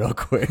kills them real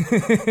quick.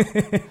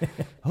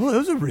 Oh, that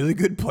was a really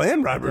good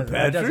plan, Robert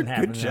Patrick.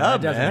 Good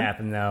job, man. That doesn't man.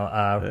 happen,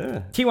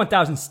 though.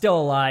 T-1000's still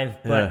alive,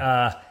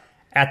 but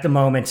at the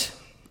moment...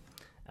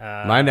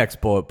 my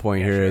next bullet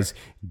point here is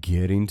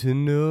getting to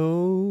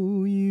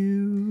know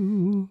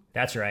you.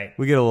 That's right.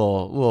 We get a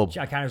little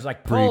John Connor's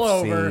like, brief pull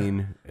over.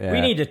 scene. Yeah.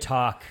 We need to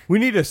talk. We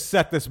need to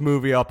set this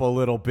movie up a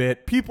little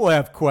bit. People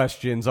have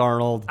questions,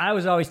 Arnold. I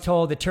was always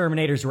told that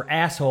Terminators were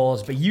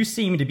assholes, but you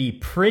seem to be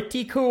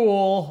pretty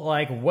cool.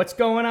 Like, what's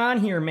going on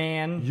here,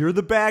 man? You're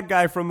the bad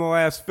guy from the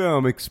last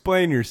film.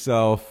 Explain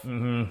yourself.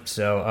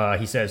 So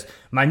he says,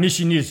 my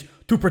mission is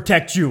to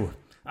protect you.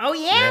 Oh,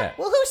 yeah?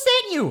 Well, who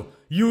sent you?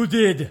 You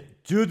did.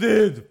 You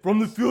did, from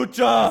the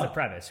future. That's the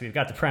premise. We've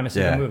got the premise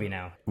of the movie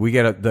now. We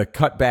get the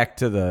cut back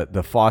to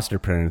the foster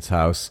parents'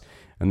 house,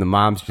 and the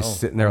mom's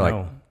just sitting there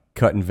like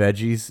cutting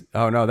veggies.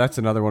 Oh, no, that's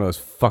another one of those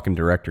fucking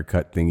director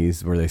cut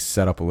thingies where they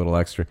set up a little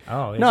extra.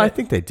 Oh, no, I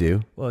think they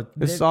do. Well,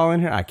 it's all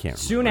in here. I can't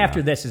remember. Soon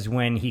after this is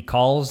when he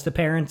calls the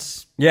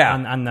parents. Yeah.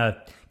 On the...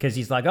 Because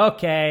he's like,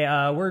 okay,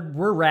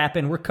 we're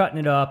rapping, we're cutting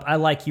it up. I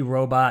like you,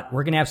 robot.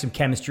 We're going to have some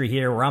chemistry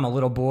here where I'm a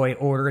little boy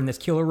ordering this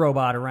killer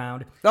robot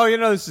around. Oh,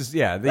 this is,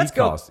 Let's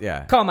go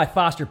call my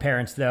foster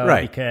parents, though,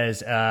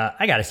 because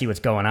I got to see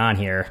what's going on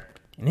here.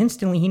 And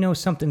instantly he knows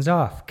something's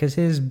off because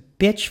his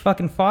bitch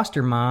fucking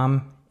foster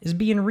mom is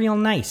being real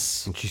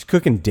nice. And she's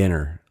cooking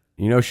dinner.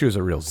 She was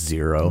a real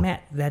zero.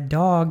 Matt, that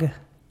dog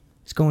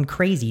is going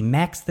crazy.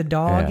 Max the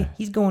dog,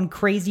 he's going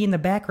crazy in the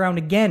background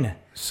again.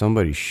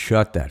 Somebody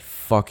shut that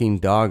fucking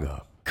dog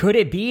up. Could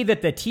it be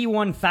that the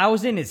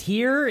T-1000 is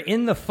here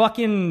in the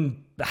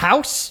fucking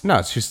house? No,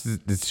 it's just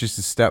his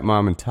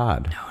stepmom and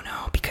Todd.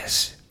 No,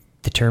 because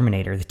the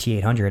Terminator, the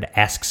T-800,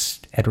 asks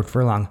Edward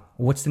Furlong,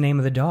 what's the name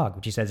of the dog?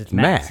 Which he says it's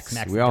Max. It's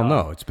Max we the all dog.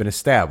 know. It's been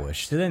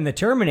established. So then the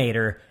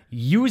Terminator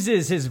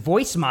uses his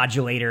voice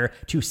modulator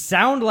to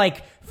sound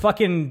like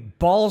fucking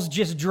balls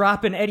just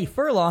dropping Eddie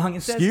Furlong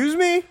and says, excuse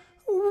me?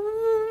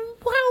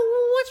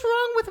 What's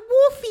wrong with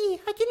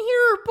Wolfie? I can hear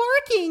her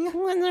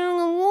barking. What's wrong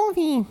with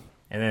Wolfie?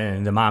 And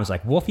then the mom's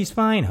like, Wolfie's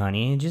fine,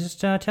 honey.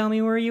 Just tell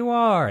me where you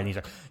are. And he's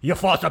like, your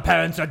foster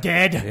parents are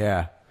dead.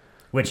 Yeah.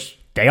 Which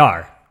they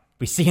are.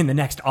 We see in the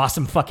next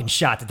awesome fucking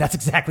shot that that's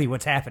exactly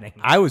what's happening.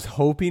 I was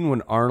hoping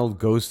when Arnold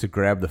goes to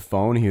grab the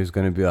phone, he was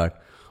going to be like,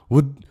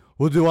 what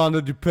do you want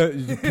on the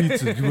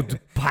pizza? You want the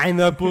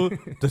pineapple?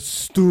 That's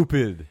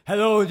stupid.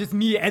 Hello, it's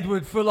me,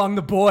 Edward Furlong,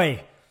 the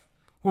boy.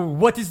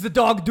 What is the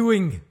dog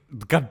doing?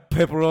 Got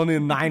pepperoni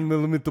and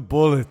 9mm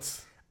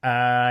bullets.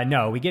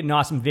 No, we get an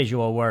awesome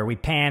visual where we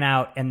pan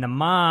out and the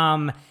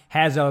mom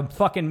has a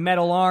fucking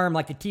metal arm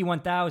like the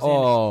T-1000.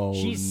 Oh,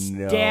 she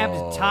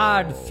stabbed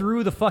Todd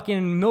through the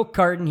fucking milk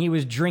carton he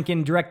was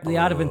drinking directly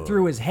out of and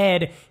through his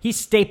head. He's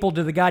stapled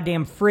to the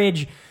goddamn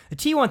fridge. The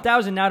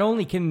T-1000 not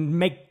only can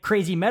make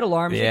crazy metal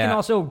arms, it can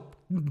also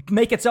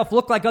make itself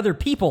look like other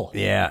people.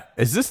 Yeah.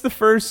 Is this the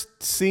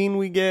first scene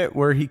we get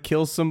where he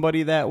kills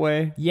somebody that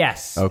way?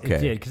 Yes. Okay. It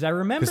did, because I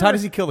remember... Because how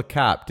does he kill the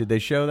cop? Did they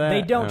show that?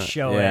 They don't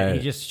show it. He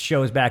just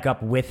shows back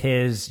up with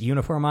his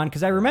uniform on.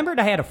 Because I remembered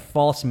I had a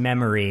false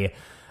memory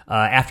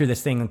after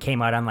this thing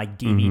came out on like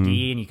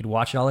DVD and you could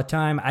watch it all the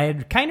time. I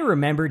had kind of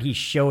remembered he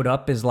showed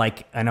up as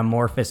like an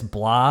amorphous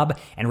blob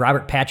and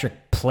Robert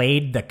Patrick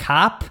played the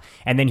cop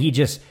and then he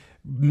just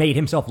made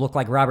himself look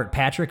like Robert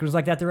Patrick. It was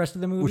like that the rest of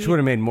the movie. Which would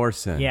have made more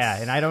sense.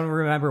 Yeah, and I don't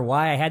remember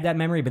why I had that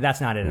memory, but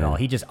that's not it at all.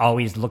 He just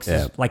always looks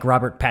like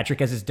Robert Patrick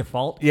as his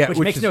default, which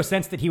makes no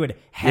sense that he would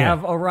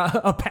have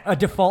a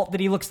default that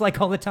he looks like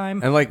all the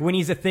time, and like when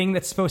he's a thing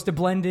that's supposed to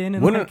blend in.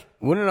 And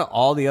wouldn't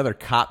all the other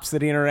cops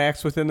that he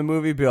interacts with in the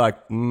movie be like,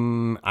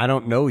 I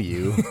don't know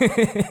you?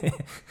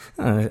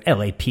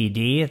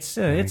 LAPD, it's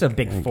a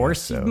big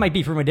force. So. It might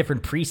be from a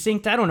different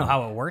precinct. I don't know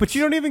how it works. But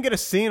you don't even get a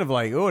scene of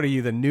like, oh, are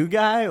you the new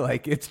guy?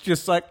 Like, it's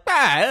just like,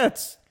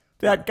 that's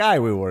that guy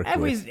we work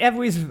with. As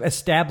we've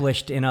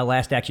established in a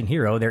Last Action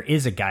Hero, there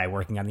is a guy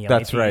working on the LAPD.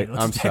 That's right.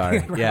 I'm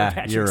sorry.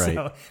 Patrick, you're right.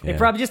 So they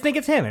probably just think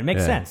it's him. It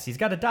makes sense. He's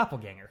got a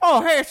doppelganger.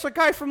 Oh, hey, it's the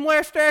guy from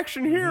Last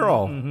Action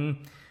Hero.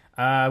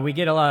 We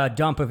get a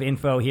dump of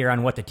info here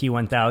on what the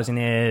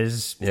T-1000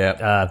 is.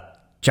 Yeah.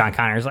 John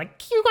Connor's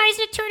like, you guys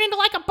are turn into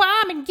like a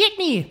bomb and get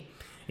me.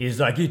 He's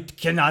like, it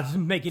cannot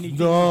make anything.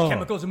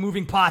 Chemicals and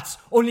moving pots.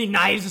 Only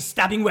knives and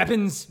stabbing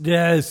weapons.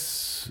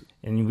 Yes.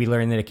 And we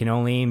learn that it can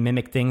only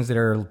mimic things that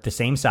are the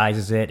same size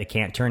as it. It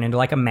can't turn into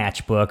like a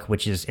matchbook,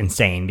 which is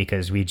insane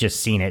because we've just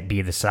seen it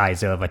be the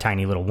size of a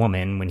tiny little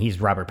woman when he's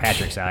Robert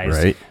Patrick's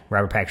size. Right.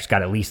 Robert Patrick's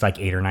got at least like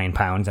 8 or 9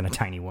 pounds and a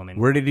tiny woman.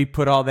 Where did he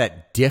put all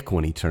that dick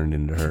when he turned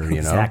into her, you know?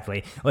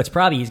 Exactly. Well, it's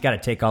probably he's got to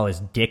take all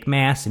his dick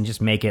mass and just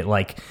make it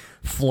like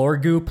floor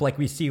goop like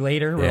we see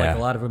later, where like a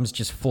lot of them is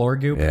just floor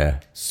goop.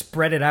 Yeah.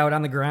 Spread it out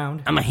on the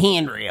ground. I'm a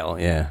handrail.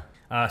 Yeah.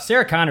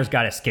 Sarah Connor's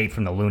got to escape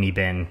from the loony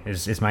bin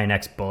is my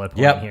next bullet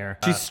point here.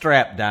 She's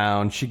strapped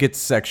down. She gets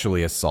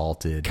sexually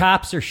assaulted.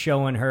 Cops are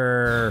showing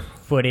her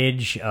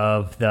footage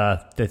of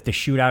the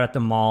shootout at the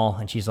mall,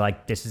 and she's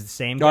like, this is the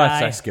same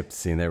guy. I skipped the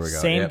scene. There we go.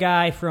 Same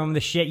guy from the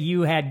shit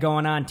you had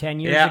going on 10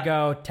 years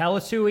ago. Tell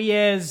us who he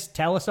is.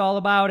 Tell us all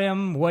about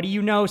him. What do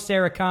you know,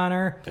 Sarah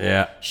Connor?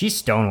 Yeah.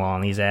 She's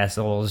stonewalling these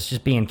assholes,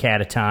 just being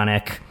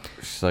catatonic.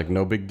 She's like,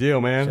 no big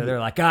deal, man. So they're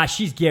like,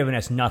 she's giving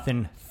us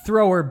nothing.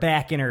 Throw her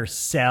back in her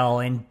cell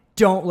and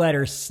don't let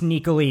her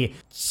sneakily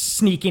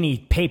sneak any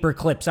paper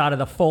clips out of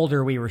the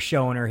folder we were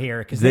showing her here,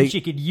 because then she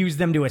could use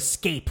them to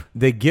escape.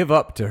 They give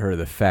up to her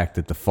the fact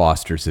that the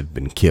Fosters have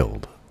been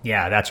killed.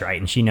 Yeah, that's right.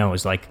 And she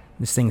knows, like,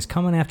 this thing's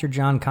coming after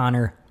John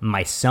Connor,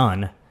 my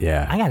son.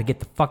 Yeah. I got to get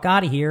the fuck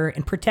out of here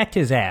and protect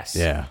his ass.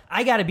 Yeah.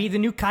 I got to be the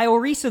new Kyle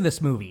Reese of this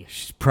movie.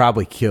 She's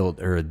probably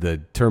killed, or the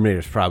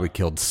Terminator's probably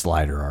killed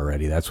Slider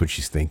already. That's what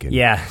she's thinking.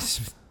 Yeah.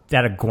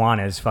 That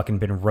iguana has fucking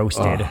been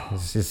roasted.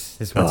 This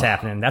is what's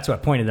happening. That's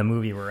what point of the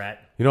movie we're at.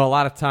 You know, a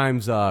lot of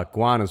times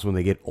iguanas, when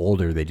they get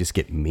older, they just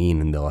get mean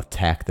and they'll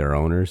attack their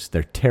owners.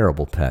 They're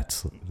terrible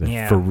pets.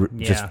 They're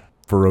just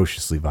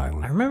ferociously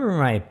violent. I remember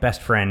my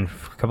best friend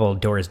a couple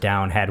of doors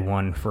down had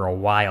one for a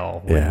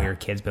while when we were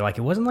kids, but like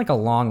it wasn't like a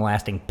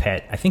long-lasting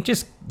pet. I think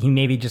he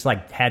maybe just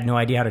like had no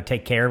idea how to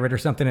take care of it or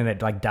something, and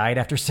it like died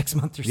after 6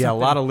 months or something. Yeah, a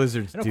lot of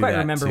lizards do that. I don't quite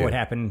remember what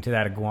happened to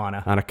that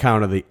iguana. On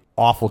account of the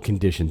awful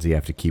conditions you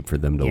have to keep for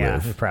them to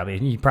live.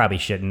 You probably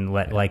shouldn't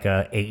let like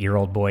a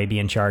 8-year-old boy be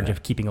in charge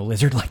of keeping a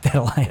lizard like that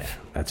alive. Yeah,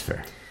 that's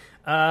fair.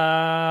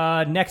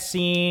 Next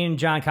scene,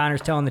 John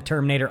Connor's telling the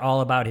Terminator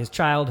all about his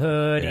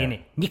childhood in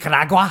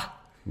Nicaragua.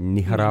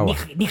 Nicaragua.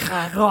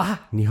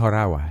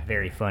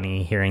 Very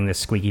funny hearing this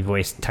squeaky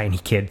voiced tiny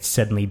kid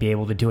suddenly be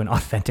able to do an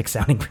authentic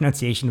sounding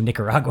pronunciation of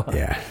Nicaragua.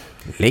 Yeah.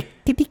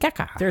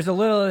 There's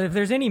if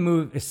there's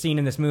any scene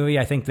in this movie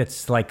I think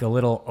that's like a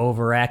little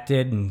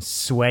overacted and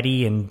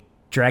sweaty and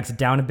drags it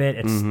down a bit,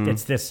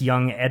 it's this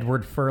young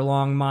Edward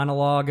Furlong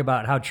monologue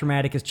about how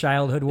traumatic his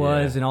childhood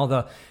was and all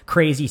the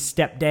crazy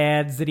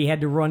stepdads that he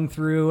had to run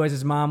through as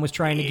his mom was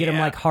trying to get him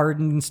like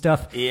hardened and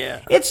stuff. Yeah.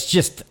 It's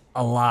just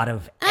a lot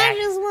of I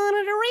just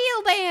wanted a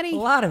real daddy. A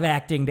lot of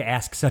acting to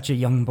ask such a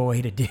young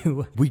boy to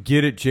do. We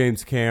get it,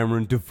 James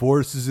Cameron.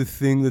 Divorce is a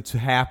thing that's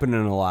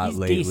happening a lot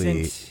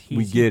lately. Decent.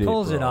 We get he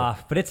pulls it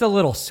off, but it's a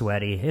little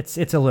sweaty. It's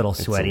a little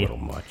sweaty. It's a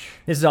little much.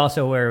 This is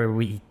also where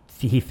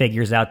he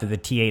figures out that the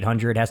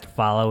T-800 has to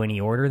follow any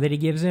order that he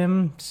gives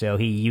him, so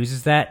he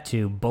uses that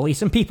to bully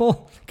some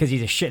people because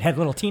he's a shithead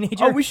little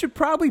teenager. Oh, we should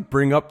probably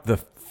bring up the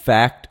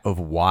fact of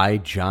why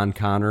John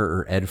Connor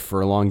or Ed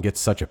Furlong gets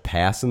such a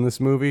pass in this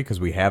movie, because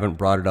we haven't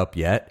brought it up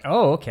yet.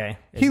 Oh, okay.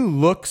 He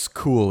looks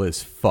cool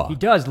as fuck. He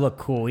does look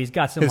cool. He's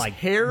got some his like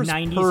hair's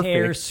 90s perfect.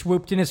 hair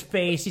swooped in his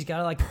face. He's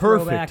got like Perfect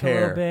throwback hair.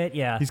 a little bit.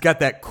 Yeah. He's got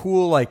that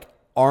cool like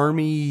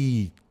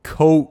army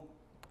coat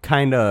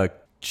kind of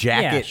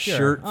jacket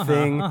shirt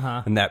thing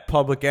and that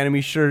Public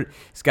Enemy shirt.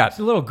 It's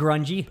a little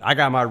grungy. I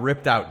got my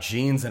ripped out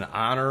jeans in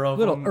honor of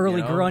little him,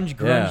 early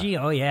grungy.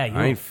 Yeah. Oh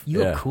yeah, you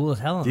look cool as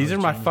hell in These those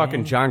are my jeans, fucking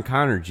man. John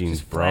Connor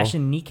jeans, bro.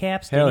 Flashing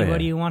kneecaps to Hell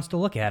anybody yeah. who wants to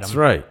look at him. That's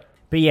right.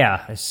 But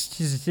yeah,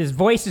 his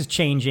voice is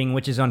changing,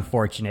 which is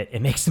unfortunate.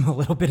 It makes him a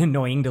little bit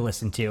annoying to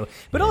listen to.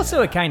 But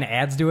also it kind of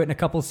adds to it in a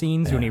couple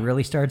scenes when he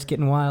really starts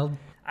getting wild.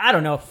 I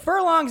don't know.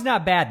 Furlong's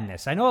not bad in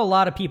this. I know a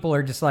lot of people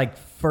are just like,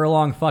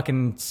 Furlong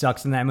fucking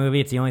sucks in that movie.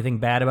 It's the only thing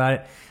bad about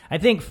it. I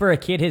think for a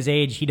kid his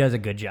age, he does a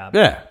good job.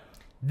 Yeah.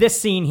 This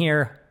scene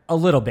here, a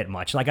little bit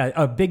much. Like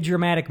a big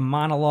dramatic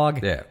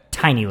monologue. Yeah.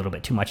 Tiny little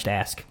bit too much to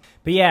ask.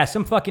 But yeah,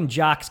 some fucking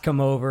jocks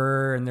come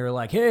over and they're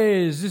like,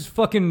 hey, is this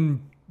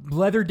fucking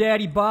leather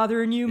daddy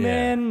bothering you,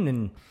 man?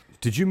 And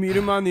did you meet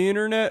him on the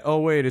internet? Oh,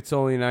 wait, it's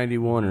only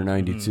 91 or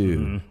 92.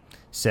 Mm-hmm.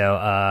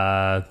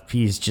 So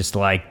he's just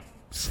like,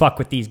 fuck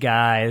with these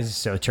guys.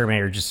 So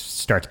Terminator just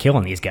starts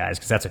killing these guys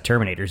because that's what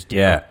Terminators do.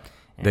 Yeah.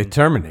 They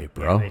terminate,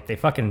 bro. Yeah,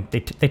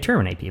 they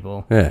terminate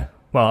people. Yeah.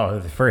 Well,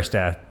 the first,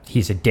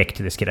 he's a dick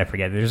to this kid. I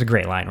forget. There's a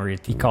great line where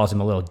he calls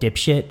him a little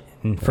dipshit,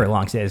 and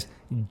Furlong says,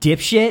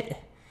 "Dipshit?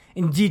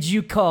 And did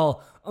you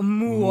call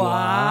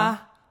moi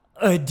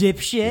a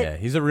dipshit?" Yeah,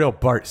 he's a real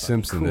Bart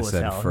Simpson. Cool This as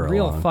Ed hell. Furlong.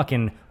 Real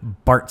fucking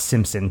Bart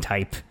Simpson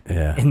type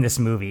in this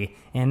movie.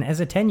 And as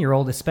a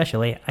 10-year-old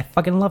especially, I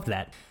fucking loved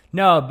that.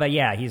 No, but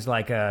yeah, he's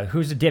like,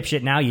 who's a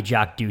dipshit now, you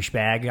jock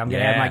douchebag? I'm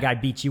going to have my guy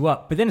beat you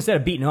up. But then instead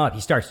of beating him up,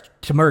 he starts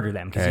to murder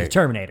them because he's a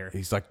Terminator.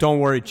 He's like, don't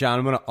worry, John,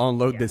 I'm going to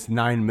unload this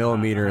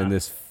 9mm in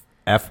this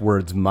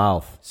F-word's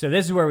mouth. So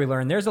this is where we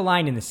learn there's a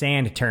line in the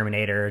sand,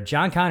 Terminator.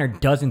 John Connor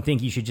doesn't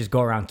think you should just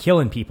go around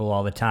killing people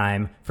all the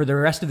time. For the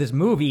rest of this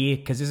movie,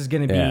 because this is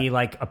going to be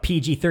like a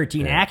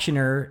PG-13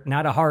 actioner,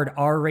 not a hard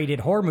R-rated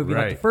horror movie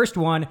like the first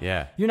one,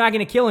 you're not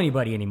going to kill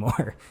anybody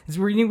anymore.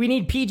 We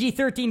need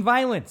PG-13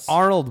 violence.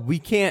 Arnold, we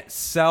can't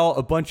sell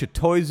a bunch of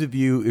toys of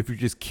you if you're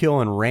just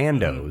killing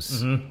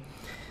randos. Mm-hmm.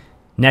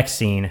 Next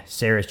scene,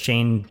 Sarah's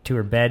chained to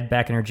her bed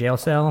back in her jail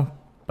cell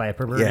by a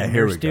perverted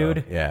nurse dude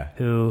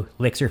who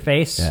licks her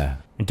face. Yeah.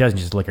 And doesn't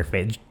just lick her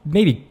face.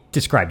 Maybe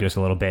describe to us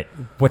a little bit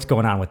what's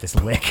going on with this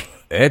lick.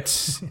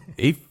 It's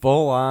a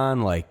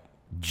full-on, like,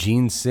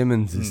 Gene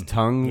Simmons'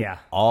 tongue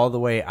all the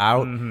way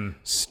out.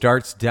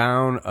 Starts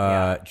down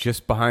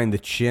just behind the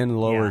chin,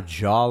 lower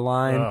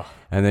jawline,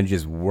 and then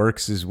just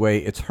works his way.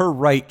 It's her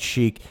right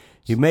cheek.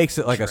 He makes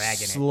it like a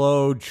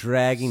slow,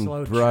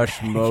 dragging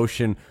brush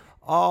motion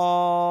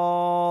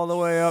all the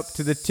way up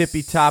to the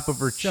tippy top of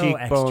her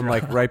cheekbone,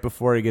 like right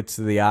before he gets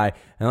to the eye,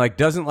 and like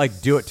doesn't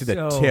like do it to the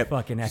tip.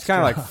 Just kind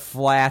of like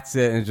flats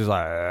it and just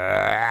like,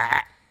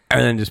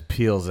 and then just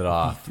peels it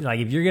off. Like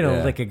if you're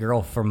gonna lick a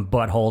girl from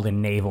butthole to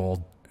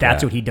navel,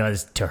 that's what he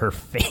does to her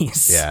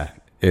face. Yeah,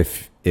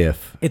 if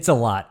it's a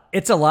lot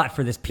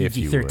for this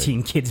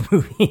PG-13 kids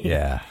movie.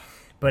 Yeah,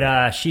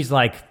 but she's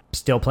like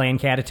still playing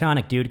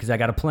catatonic, dude, because I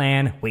got a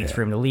plan. Waits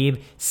for him to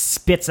leave.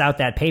 Spits out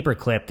that paper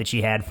clip that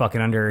she had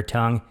fucking under her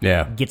tongue.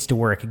 Yeah. Gets to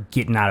work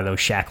getting out of those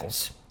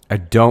shackles. I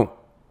don't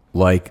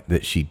like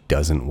that she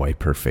doesn't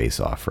wipe her face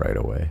off right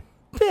away.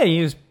 Yeah,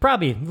 he was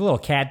probably a little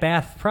cat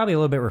bath, probably a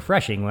little bit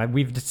refreshing.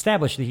 We've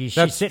established that she's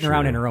sitting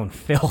around in her own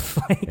filth.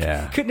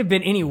 Couldn't have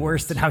been any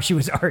worse than how she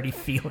was already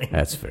feeling.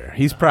 That's fair.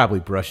 He's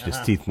probably brushed his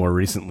teeth more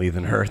recently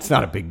than her. It's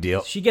not a big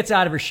deal. She gets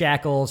out of her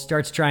shackles,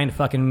 starts trying to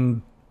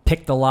fucking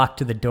pick the lock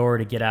to the door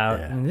to get out.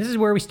 And this is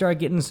where we start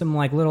getting some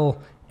like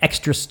little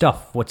extra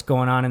stuff. What's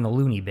going on in the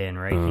loony bin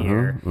right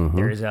here.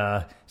 There's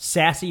a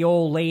sassy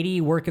old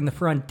lady working the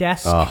front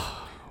desk.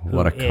 Oh,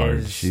 what a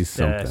card. She's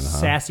something, huh?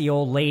 Sassy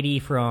old lady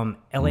from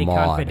LA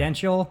Maud.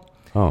 Confidential.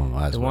 Oh,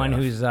 that's the one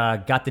who's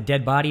got the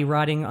dead body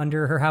rotting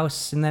under her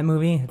house in that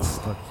movie. It's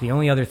the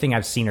only other thing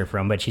I've seen her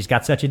from, but she's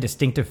got such a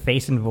distinctive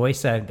face and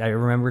voice. I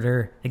remembered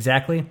her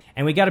exactly.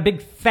 And we got a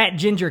big fat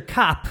ginger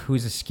cop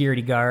who's a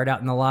security guard out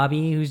in the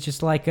lobby who's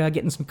just like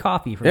getting some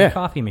coffee from the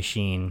coffee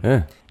machine.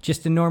 Yeah.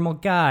 Just a normal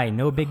guy,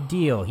 no big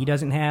deal. He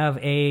doesn't have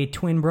a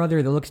twin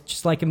brother that looks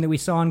just like him that we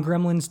saw in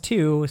Gremlins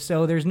 2,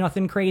 so there's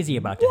nothing crazy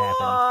about to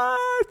happen.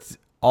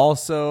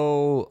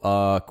 Also,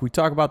 can we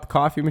talk about the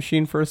coffee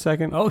machine for a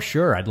second? Oh,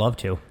 sure. I'd love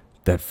to.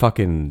 That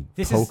fucking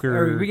poker.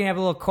 Are we going to have a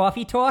little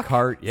coffee talk?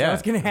 Cart, yeah. Is that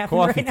what's going to happen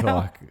coffee right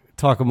talk. now?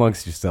 Talk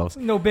amongst yourselves.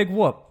 No big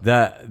whoop.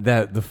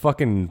 The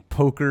fucking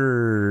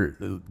poker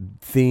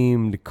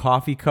themed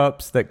coffee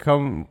cups that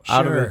come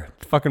out of the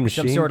fucking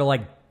machine. Some sort of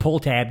like pull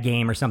tab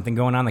game or something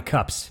going on the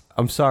cups.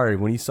 I'm sorry,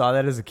 when you saw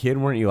that as a kid,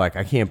 weren't you like,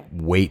 I can't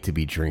wait to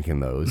be drinking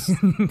those?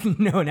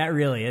 No, not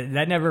really.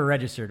 That never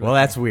registered. Well,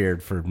 that's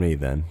weird for me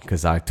then,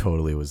 because I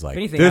totally was like, if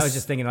anything, I was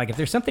just thinking, like, if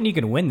there's something you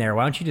can win there,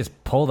 why don't you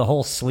just pull the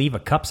whole sleeve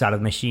of cups out of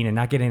the machine and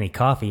not get any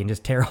coffee and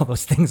just tear all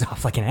those things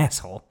off like an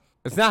asshole?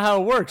 It's not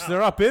how it works.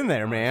 They're up in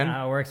there, man. That's not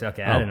how it works?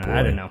 Okay,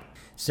 I don't know.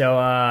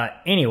 So,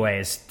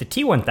 anyways, the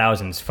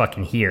T-1000's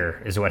fucking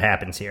here is what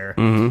happens here.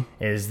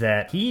 Is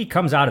that he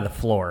comes out of the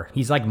floor.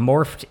 He's like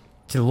morphed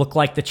to look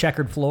like the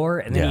checkered floor,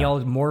 and then he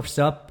all morphs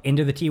up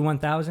into the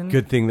T-1000.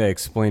 Good thing they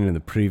explained in the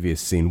previous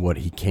scene what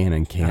he can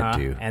and can't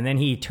do. And then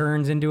he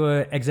turns into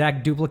an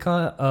exact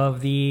duplicate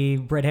of the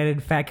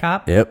red-headed fat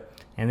cop. Yep.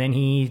 And then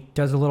he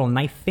does a little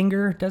knife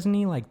finger, doesn't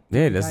he? Like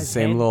he does the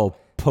same little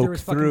poke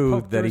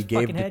through that he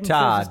gave to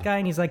Todd. This guy,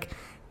 and he's like,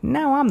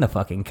 now I'm the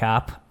fucking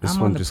cop. This I'm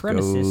one on the just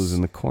premises. goes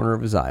in the corner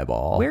of his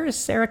eyeball. Where is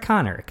Sarah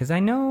Connor? Because I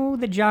know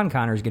that John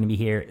Connor is going to be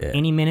here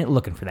any minute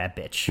looking for that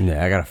bitch.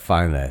 Yeah, I got to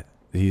find that.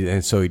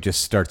 And so he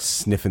just starts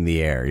sniffing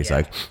the air. He's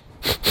like,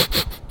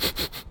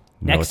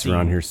 Next it's scene,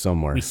 around here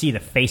somewhere. We see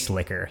the face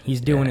licker. He's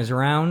doing his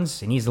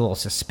rounds, and he's a little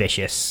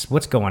suspicious.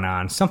 What's going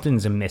on?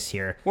 Something's amiss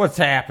here. What's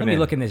happening? Let me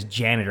look in this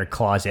janitor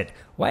closet.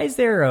 Why is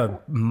there a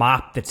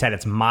mop that's had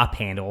its mop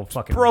handle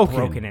fucking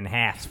broken in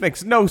half? This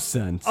makes no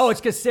sense. Oh, it's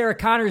because Sarah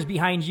Connor is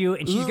behind you,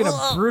 and she's going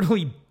to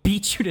brutally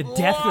beat you to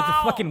death with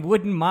a fucking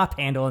wooden mop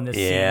handle in this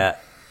scene.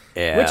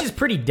 Yeah. Which is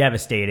pretty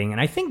devastating, and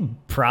I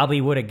think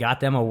probably would have got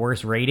them a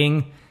worse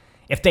rating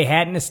if they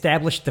hadn't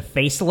established the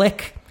face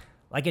lick.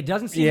 Like, it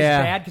doesn't seem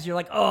as bad because you're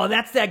like, oh,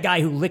 that's that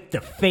guy who licked the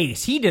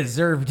face. He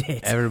deserved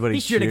it. Everybody He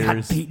should have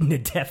got beaten to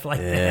death like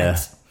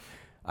that.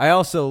 I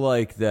also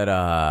like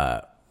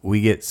that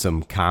we get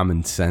some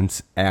common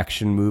sense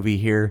action movie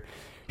here.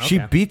 She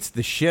beats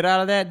the shit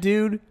out of that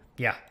dude.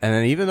 Yeah. And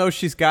then even though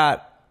she's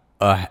got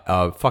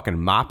a fucking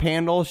mop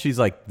handle, she's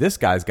like, this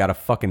guy's got a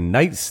fucking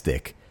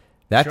nightstick.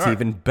 That's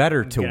even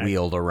better to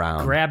wield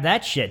around. Grab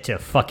that shit to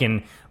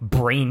fucking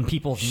brain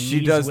people's She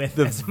knees does with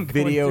the as I'm going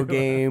video through.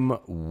 game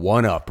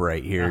one-up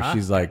right here.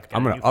 She's like,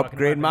 I'm going to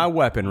upgrade my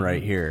weapon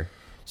right here.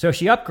 So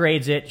she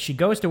upgrades it. She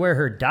goes to where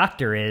her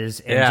doctor is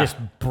and just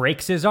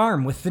breaks his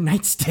arm with the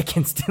nightstick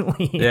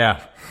instantly.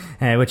 Yeah.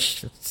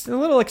 Which is a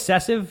little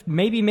excessive.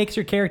 Maybe makes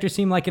her character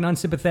seem like an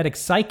unsympathetic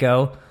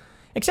psycho.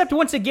 Except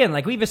once again,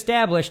 like we've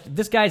established,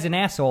 this guy's an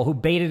asshole who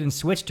baited and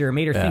switched her,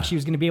 made her think she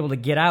was going to be able to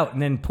get out, and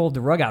then pulled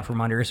the rug out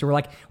from under her. So we're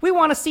like, we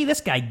want to see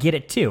this guy get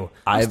it too.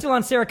 I'm still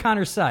on Sarah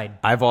Connor's side.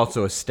 I've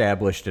also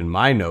established in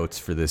my notes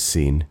for this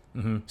scene,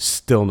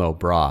 still no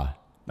bra.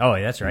 Oh,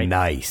 that's right.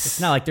 Nice.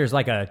 It's not like there's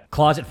like a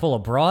closet full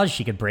of bras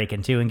she could break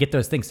into and get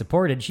those things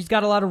supported. She's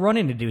got a lot of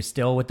running to do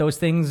still with those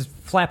things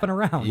flapping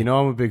around. You know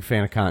I'm a big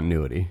fan of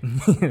continuity.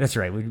 That's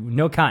right.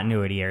 No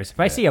continuity errors. If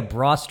I see a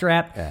bra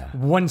strap,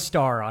 1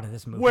 star out of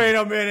this movie. Wait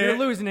a minute. You're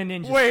losing a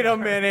ninja. Wait star. a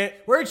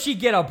minute. Where'd she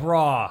get a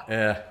bra?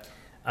 Yeah.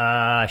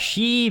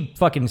 She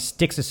fucking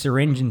sticks a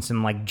syringe in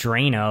some like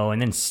Drano and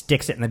then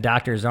sticks it in the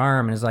doctor's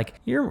arm and is like,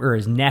 or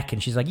his neck,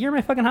 and she's like, "You're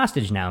my fucking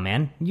hostage now,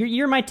 man.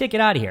 You're my ticket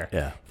out of here.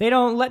 Yeah. If they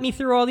don't let me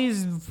through all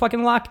these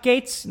fucking locked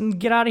gates and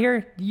get out of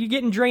here, you're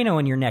getting Drano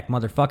in your neck,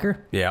 motherfucker."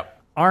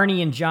 Yep.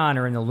 Arnie and John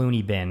are in the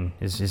loony bin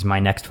is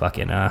my next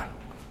fucking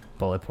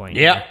bullet point.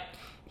 Yep.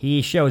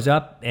 He shows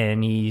up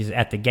and he's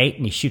at the gate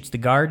and he shoots the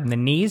guard in the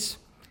knees.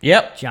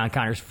 Yep. John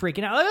Connor's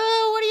freaking out.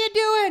 "Oh, what are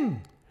you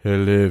doing?"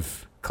 He'll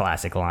live.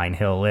 Classic line,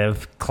 "He'll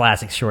live."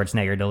 Classic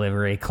Schwarzenegger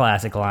delivery.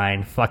 Classic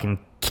line. Fucking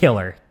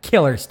killer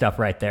stuff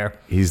right there.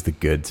 He's the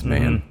goods,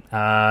 man.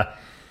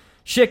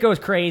 Shit goes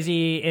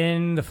crazy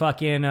in the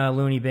fucking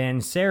loony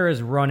bin.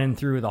 Sarah's running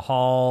through the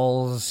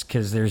halls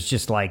because there's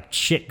just like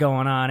shit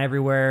going on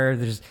everywhere.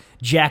 There's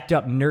jacked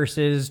up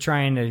nurses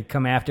trying to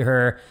come after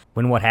her.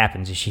 When what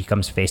happens is she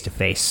comes face to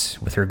face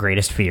with her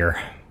greatest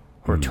fear.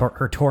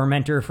 Her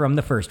tormentor from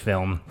the first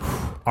film,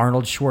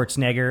 Arnold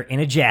Schwarzenegger in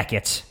a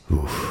jacket.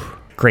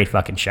 Great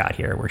fucking shot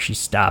here where she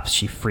stops,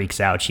 she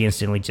freaks out, she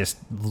instantly just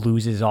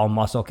loses all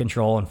muscle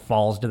control and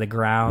falls to the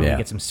ground. Yeah. We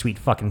get some sweet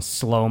fucking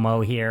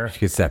slow-mo here. She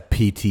gets that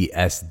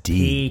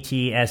PTSD.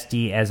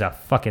 PTSD as a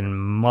fucking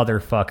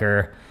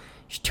motherfucker.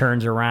 She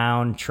turns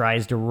around,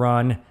 tries to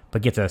run,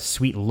 but gets a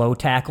sweet low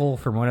tackle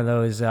from one of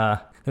those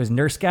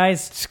nurse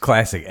guys. It's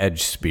classic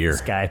edge spear.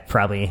 This guy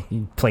probably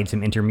played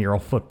some intramural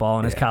football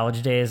in his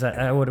college days,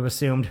 I would have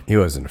assumed. He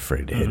wasn't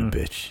afraid to hit a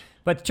bitch.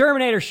 But the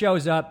Terminator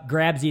shows up,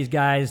 grabs these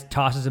guys,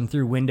 tosses them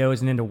through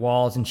windows and into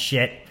walls and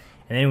shit.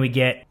 And then we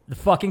get the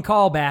fucking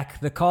callback.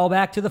 The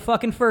callback to the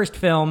fucking first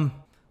film.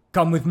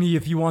 "Come with me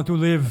if you want to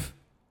live."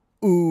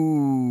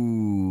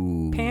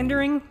 Ooh.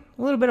 Pandering?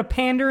 A little bit of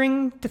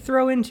pandering to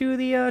throw into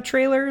the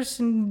trailers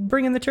and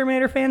bring in the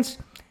Terminator fans?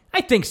 I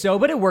think so,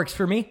 but it works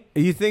for me.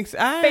 You think so?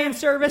 Fan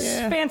service,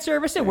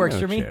 it works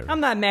for me. care. I'm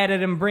not mad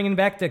at him bringing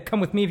back the "come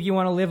with me if you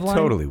want to live" line.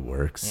 Totally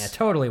works. Yeah,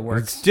 totally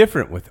works. It's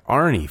different with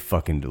Arnie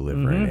fucking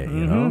delivering it,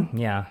 you know?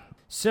 Yeah.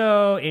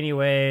 So,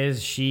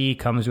 anyways, she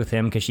comes with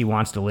him because she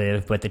wants to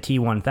live, but the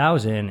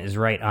T-1000 is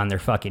right on their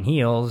fucking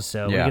heels,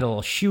 so we get a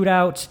little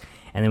shootout,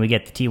 and then we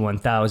get the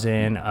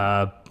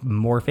T-1000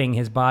 morphing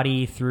his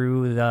body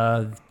through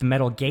the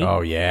metal gate.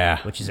 Oh,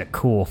 yeah. Which is a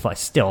cool,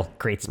 still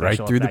great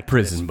special Right through the effect to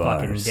prison this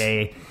fucking bars.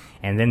 day.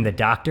 And then the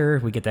doctor,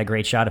 we get that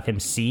great shot of him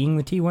seeing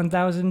the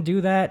T-1000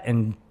 do that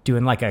and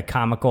doing like a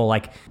comical,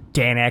 like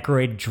Dan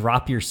Aykroyd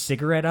drop your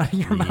cigarette out of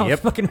your mouth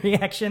fucking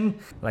reaction.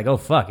 Like, oh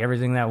fuck,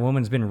 everything that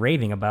woman's been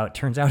raving about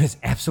turns out is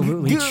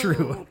absolutely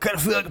true. Kind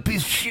of feel like a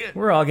piece of shit.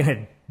 We're all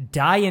gonna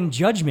die in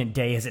Judgment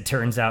Day, as it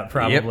turns out,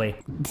 probably.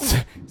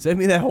 Yep. Does that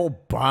mean that whole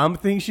bomb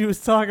thing she was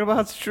talking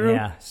about is true?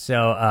 Yeah.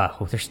 So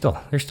they're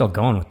still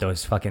going with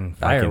those fucking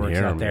fireworks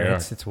hear out 'em, there. yeah.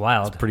 It's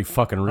wild. It's pretty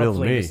fucking real to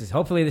me.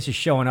 Hopefully this is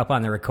showing up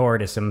on the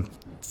record as some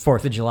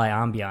 4th of July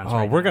ambiance.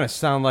 Oh, we're going to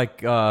sound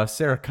like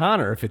Sarah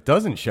Connor if it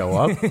doesn't show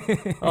up.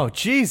 Oh,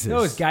 Jesus.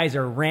 Those guys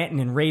are ranting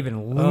and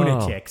raving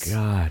lunatics. Oh,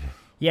 God.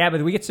 Yeah,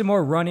 but we get some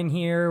more running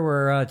here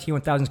where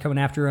T-1000's coming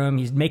after him.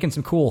 He's making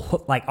some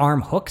cool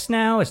arm hooks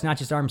now. It's not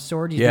just arm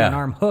swords. He's doing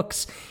arm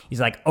hooks. He's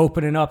like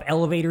opening up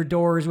elevator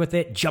doors with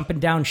it, jumping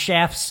down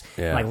shafts,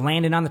 like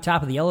landing on the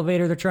top of the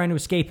elevator they're trying to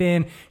escape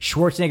in.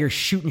 Schwarzenegger's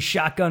shooting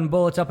shotgun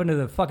bullets up into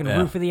the fucking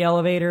roof of the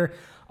elevator.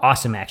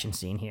 Awesome action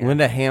scene here.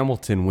 Linda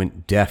Hamilton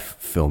went deaf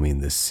filming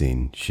this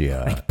scene. She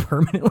like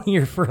permanently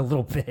or for a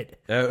little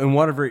bit? In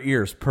one of her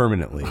ears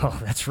permanently. Oh,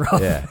 that's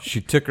rough. Yeah, she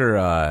took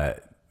her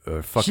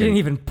fucking... She didn't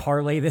even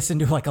parlay this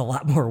into like a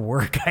lot more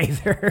work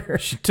either.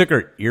 She took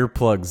her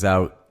earplugs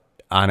out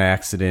on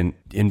accident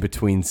in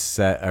between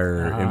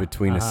in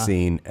between a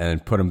scene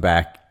and put them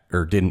back,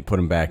 or didn't put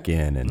them back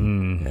in,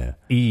 and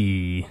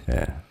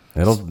yeah.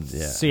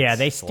 So yeah,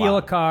 they steal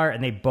a car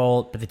and they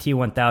bolt, but the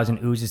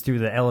T-1000 oozes through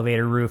the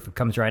elevator roof and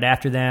comes right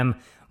after them.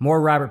 More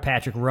Robert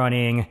Patrick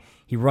running.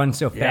 He runs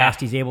so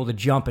fast he's able to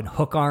jump and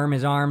hook arm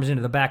his arms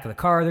into the back of the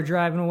car they're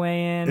driving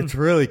away in. It's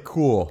really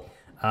cool.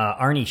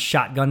 Arnie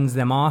shotguns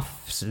them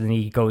off, so then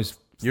he goes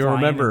You flying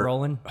remember and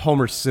rolling.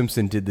 Homer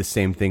Simpson did the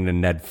same thing to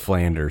Ned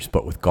Flanders,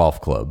 but with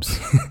golf clubs.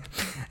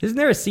 Isn't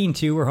there a scene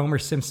too where Homer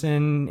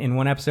Simpson in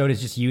one episode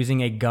is just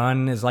using a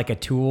gun as like a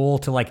tool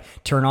to like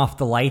turn off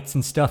the lights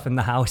and stuff in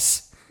the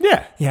house?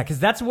 Yeah. Yeah, because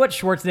that's what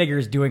Schwarzenegger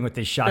is doing with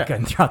this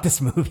shotgun throughout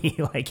this movie.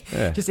 Like,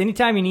 just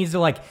anytime he needs to,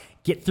 like,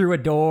 get through a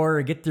door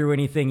or get through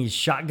anything, he's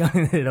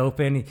shotgunning it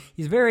open.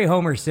 He's very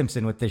Homer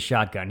Simpson with this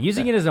shotgun,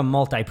 using it as a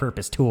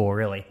multi-purpose tool,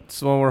 really. It's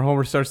the one where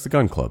Homer starts the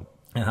gun club.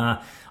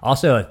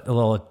 Also, a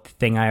little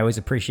thing I always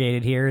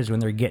appreciated here is when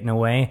they're getting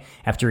away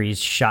after he's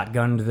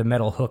shotgunned the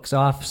metal hooks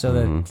off, so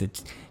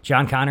that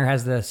John Connor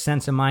has the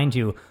sense of mind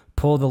to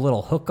pull the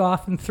little hook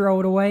off and throw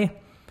it away.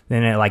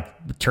 Then it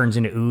like turns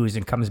into ooze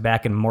and comes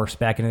back and morphs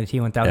back into the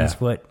T-1000's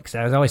foot. Because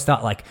I was always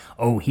thought like,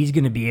 oh, he's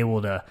going to be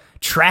able to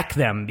track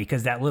them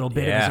because that little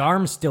bit of his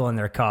arm's still in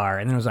their car.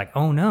 And then I was like,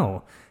 oh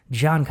no,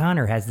 John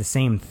Connor has the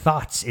same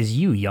thoughts as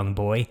you, young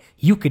boy.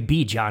 You could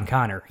be John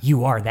Connor.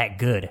 You are that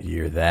good.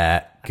 You're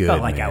that good, I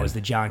felt like man. I was the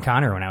John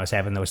Connor when I was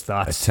having those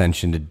thoughts.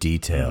 Attention to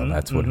detail.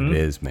 That's what it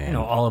is, man. I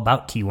know all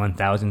about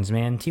T-1000s,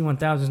 man.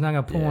 T-1000's not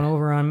going to pull one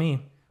over on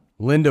me.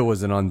 Linda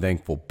was an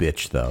unthankful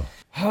bitch, though.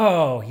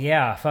 Oh,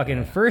 yeah.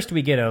 Fucking first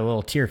we get a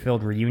little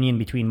tear-filled reunion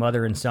between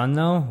mother and son,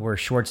 though, where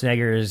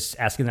Schwarzenegger is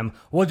asking them,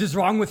 what is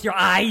wrong with your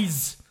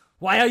eyes?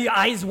 Why are your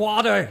eyes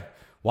water?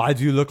 Why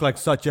do you look like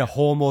such a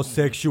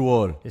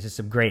homosexual? This is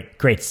some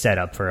great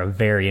setup for a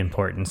very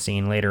important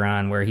scene later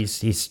on where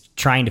he's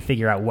trying to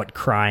figure out what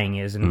crying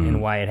is and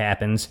why it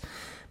happens.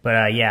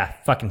 But yeah,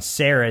 fucking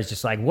Sarah is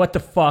just like, what the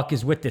fuck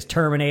is with this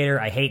Terminator?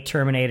 I hate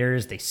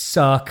Terminators. They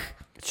suck.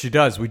 She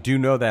does. We do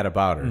know that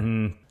about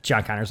her.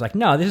 John Connor's like,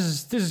 no,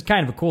 this is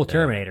kind of a cool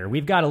Terminator.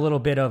 We've got a little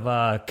bit of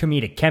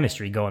comedic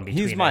chemistry going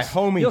between us. He's my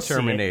homie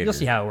Terminator. You'll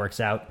see how it works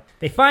out.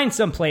 They find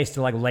some place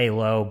to like lay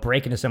low,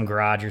 break into some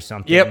garage or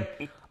something.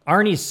 Yep.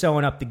 Arnie's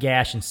sewing up the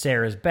gash in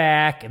Sarah's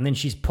back, and then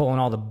she's pulling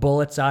all the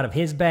bullets out of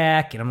his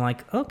back. And I'm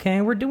like, okay,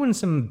 we're doing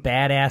some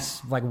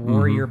badass like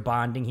warrior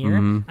bonding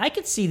here. I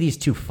could see these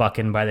two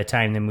fucking by the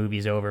time the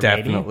movie's over.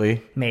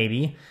 Definitely.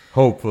 Maybe.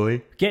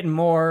 Hopefully. Getting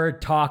more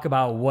talk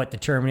about what the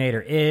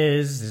Terminator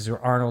is. This is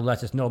where Arnold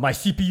lets us know, my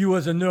CPU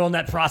is a neural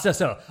net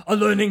processor, a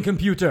learning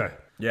computer.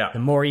 Yeah. The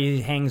more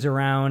he hangs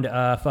around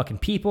fucking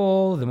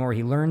people, the more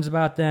he learns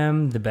about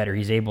them, the better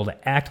he's able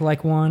to act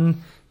like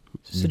one.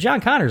 So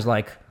John Connor's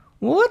like,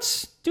 well,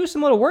 let's do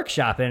some little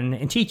workshopping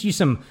and teach you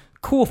some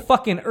cool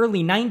fucking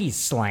early 90s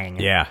slang.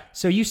 Yeah.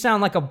 So you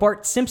sound like a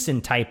Bart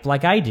Simpson type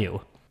like I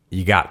do.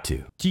 You got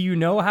to. Do you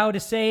know how to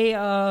say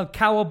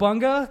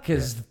cowabunga?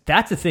 Because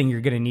that's a thing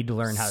you're going to need to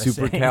learn how to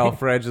say.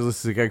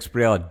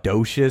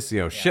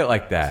 Supercalifragilisticexpialidocious, shit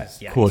like that.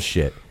 Cool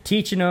shit.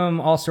 Teaching them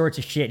all sorts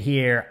of shit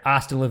here.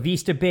 Hasta la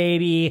vista,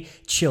 baby.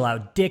 Chill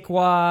out,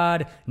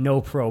 dickwad.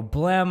 No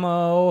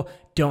problemo.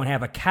 Don't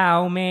have a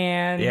cow,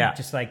 man. Yeah.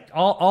 Just like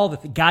all the...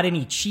 Got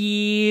any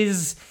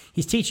cheese?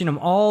 He's teaching them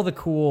all the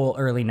cool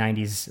early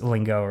 90s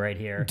lingo right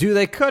here. Do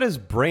they cut his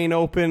brain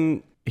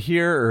open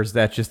here, or is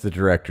that just the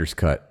director's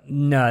cut?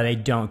 No, they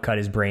don't cut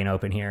his brain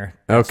open here.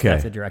 Okay.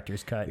 That's the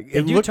director's cut.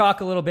 They do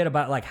talk a little bit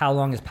about like how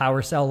long his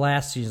power cell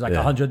lasts. He's like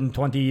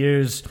 120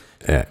 years.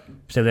 Yeah.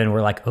 So then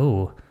we're like,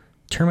 oh,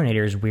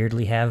 Terminators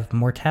weirdly have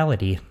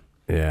mortality.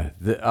 Yeah.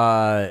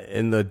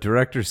 In the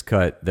director's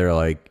cut,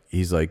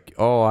 he's like,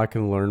 oh, I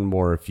can learn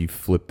more if you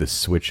flip the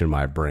switch in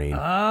my brain.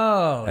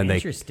 Oh, and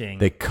interesting.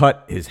 They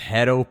cut his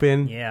head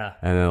open. Yeah.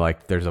 And then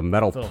there's a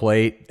metal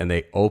plate, and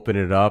they open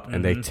it up,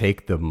 and they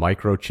take the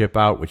microchip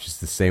out, which is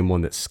the same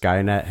one that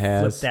Skynet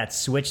has. Flip that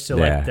switch so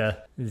like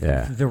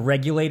the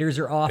regulators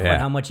are off on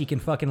how much he can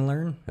fucking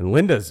learn. And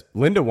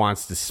Linda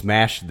wants to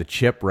smash the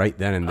chip right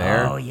then and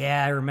there. Oh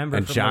yeah, I remember.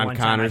 And from John the one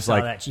Connor's time I saw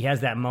like, that. She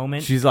has that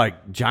moment. She's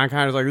like, John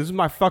Connor's like, this is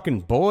my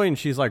fucking boy, and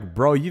she's like,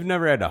 bro, you've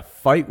never had to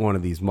fight one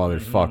of these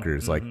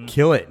motherfuckers. Like,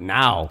 kill it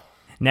now.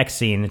 Next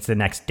scene, it's the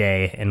next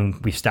day,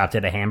 and we stopped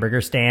at a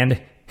hamburger stand.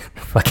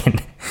 Fucking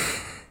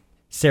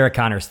Sarah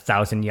Connor's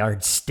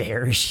 1,000-yard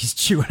stare as she's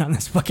chewing on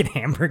this fucking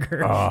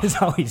hamburger. This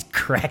always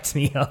cracks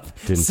me up.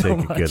 Didn't so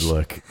take a good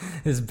look.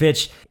 This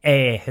bitch,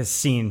 A, has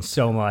seen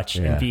so much,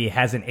 and B,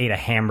 hasn't ate a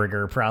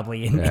hamburger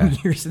probably in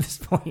years at this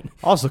point.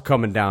 Also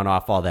coming down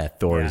off all that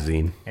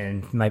Thorazine. Yeah.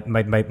 And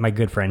my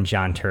good friend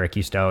John Turek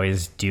used to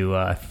always do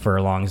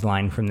Furlong's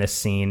line from this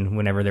scene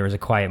whenever there was a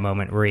quiet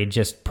moment where he'd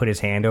just put his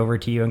hand over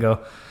to you and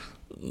go,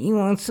 you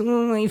want some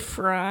of my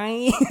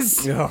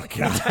fries? Oh,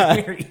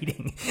 God.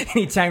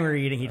 Anytime we're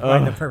eating, he'd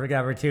find the perfect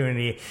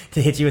opportunity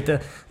to hit you with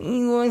the,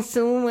 you want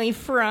some of my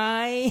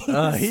fries?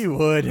 He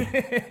would.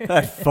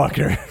 That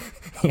fucker.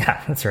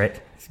 Yeah, that's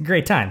right. It's a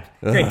great time.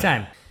 Great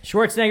time.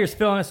 Schwarzenegger's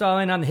filling us all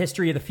in on the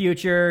history of the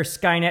future.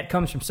 Skynet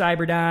comes from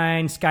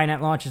Cyberdyne.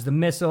 Skynet launches the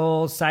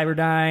missiles.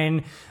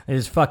 Cyberdyne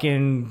is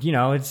fucking,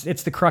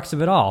 it's the crux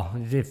of it all.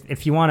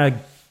 If you want to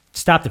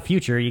stop the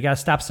future, you got to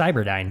stop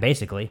Cyberdyne,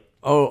 basically.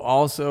 Oh,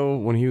 also,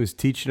 when he was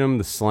teaching him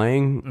the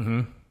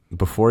slang,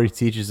 before he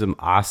teaches him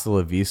hasta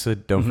la vista,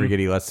 don't forget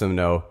he lets them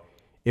know,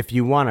 if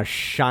you want to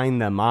shine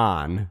them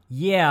on,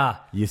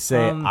 you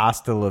say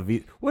hasta la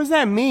vista. What does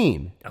that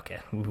mean? Okay,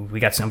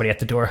 we got somebody at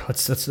the door.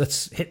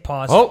 Let's hit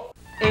pause. Oh!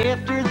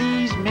 After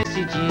these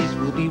messages,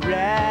 we'll be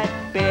right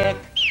back.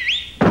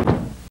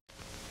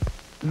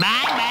 Bang,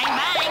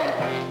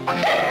 bang,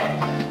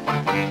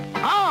 bang.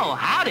 Oh,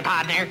 howdy,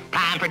 partner.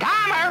 time for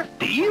timer.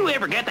 Do you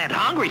ever get that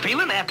hungry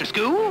feeling after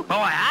school? Boy,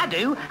 I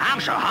do.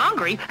 I'm so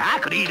hungry, I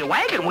could eat a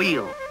wagon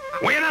wheel.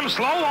 When I'm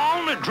slow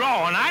on the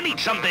draw and I need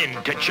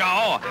something to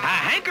chaw, I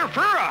hanker for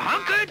a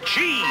hunk of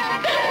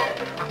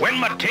cheese. When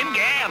my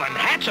 10-gallon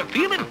hat's a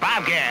feeling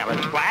 5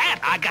 gallons flat,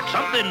 I got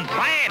something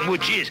planned,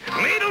 which is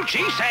little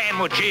cheese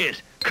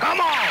sandwiches.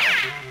 Come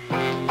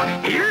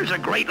on! Here's a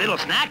great little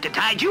snack to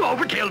tide you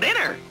over till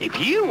dinner. If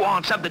you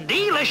want something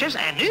delicious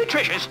and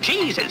nutritious,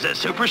 cheese is a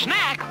super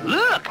snack.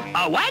 Look,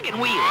 a wagon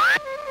wheel.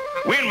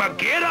 When my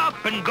get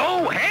up and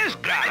go has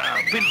got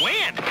up and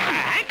went,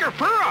 I hanker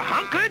for a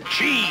hunk of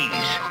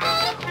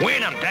cheese.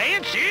 When I'm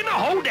dancing, I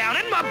hold down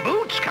and my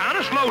boots kind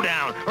of slow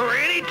down, or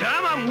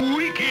anytime I'm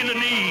weak in the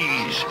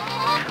knees.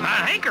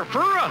 I hanker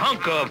for a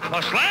hunk of,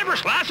 a slab or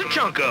slice and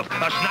chunk of,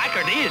 a snack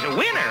that is a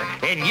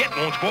winner, and yet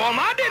won't spoil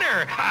my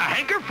dinner. I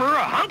hanker for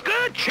a hunk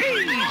of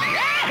cheese.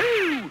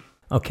 Yahoo!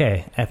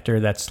 Okay,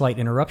 after that slight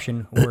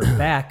interruption, we're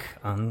back.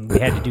 We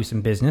had to do some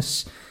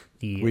business.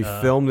 We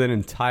filmed an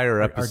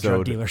entire episode our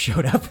drug dealer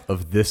showed up.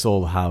 Of This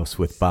Old House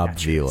with Bob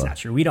Vila. That's not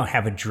true. We don't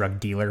have a drug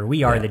dealer.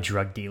 We are the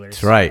drug dealers.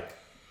 That's right.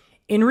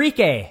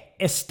 Enrique,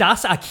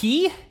 ¿estás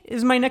aquí?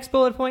 Is my next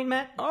bullet point,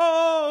 Matt.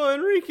 Oh,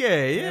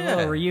 Enrique, yeah. A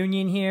little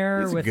reunion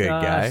here He's with a good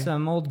guy.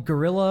 Some old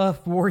guerrilla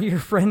warrior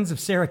friends of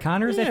Sarah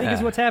Connor's, I think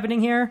is what's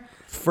happening here.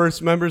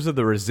 First members of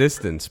the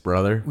resistance,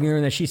 brother. We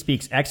learned that she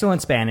speaks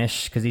excellent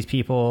Spanish because these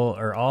people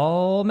are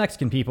all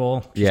Mexican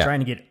people. She's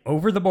trying to get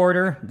over the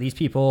border. These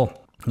people...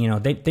 You know,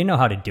 they know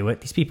how to do it.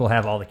 These people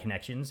have all the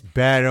connections.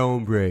 Bad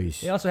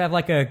hombres. They also have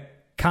like a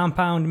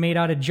compound made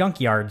out of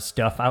junkyard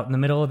stuff out in the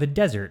middle of the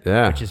desert,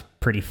 which is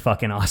pretty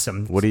fucking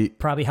awesome.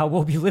 Probably how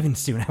we'll be living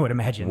soon, I would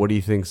imagine. What do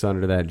you think's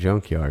under that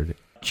junkyard?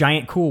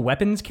 Giant cool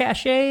weapons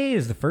cache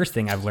is the first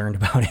thing I've learned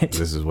about it.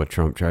 This is what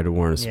Trump tried to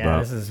warn us about. Yeah,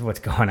 this is what's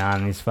going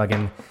on. These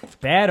fucking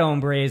bad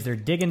hombres, they're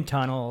digging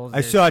tunnels.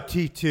 I saw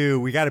T2.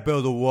 We got to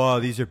build a wall.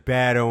 These are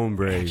bad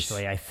hombres.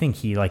 Actually, I think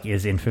he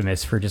is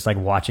infamous for just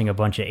watching a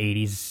bunch of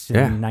 80s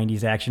and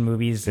 90s action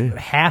movies. Yeah.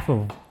 Half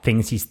of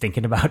things he's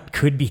thinking about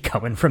could be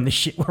coming from the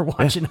shit we're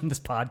watching on this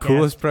podcast.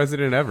 Coolest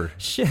president ever.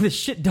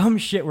 The dumb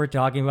shit we're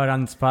talking about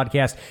on this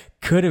podcast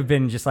could have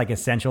been just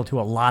essential to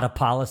a lot of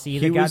policy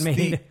that got made.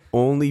 The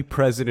only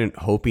president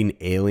hoping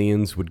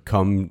aliens would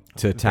come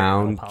to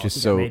town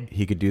just so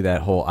he could do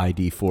that whole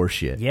ID4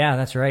 shit. Yeah,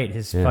 that's right.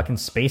 His fucking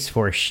Space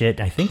Force shit.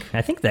 I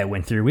think that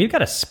went through. We've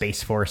got a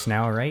Space Force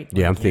now, right?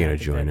 Yeah, I'm thinking of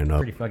joining up.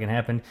 Pretty fucking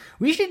happened.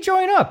 We should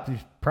join up.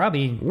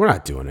 Probably. We're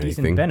not doing decent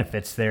anything.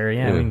 Benefits there.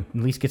 Yeah, I mean,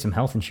 at least get some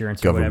health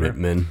insurance or whatever.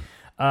 Government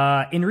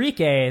men.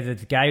 Enrique,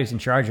 the guy who's in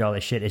charge of all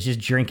this shit, is just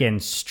drinking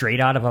straight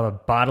out of a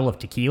bottle of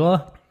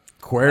tequila.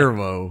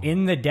 Cuervo.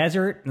 In the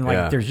desert, and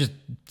there's just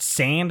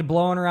sand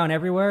blowing around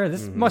everywhere.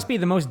 This must be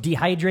the most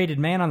dehydrated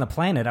man on the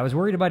planet. I was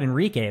worried about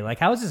Enrique.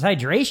 How is his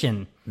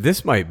hydration?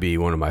 This might be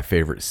one of my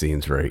favorite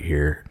scenes right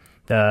here.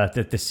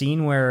 The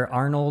scene where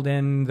Arnold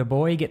and the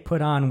boy get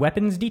put on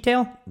weapons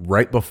detail?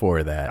 Right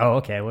before that. Oh,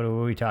 okay. What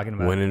are we talking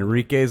about? When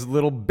Enrique's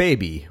little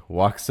baby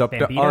walks up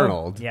Bambito? to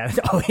Arnold. Yeah.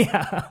 Oh,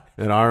 yeah.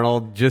 And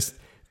Arnold just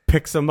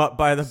picks him up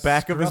by the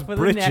back of his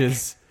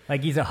britches.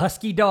 Like he's a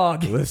husky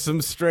dog. Lifts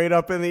him straight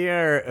up in the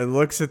air and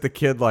looks at the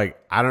kid like,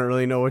 I don't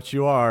really know what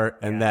you are.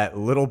 And that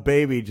little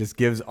baby just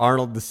gives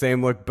Arnold the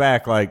same look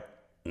back like,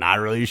 not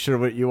really sure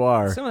what you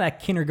are. Some of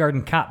that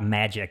kindergarten cop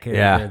magic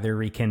they're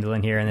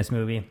rekindling here in this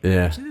movie.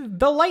 Yeah.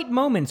 The light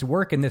moments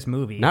work in this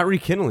movie. Not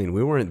rekindling.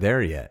 We weren't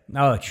there yet.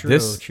 Oh, true.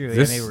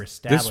 They were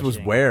establishing. This was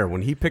where,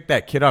 when he picked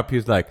that kid up, he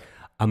was like,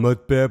 I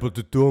might be able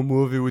to do a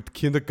movie with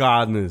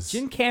kindergartners.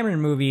 Jim Cameron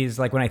movies,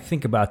 when I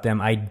think about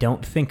them, I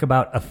don't think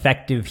about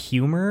effective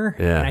humor.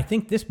 Yeah. And I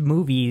think this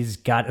movie's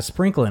got a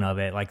sprinkling of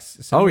it.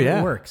 Some of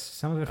it works.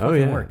 Some of it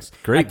fucking works.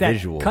 Great that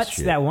visuals.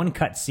 That one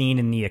cut scene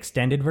in the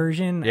extended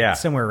version,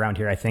 somewhere around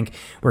here, I think,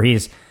 where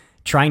he's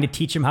trying to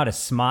teach him how to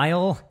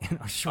smile.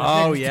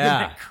 Oh, doing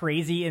that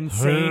crazy,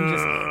 insane,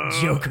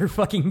 just Joker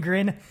fucking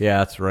grin. Yeah,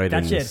 that's right.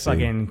 That shit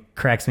fucking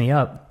cracks me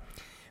up.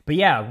 But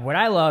yeah, what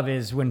I love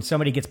is when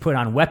somebody gets put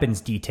on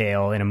weapons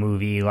detail in a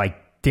movie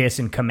like this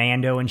and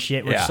Commando and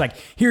shit, where it's like,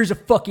 here's a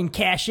fucking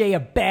cache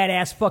of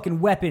badass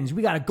fucking weapons.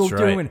 We got to go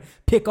through and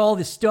pick all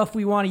the stuff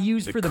we want to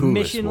use for the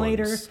mission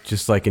later.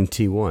 Just like in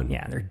T1.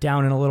 Yeah, they're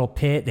down in a little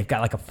pit. They've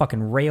got a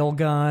fucking rail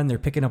gun. They're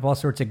picking up all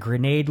sorts of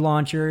grenade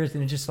launchers.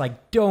 And it's just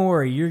don't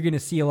worry, you're going to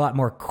see a lot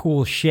more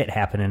cool shit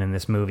happening in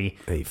this movie.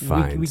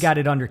 We got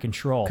it under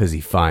control. Because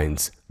he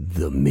finds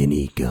the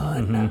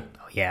minigun. Mm-hmm.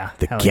 Yeah.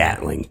 The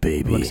Gatling,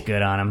 baby. Looks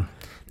good on him.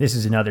 This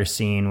is another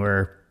scene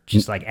where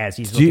just as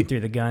he's looking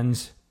through the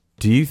guns.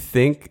 Do you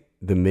think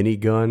the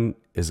minigun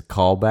is a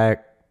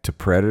callback to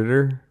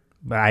Predator?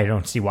 But I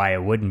don't see why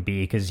it wouldn't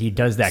be, because he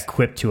does that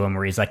quip to him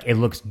where he's like, it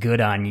looks good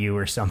on you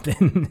or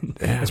something.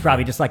 It's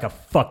probably just like a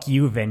fuck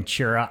you,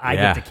 Ventura. I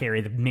get to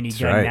carry the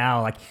minigun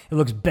now. It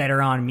looks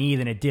better on me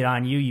than it did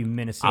on you, you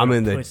Minnesota pussy.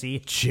 I'm in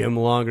the gym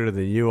longer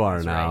than you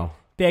are now. Right.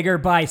 Bigger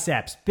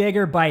biceps.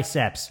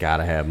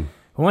 Gotta have them.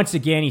 Once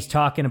again, he's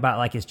talking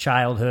about his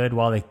childhood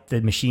while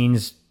the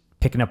machine's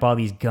picking up all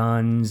these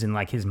guns and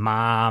his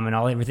mom and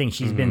everything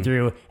she's been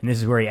through. And this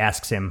is where he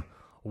asks him,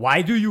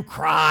 Why do you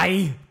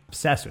cry?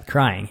 Obsessed with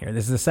crying here.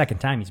 This is the second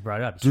time he's brought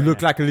it up. You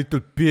look like a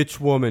little bitch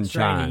woman, He's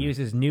trying John. to use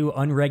his new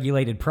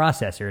unregulated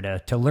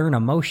processor to learn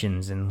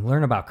emotions and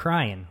learn about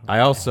crying. I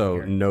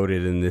also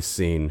noted in this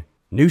scene,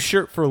 new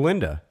shirt for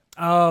Linda.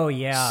 Oh,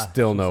 yeah.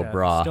 Still no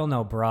bra. Still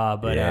no bra,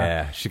 but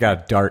yeah, she got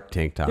a dark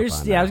tank top on.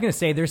 I was going to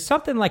say, there's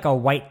something like a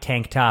white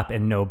tank top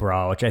and no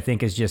bra, which I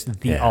think is just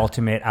the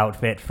ultimate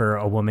outfit for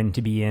a woman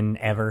to be in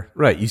ever.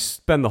 Right, you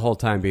spend the whole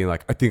time being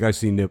like, I think I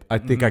see I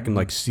think I can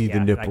like see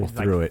the nipple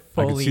through it.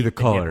 I can see the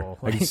color. nipple.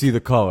 I can see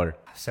the color.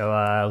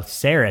 So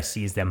Sarah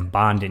sees them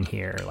bonding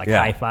here, like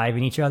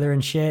high-fiving each other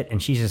and shit,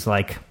 and she's just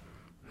like,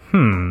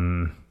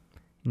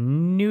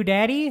 new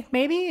daddy,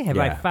 maybe? Have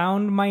I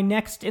found my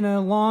next in a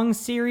long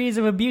series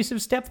of abusive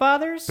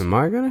stepfathers? Am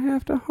I going to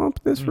have to hump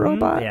this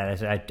robot?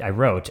 Yeah, I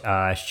wrote,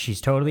 she's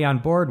totally on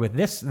board with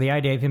this, the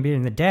idea of him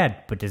being the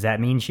dad, but does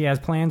that mean she has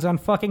plans on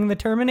fucking the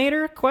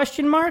Terminator?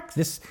 Question mark?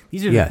 These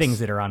are the things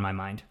that are on my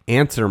mind.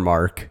 Answer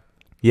mark.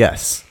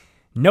 Yes.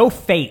 No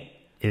fate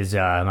is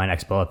my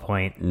next bullet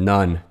point.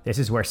 None. This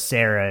is where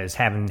Sarah is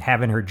having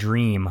her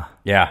dream.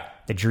 Yeah.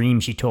 The dream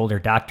she told her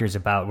doctors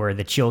about, where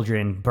the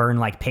children burn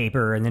like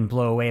paper and then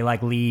blow away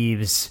like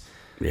leaves.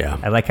 Yeah.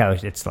 I like how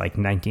it's like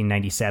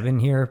 1997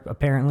 here,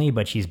 apparently,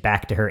 but she's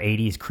back to her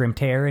 80s crimped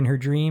hair in her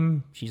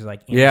dream. She's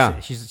like,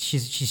 innocent.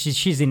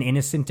 She's an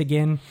innocent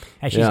again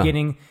as she's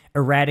getting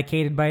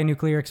eradicated by a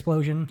nuclear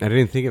explosion. I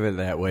didn't think of it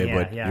that way,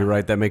 but you're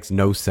right. That makes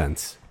no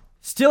sense.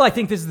 Still, I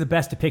think this is the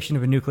best depiction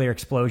of a nuclear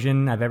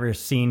explosion I've ever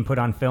seen put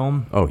on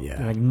film. Oh,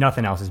 yeah. Like,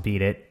 nothing else has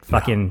beat it.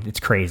 Fucking, it's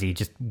crazy.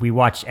 Just, we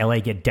watch LA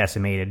get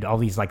decimated. All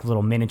these, like,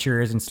 little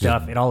miniatures and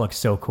stuff. It all looks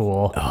so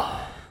cool.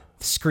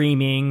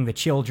 Screaming, the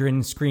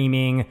children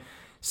screaming.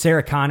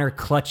 Sarah Connor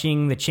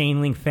clutching the chain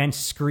link fence,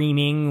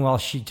 screaming while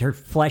her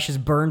flesh is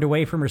burned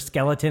away from her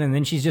skeleton, and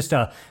then she's just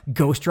a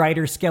Ghost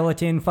Rider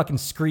skeleton fucking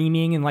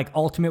screaming and like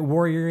Ultimate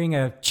Warrioring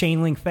a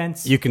chain link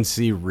fence. You can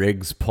see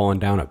Riggs pulling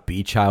down a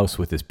beach house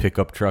with his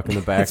pickup truck in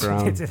the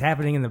background. It's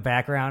happening in the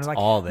background. Like,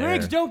 all there.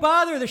 Riggs, don't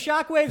bother. The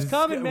shockwave's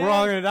coming, man. We're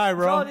all gonna die,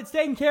 bro. It's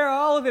taking care of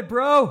all of it,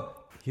 bro.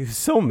 He was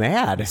so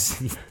mad.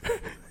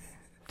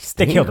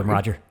 They killed him,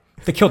 Roger.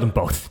 They killed them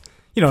both.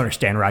 You don't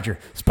understand, Roger.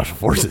 Special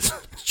Forces.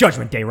 It's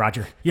Judgment Day,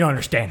 Roger. You don't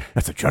understand.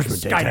 That's a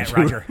Judgment Day Skynet,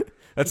 tattoo. Roger.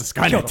 That's a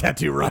Skynet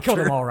tattoo, Roger. I killed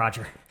them all,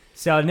 Roger.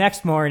 So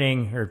next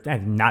morning, or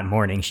not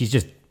morning, she's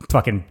just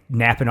fucking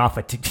napping off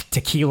a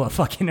tequila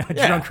fucking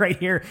drunk right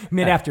here,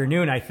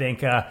 mid-afternoon, I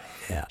think.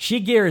 She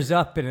gears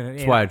up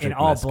in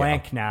all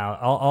blank now,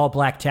 all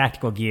black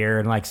tactical gear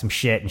and like some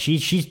shit, and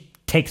she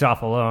takes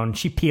off alone.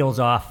 She peels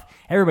off.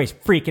 Everybody's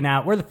freaking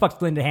out. Where the fuck's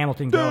Linda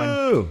Hamilton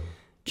going?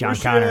 John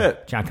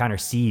Connor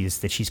sees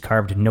that she's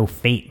carved no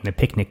fate in the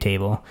picnic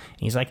table. And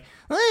he's like,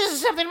 well, this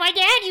is something my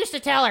dad used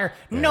to tell her.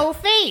 No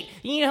fate.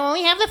 You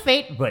only have the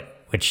fate.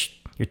 Which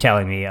you're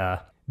telling me,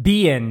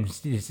 Bean,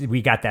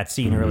 we got that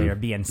scene earlier,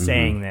 Bean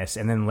saying this,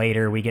 and then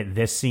later we get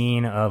this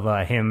scene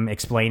of him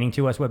explaining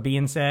to us what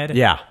Bean said.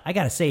 Yeah. I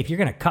gotta say, if you're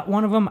gonna cut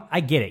one of them,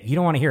 I get it. You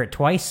don't want to hear it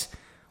twice.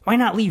 Why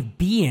not leave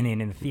Bean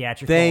in the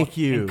theatrical? Thank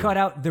you. And cut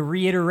out the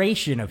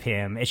reiteration of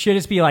him. It should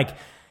just be like,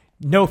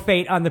 no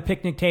fate on the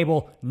picnic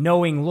table,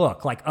 knowing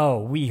look. Like,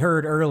 oh, we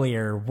heard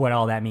earlier what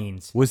all that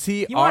means. Was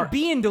he... You want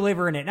Bean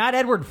delivering it, not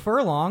Edward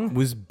Furlong.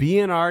 Was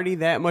Bean already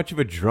that much of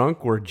a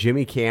drunk where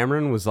Jimmy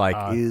Cameron was like...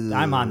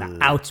 I'm on the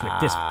outs with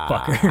this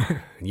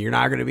fucker. You're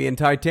not going to be in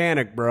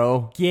Titanic,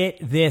 bro. Get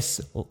this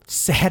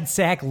sad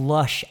sack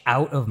lush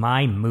out of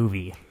my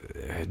movie.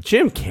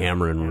 Jim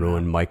Cameron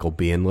ruined Michael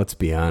Biehn, let's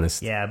be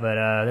honest. Yeah,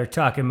 but they're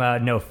talking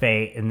about no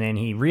fate, and then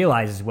he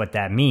realizes what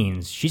that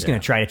means. She's going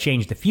to try to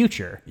change the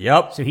future.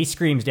 Yep. So he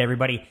screams to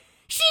everybody,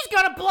 she's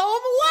going to blow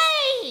him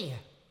away!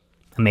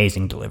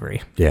 Amazing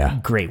delivery. Yeah.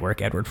 Great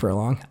work, Edward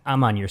Furlong.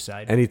 I'm on your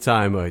side.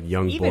 Anytime a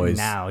young Even boy's...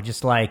 now,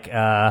 just like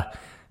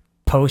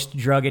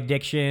post-drug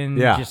addiction,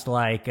 just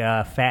like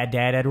fat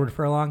dad Edward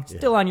Furlong.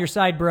 Still on your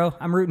side, bro.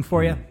 I'm rooting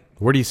for you.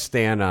 Where do you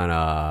stand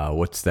on,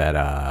 what's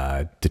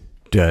that,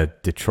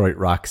 Detroit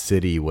Rock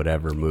City,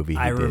 whatever movie he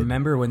did? I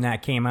remember when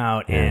that came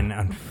out, and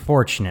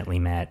unfortunately,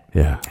 Matt,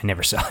 I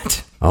never saw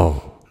it.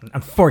 Oh.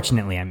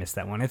 Unfortunately, I missed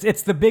that one.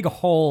 It's the big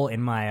hole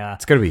in my...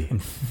 it's going to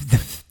be...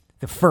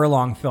 the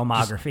Furlong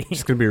filmography.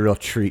 It's going to be a real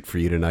treat for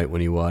you tonight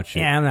when you watch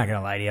it. Yeah, I'm not going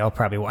to lie to you. I'll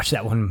probably watch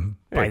that one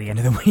by the end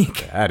of the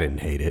week. I didn't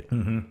hate it.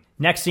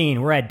 Next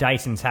scene, we're at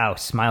Dyson's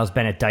house. Miles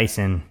Bennett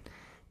Dyson.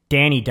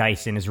 Danny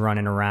Dyson is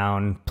running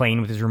around playing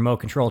with his remote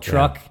control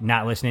truck,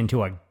 not listening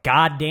to a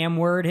goddamn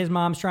word his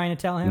mom's trying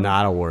to tell him.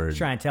 Not a word. She's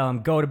trying to tell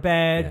him, go to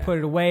bed, put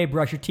it away,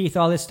 brush your teeth,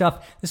 all this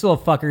stuff. This little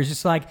fucker is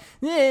just like,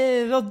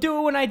 they'll do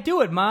it when I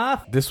do it, Ma.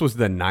 This was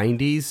the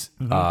 90s.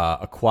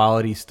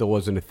 Equality still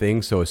wasn't a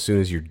thing, so as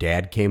soon as your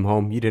dad came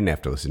home, you didn't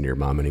have to listen to your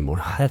mom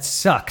anymore. That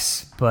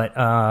sucks, but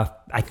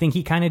I think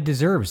he kind of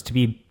deserves to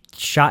be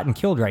shot and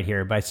killed right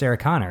here by Sarah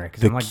Connor.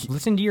 Because I'm like,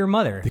 listen to your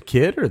mother. The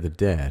kid or the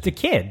dad? The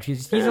kid.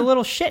 He's a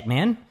little shit,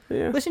 man.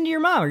 Yeah. Listen to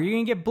your mom or you're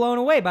going to get blown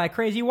away by a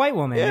crazy white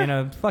woman in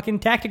a fucking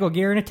tactical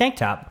gear and a tank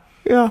top.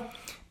 Yeah.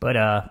 But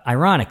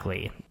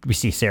ironically, we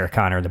see Sarah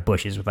Connor in the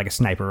bushes with like a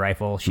sniper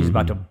rifle. She's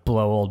about to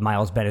blow old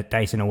Miles Bennett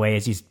Dyson away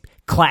as he's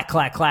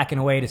clacking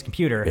away at his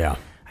computer. Yeah.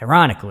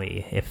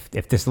 Ironically, if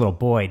this little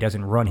boy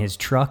doesn't run his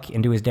truck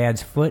into his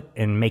dad's foot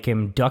and make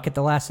him duck at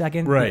the last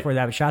second before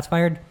that shot's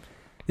fired,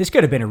 this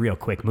could have been a real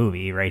quick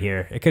movie right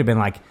here. It could have been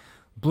like,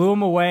 blew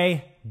him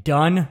away,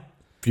 done.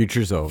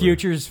 Future's over.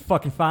 Future's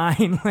fucking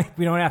fine. Like,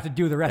 we don't have to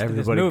do the rest of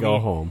this movie. Everybody go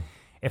home.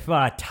 If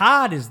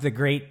Todd is the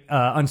great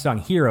unsung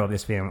hero of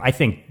this film, I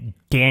think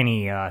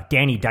Danny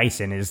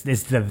Dyson is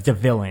the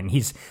villain.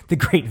 He's the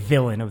great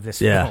villain of this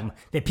film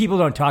that people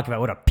don't talk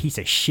about. What a piece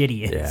of shit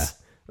he is. Yeah.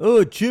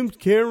 Oh, Jim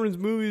Cameron's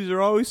movies are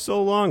always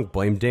so long.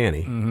 Blame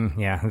Danny. Mm-hmm.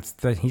 Yeah,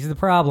 he's the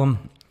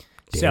problem.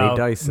 Danny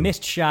Dyson.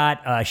 Missed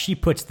shot. She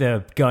puts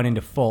the gun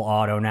into full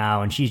auto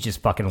now, and she's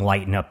just fucking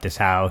lighting up this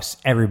house.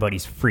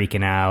 Everybody's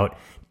freaking out.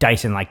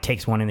 Dyson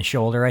takes one in the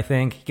shoulder, I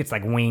think. He gets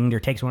winged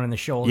or takes one in the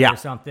shoulder or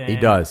something. He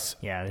does.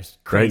 Yeah, there's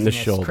right in the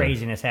shoulder.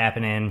 Craziness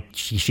happening.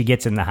 She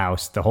gets in the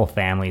house. The whole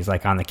family's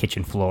on the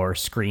kitchen floor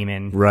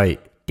screaming.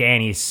 Right.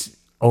 Danny's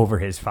over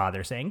his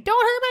father saying,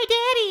 "Don't hurt my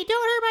daddy!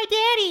 Don't hurt my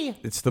daddy!"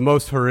 It's the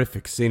most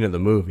horrific scene of the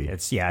movie.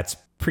 It's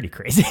pretty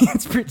crazy.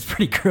 it's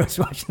pretty gross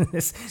watching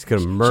this. He's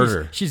gonna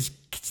murder. She's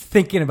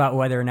thinking about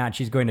whether or not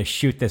she's going to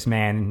shoot this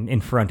man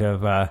in front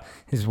of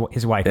his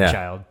wife and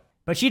child.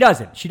 But she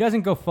doesn't. She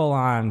doesn't go full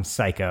on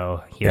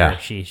psycho here. Yeah.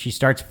 She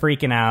starts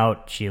freaking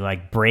out. She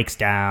breaks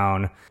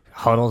down,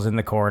 huddles in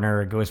the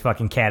corner, goes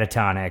fucking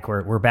catatonic.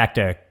 We're back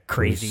to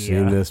crazy. We've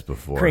seen this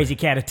before. Crazy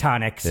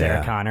catatonic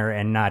Sarah Connor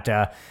and not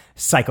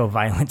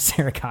psycho-violent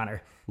Sarah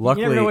Connor.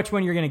 Luckily, you never know which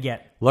one you're going to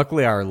get.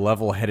 Luckily, our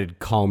level-headed,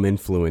 calm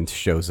influence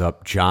shows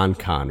up, John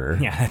Connor.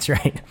 Yeah, that's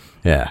right.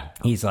 Yeah.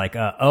 He's like,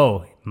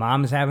 oh,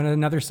 mom's having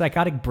another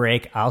psychotic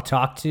break. I'll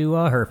talk to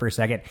her for a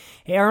second.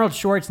 Hey, Arnold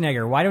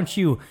Schwarzenegger, why don't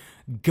you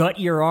gut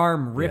your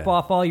arm, rip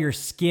off all your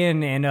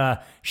skin, and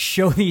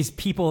show these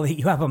people that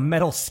you have a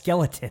metal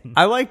skeleton?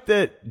 I like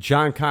that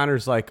John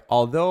Connor's like,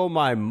 although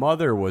my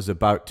mother was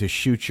about to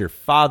shoot your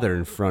father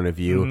in front of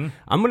you,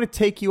 I'm going to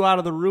take you out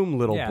of the room,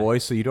 little boy,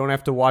 so you don't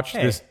have to watch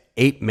this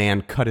ape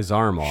man cut his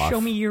arm off.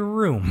 Show me your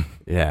room.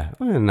 Yeah.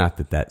 Well, not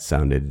that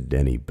sounded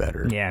any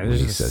better. Yeah,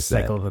 there's a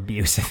cycle of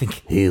abuse. I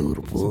think hey,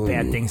 little boy.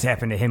 Bad things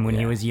happened to him when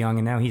he was young,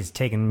 and now he's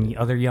taking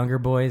other younger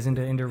boys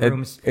into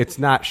rooms. It's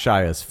not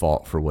Shia's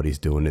fault for what he's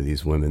doing to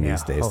these women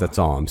these days. That's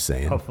all I'm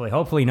saying.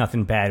 Hopefully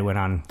nothing bad went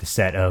on the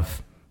set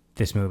of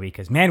this movie,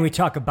 because, man, we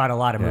talk about a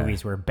lot of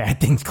movies where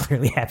bad things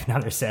clearly happen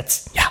on their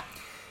sets. Yeah.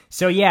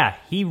 So, yeah,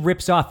 he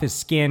rips off his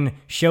skin,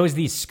 shows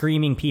these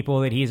screaming people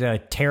that he's a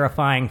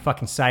terrifying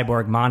fucking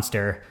cyborg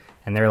monster,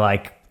 and they're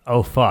like,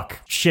 oh, fuck,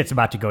 shit's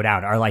about to go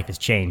down. Our life has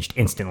changed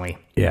instantly.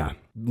 Yeah.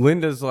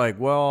 Linda's like,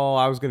 well,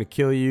 I was going to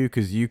kill you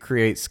because you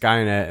create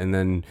Skynet, and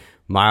then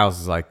Miles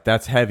is like,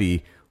 that's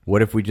heavy.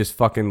 What if we just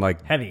fucking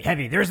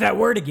Heavy, there's that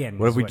word again.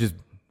 What if we just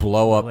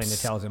blow up Linda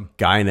tells him.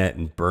 Skynet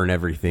and burn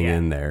everything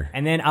in there?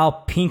 And then I'll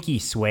pinky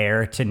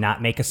swear to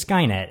not make a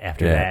Skynet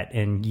after that,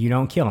 and you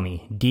don't kill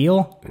me.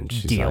 Deal? And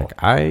she's Deal.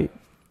 like, all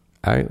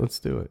right, let's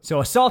do it. So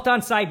assault on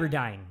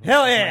Cyberdyne.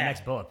 Hell That's yeah. my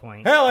next bullet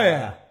point. Hell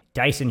yeah.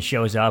 Dyson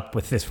shows up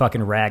with this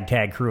fucking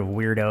ragtag crew of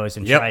weirdos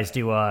and tries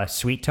to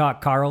sweet talk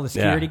Carl, the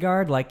security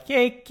guard. Like,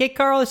 hey,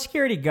 Carl, the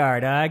security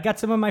guard. I got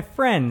some of my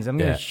friends. I'm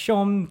gonna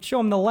show him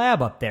the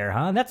lab up there,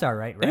 huh? That's all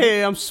right, right?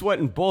 Hey, I'm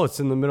sweating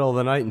bullets in the middle of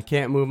the night and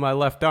can't move my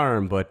left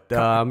arm, but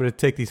I'm going to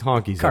take these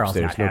honkies Carl's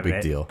upstairs. not No having big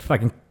it. deal.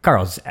 Fucking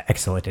Carl's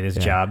excellent at his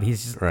job.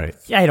 He's right.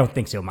 Yeah, I don't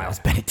think so, Miles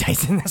Bennett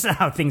Dyson. That's not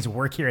how things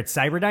work here at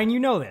Cyberdyne. You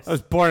know this. I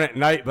was born at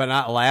night, but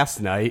not last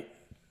night.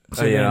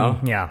 So you then, know?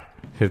 Yeah.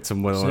 Hit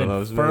some one of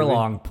those.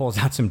 Furlong pulls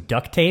out some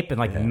duct tape and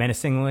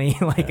menacingly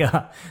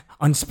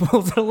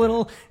unspools it a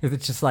little.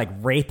 It's just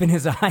rape in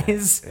his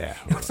eyes. Yeah.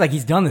 It looks like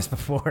he's done this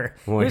before.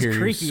 I want it to was hear you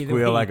creaky.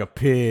 squeal like a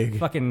pig.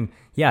 Fucking,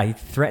 yeah, he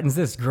threatens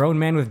this grown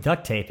man with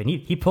duct tape and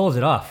he pulls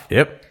it off.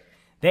 Yep.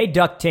 They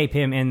duct tape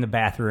him in the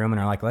bathroom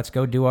and are like, let's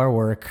go do our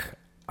work.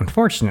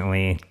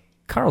 Unfortunately,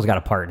 Carl's got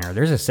a partner.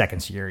 There's a second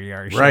security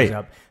guard who shows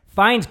up,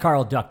 finds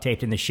Carl duct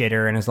taped in the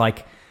shitter and is like,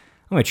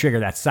 I'm going to trigger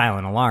that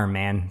silent alarm,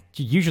 man.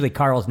 Usually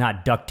Carl's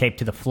not duct taped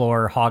to the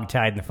floor,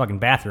 hogtied in the fucking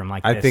bathroom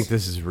like this. I think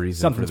this is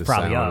reason Something's for the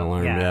probably silent up.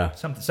 alarm. Yeah.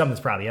 Something's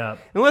probably up.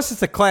 Unless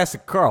it's a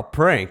classic Carl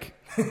prank.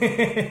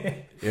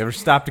 You ever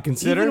stop to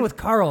consider? Even with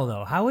Carl,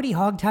 though, how would he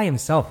hogtie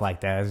himself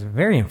like that? It's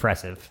very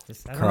impressive. I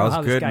don't know Carl's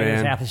how good, this guy man.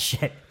 does half his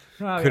shit.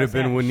 Could have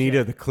been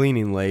Juanita, the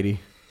cleaning lady.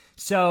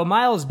 So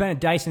Miles Bennett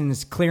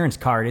Dyson's clearance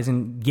card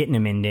isn't getting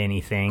him into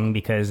anything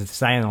because the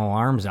silent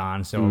alarm's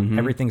on, so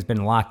everything's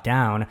been locked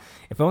down.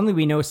 If only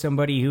we know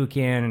somebody who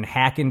can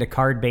hack into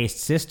card-based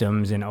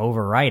systems and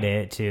overwrite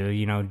it to,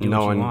 do what you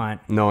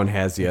want. No one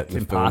has yet in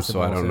the film,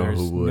 Impossible, so I don't know there's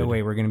who would. no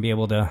way we're going to be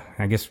able to,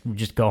 I guess,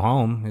 just go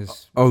home.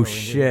 Oh,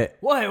 shit.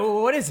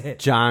 What is it?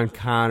 John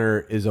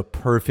Connor is a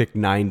perfect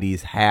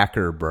 90s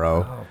hacker,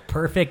 bro. Oh,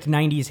 perfect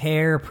 90s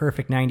hair,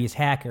 perfect 90s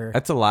hacker.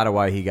 That's a lot of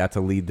why he got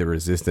to lead the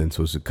resistance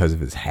was because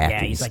of his hacking.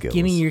 Yeah, he's like, skills.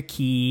 give me your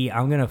key.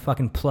 I'm going to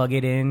fucking plug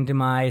it into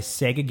my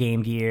Sega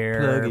Game Gear.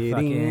 Plug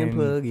it in,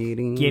 plug it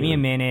in. Give me a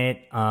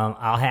minute.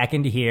 I'll hack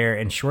into here.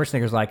 And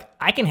Schwarzenegger's like,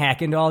 I can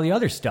hack into all the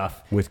other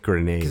stuff. With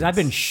grenades. Because I've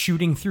been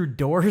shooting through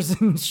doors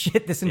and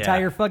shit this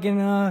entire fucking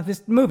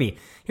this movie.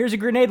 Here's a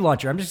grenade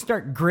launcher. I'm just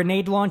start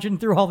grenade launching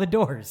through all the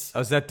doors. Oh,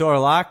 is that door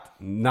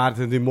locked? Not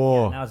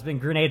anymore. Now it's been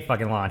grenade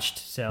fucking launched.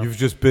 So You've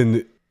just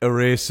been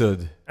erased.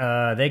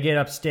 they get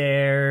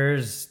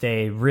upstairs.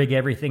 They rig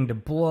everything to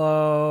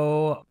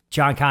blow.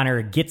 John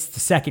Connor gets the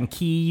second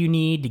key you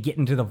need to get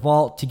into the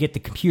vault, to get the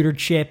computer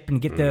chip and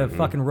get the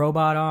fucking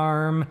robot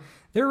arm.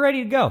 They're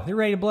ready to go. They're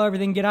ready to blow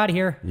everything and get out of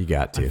here. You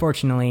got to.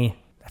 Unfortunately,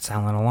 that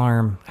silent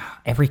alarm.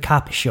 Every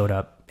cop has showed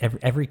up.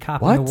 Every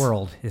cop in the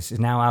world is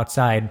now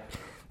outside.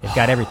 They've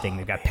got everything.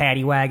 They've got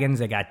paddy wagons.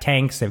 They've got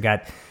tanks. They've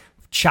got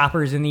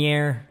choppers in the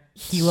air.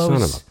 Helos.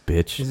 Son of a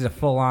bitch. This is a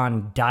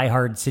full-on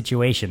die-hard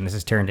situation this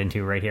has turned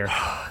into right here.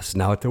 It's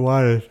not what they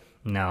wanted.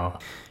 No.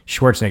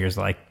 Schwarzenegger's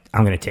like,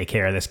 I'm going to take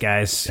care of this,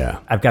 guys. Yeah.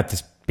 I've got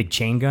this big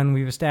chain gun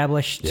we've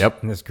established.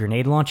 Yep. And this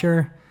grenade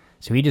launcher.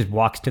 So he just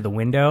walks to the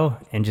window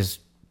and just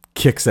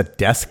Kicks a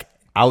desk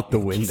out the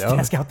kicks window. the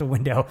desk out the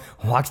window,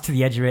 walks to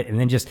the edge of it, and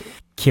then just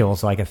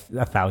kills like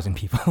 1,000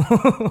 people.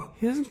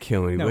 He doesn't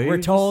kill No, anybody. we're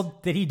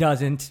told that he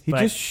doesn't. He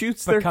but- just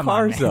shoots but their come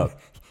on, cars man. up.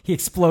 He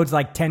explodes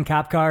like 10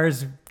 cop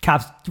cars,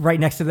 cops right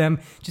next to them,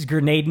 just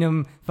grenading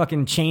them,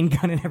 fucking chain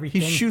gun and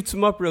everything. He shoots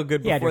them up real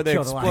good Yeah, before they they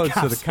killed a lot of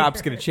explode, so the cops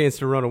cops here. get a chance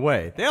to run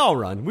away. They all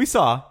run. We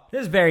saw.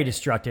 This is very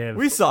destructive.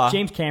 We saw.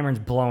 James Cameron's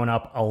blowing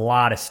up a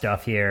lot of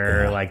stuff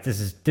here. Yeah. Like this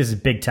is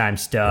big time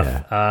stuff.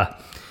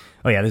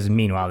 Yeah. This is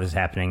meanwhile this is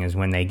happening is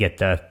when they get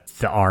the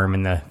arm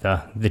and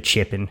the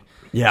chip, and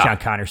Yeah. John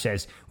Connor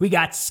says, "We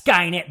got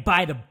Skynet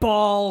by the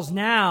balls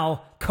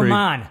now. Come Pretty-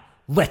 on,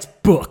 let's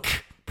book."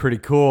 Pretty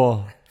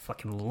cool.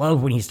 Fucking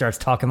love when he starts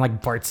talking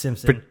like Bart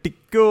Simpson. Pretty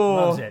cool.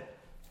 Loves it.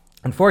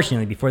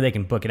 Unfortunately, before they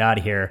can book it out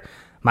of here,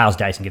 Miles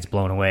Dyson gets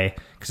blown away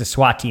because the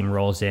SWAT team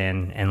rolls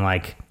in and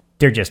like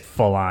they're just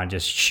full on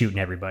just shooting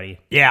everybody.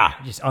 Yeah.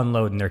 Just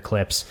unloading their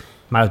clips.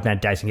 Miles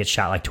Dyson gets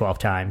shot like 12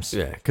 times.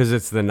 Yeah, because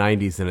it's the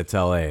 90s and it's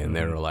LA, and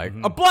they were like,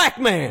 a black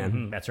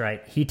man! That's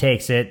right. He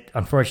takes it.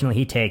 Unfortunately,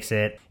 he takes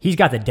it. He's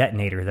got the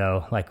detonator,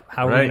 though. Like,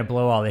 how are we Right. going to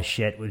blow all this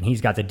shit when he's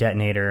got the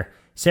detonator?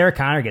 Sarah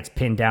Connor gets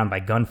pinned down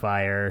by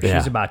gunfire. Yeah.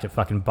 She's about to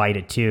fucking bite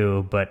it,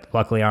 too. But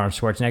luckily, Arnold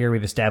Schwarzenegger,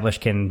 we've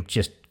established, can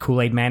just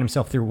Kool-Aid man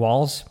himself through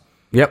walls.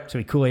 Yep. So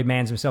he Kool-Aid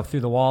mans himself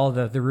through the wall,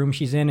 the room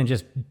she's in, and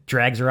just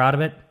drags her out of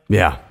it.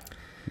 Yeah.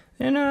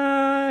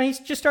 And he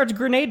just starts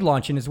grenade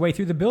launching his way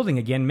through the building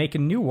again,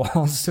 making new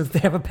walls so that they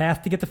have a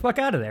path to get the fuck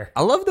out of there.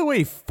 I love the way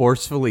he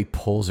forcefully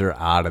pulls her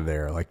out of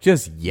there. Like,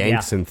 just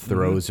yanks Yeah. and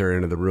throws her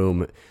into the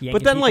room. Yanking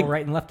But then, people like,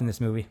 right and left in this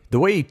movie. the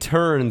way he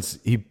turns,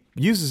 he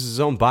uses his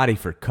own body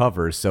for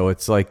cover, so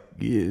it's like,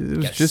 it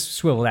was just...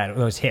 Swivel that,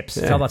 those hips.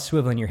 It's Yeah. all about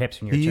swiveling your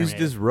hips when you're He used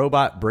Terminator. his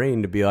robot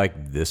brain to be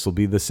like, this will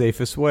be the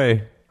safest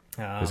way.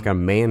 Just gotta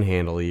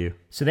manhandle you.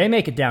 So they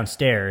make it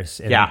downstairs.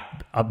 And Yeah.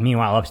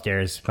 Meanwhile,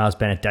 upstairs, Miles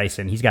Bennett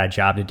Dyson, he's got a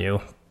job to do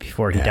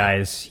before he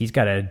dies. He's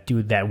got to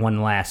do that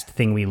one last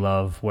thing we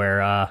love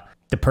where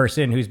the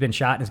person who's been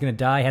shot and is going to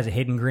die has a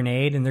hidden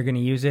grenade, and they're going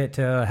to use it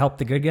to help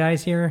the good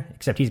guys here.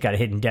 Except he's got a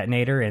hidden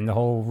detonator, and the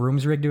whole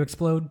room's rigged to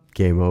explode.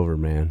 Game over,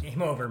 man.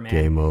 Game over, man.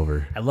 Game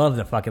over. I love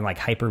the fucking like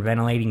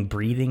hyperventilating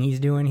breathing he's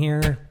doing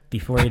here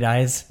before he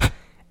dies.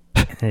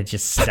 And it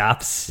just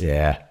stops.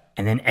 Yeah.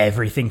 And then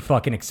everything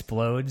fucking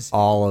explodes.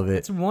 All of it.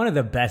 It's one of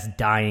the best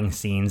dying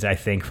scenes, I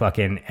think,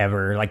 fucking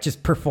ever. Like,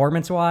 just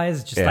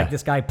performance-wise, just Yeah. like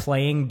this guy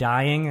playing,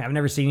 dying. I've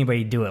never seen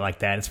anybody do it like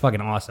that. It's fucking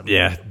awesome.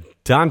 Yeah.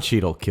 Don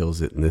Cheadle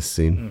kills it in this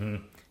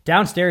scene.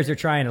 Downstairs, they're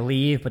trying to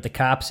leave, but the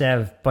cops have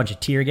a bunch of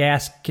tear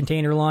gas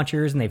container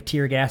launchers, and they've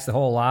tear gassed the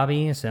whole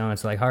lobby, so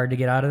it's, like, hard to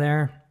get out of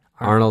there.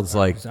 Arnold's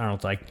like,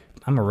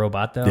 I'm a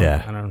robot, though.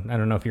 Yeah. I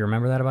don't know if you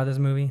remember that about this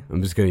movie.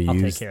 I'm just going to I'll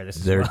use take care of this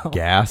as their well.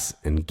 gas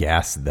and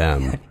gas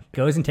them.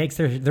 Goes and takes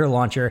their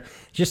launcher,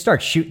 just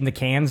starts shooting the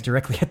cans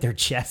directly at their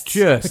chests,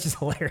 Just which is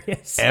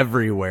hilarious.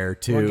 Everywhere,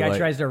 too. One guy like-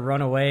 tries to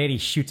run away, and he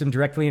shoots him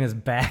directly in his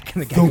back,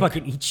 and the guy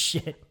fucking eats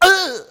shit.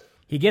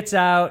 He gets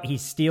out, he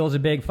steals a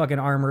big fucking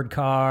armored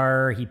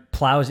car, he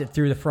plows it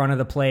through the front of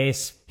the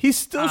place. He's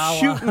still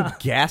shooting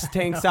gas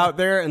tanks out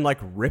there and like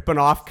ripping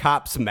off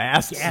cops'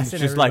 masks. Gassing He's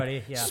just everybody,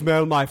 like, yeah.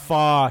 smell my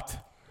fart.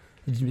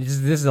 This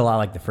is a lot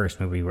like the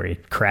first movie where he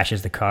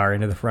crashes the car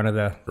into the front of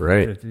the...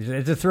 Right.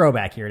 It's a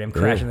throwback here to him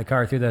crashing the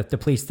car through the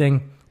police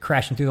thing,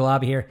 crashing through the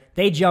lobby here.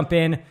 They jump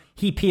in,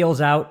 he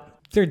peels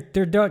out. They're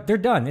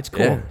done. It's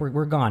cool. Yeah.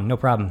 We're gone. No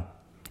problem.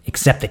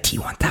 Except the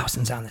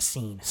T-1000's on the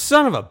scene.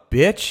 Son of a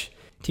bitch.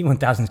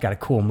 T-1000's got a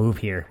cool move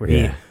here where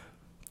Yeah. he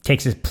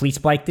takes his police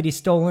bike that he's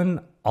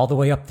stolen all the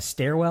way up the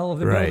stairwell of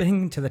the Right.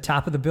 building to the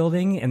top of the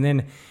building, and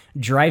then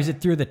drives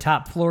it through the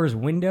top floor's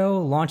window,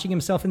 launching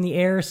himself in the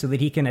air so that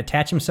he can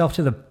attach himself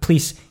to the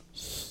police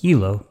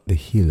helo. The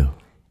helo.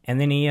 And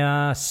then he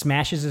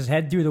smashes his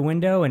head through the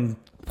window and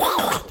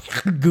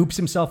goops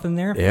himself in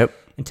there. Yep.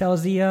 And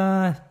tells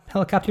the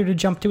helicopter to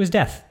jump to his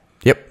death.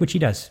 Yep. Which he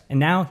does. And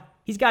now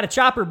he's got a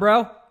chopper,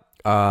 bro.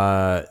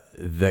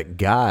 that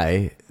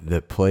guy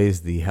that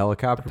plays the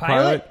helicopter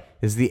pilot? pilot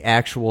is the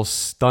actual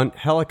stunt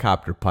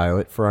helicopter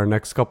pilot for our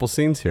next couple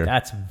scenes here.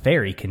 That's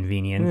very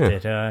convenient. Yeah.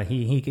 That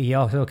he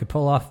also could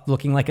pull off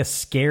looking like a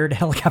scared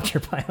helicopter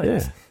pilot.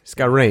 Yeah, he's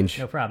got range.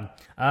 No problem.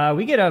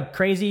 We get a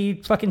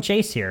crazy fucking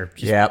chase here.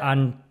 Just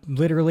Yep.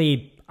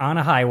 literally on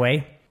a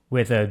highway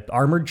with an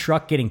armored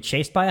truck getting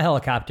chased by a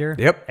helicopter.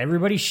 Yep.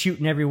 Everybody's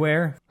shooting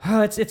everywhere.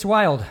 Oh, it's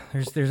wild.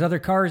 There's other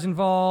cars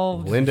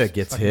involved. Linda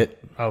gets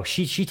hit. Oh,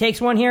 she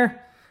takes one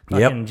here?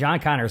 Yep. Fucking John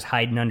Connor's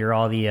hiding under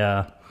all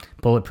the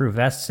bulletproof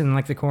vests in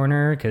like the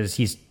corner because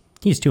he's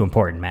too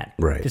important, Matt.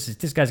 Right.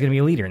 This guy's gonna be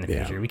a leader in the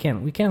future. We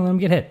can't let him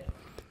get hit.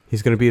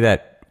 He's going to be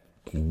that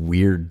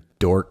weird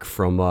dork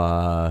from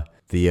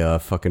the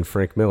fucking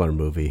Frank Miller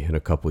movie in a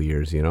couple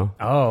years, you know?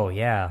 Oh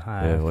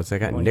yeah. What's that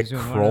guy? Well, Nick he's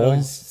doing one of Kroll?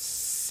 those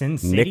Sin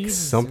Cities? Nick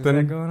something?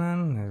 Is that going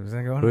on? Is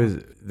that going Who on?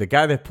 is the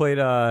guy that played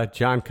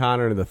John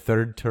Connor in the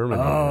third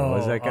Terminator?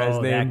 What's that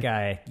guy's name? That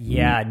guy.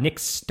 Yeah, Nick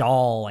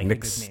Stahl. I Nick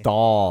think his name.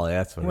 Stahl.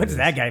 That's what. What's it is.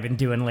 that guy been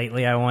doing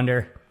lately, I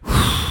wonder?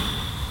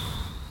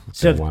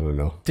 I want to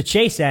know. The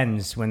chase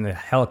ends when the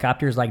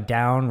helicopter's like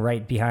down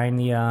right behind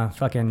the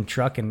fucking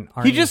truck, and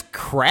Arnie, He just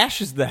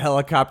crashes the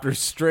helicopter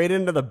straight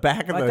into the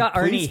back of I the thought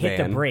Arnie police hit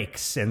the van.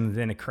 brakes and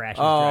then it crashes.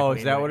 Oh, directly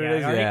is that into what it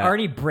is? Arnie, Yeah.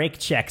 Arnie brake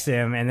checks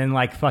him, and then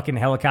like fucking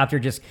helicopter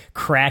just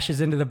crashes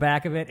into the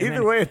back of it. And Either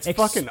then way, it's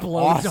fucking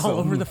explodes all awesome.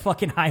 over the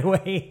fucking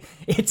highway.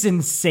 It's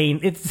insane.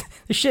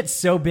 The shit's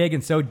so big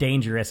and so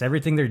dangerous.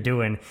 Everything they're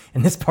doing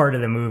in this part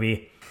of the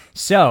movie.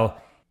 So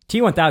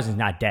T-1000 is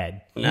not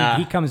dead. Nah.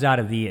 He comes out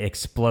of the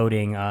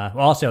exploding.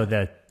 Also,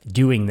 the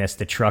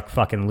truck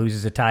fucking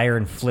loses a tire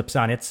and flips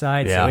on its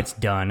side, so Yeah. it's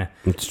done.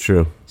 It's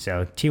true.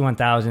 So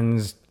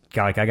T-1000's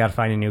I got to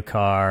find a new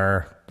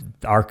car.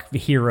 Our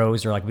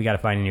heroes are like, we got to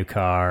find a new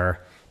car.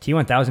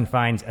 T-1000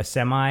 finds a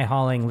semi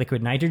hauling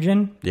liquid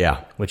nitrogen.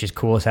 Yeah. Which is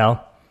cool as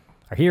hell.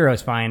 Our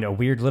heroes find a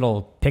weird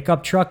little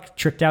pickup truck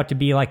tricked out to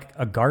be like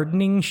a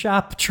gardening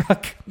shop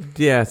truck.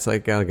 Yeah, it's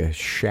like a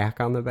shack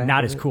on the back.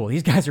 Not of as it. cool.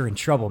 These guys are in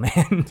trouble, man.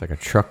 It's like a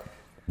truck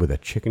with a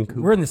chicken coop.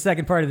 We're in the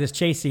second part of this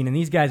chase scene, and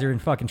these guys are in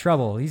fucking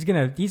trouble. He's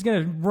gonna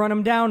run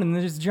them down, and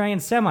there's a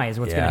giant semi is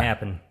what's gonna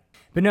happen.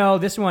 But no,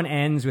 this one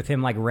ends with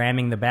him like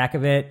ramming the back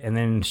of it, and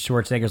then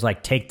Schwarzenegger's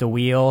like, take the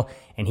wheel,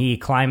 and he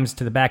climbs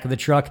to the back of the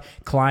truck,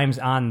 climbs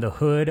on the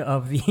hood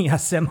of the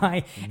semi,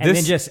 and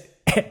then just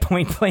at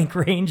point blank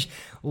range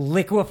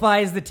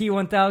liquefies the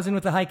T-1000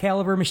 with a high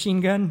caliber machine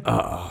gun.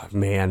 Oh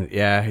man,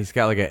 yeah, he's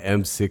got like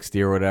an M60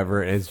 or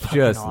whatever, and it's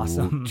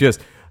awesome.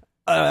 just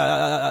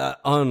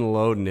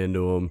unloading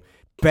into him.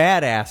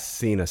 Badass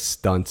scene of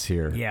stunts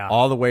here. Yeah.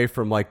 All the way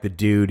from like the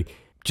dude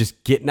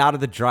just getting out of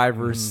the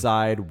driver's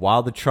side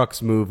while the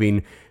truck's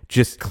moving,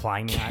 just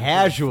climbing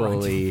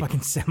casually,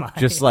 fucking semi.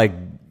 just like a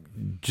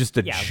with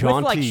like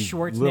jaunty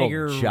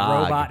Schwarzenegger little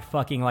jog. robot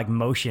fucking like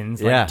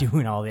motions, like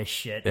doing all this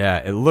shit. Yeah,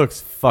 it looks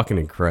fucking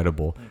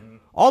incredible.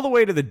 All the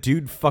way to the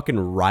dude fucking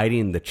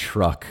riding the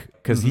truck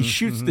because he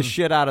shoots the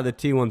shit out of the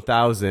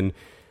T-1000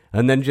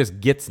 and then just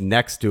gets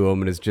next to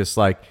him and is just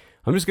like,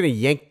 I'm just going to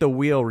yank the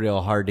wheel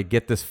real hard to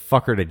get this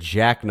fucker to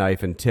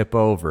jackknife and tip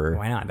over.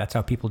 Why not? That's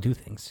how people do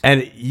things.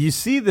 And you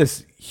see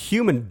this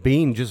human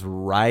being just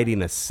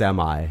riding a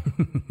semi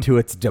to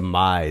its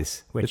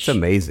demise. It's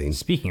amazing.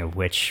 Speaking of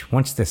which,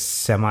 once the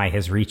semi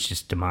has reached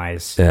its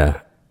demise,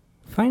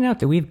 find out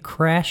that we've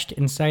crashed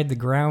inside the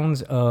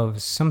grounds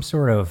of some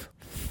sort of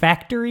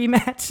factory,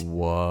 Matt.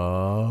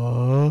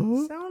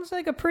 Whoa. Sounds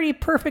like a pretty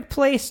perfect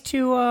place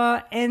to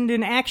end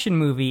an action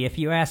movie, if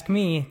you ask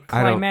me.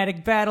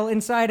 Climatic battle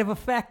inside of a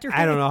factory.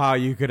 I don't know how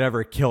you could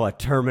ever kill a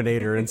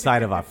Terminator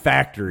inside of a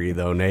factory,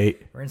 though,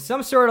 Nate. We're in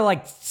some sort of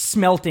like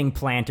smelting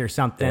plant or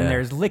something. Yeah.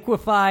 There's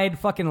liquefied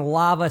fucking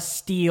lava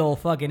steel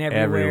fucking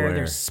everywhere.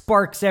 There's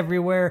sparks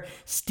everywhere,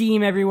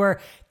 steam everywhere.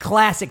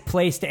 Classic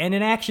place to end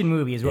an action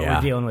movie is what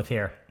we're dealing with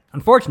here.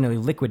 Unfortunately,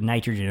 liquid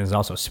nitrogen is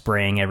also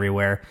spraying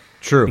everywhere.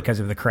 True. Because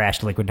of the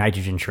crashed liquid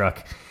nitrogen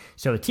truck.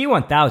 So the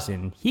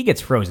T-1000, he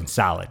gets frozen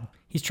solid.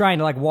 He's trying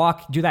to like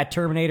do that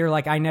Terminator,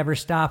 like I never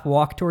stop,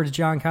 walk towards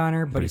John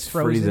Connor, but he's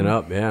frozen. freezing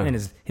up, yeah. And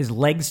his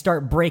legs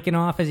start breaking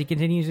off as he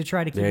continues to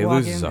try to keep he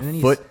walking. loses a and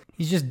then foot.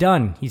 He's just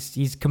done.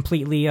 He's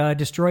completely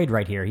destroyed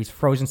right here. He's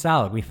frozen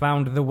solid. We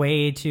found the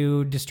way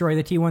to destroy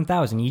the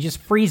T-1000. You just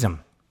freeze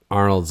him.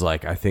 Arnold's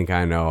like, I think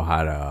I know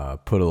how to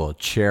put a little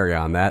cherry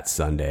on that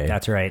sundae.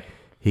 That's right.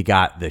 He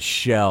got the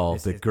shell,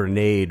 the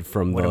grenade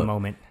from What a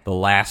moment. the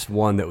last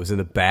one that was in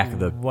the back of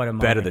the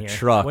bed of the here.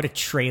 truck. What a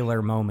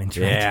trailer moment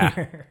right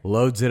here.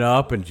 Loads it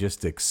up and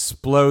just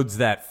explodes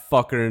that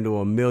fucker into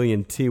a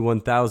million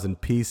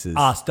T-1000 pieces.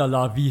 Hasta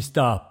la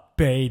vista,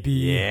 baby.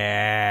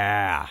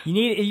 Yeah.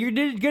 You're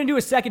going to do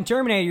a second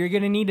Terminator. You're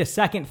going to need a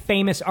second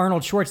famous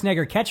Arnold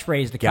Schwarzenegger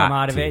catchphrase to come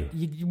out of it.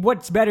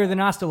 What's better than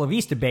hasta la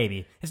vista,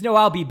 baby? It's no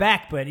I'll be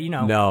back, but you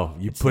know. No,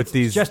 you put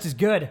these just as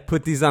good.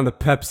 Put these on the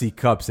Pepsi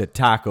cups at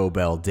Taco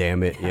Bell,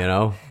 damn it, you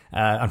know?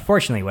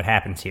 Unfortunately, what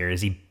happens here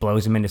is he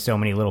blows them into so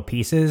many little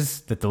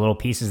pieces that the little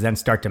pieces then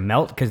start to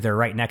melt because they're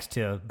right next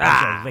to a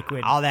bunch of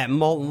liquid. All that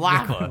molten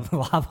lava.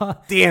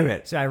 Lava. Damn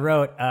it. So I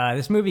wrote,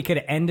 this movie could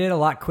have ended a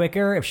lot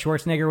quicker if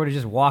Schwarzenegger would have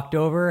just walked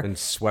over And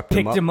swept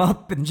picked him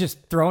up and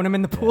just thrown him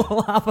in the pool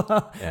of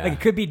lava. Yeah. Like, it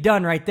could be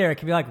done right there. It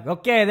could be like,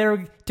 okay, there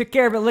we took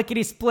care of it,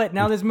 lickety split.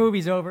 Now this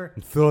movie's over.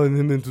 Throwing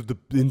him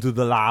into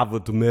the lava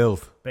to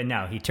melt. But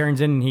no, he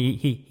turns in,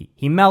 he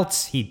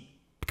melts, he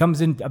comes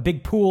in a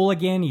big pool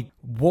again, he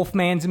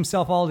wolfmans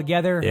himself all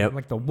together,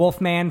 like the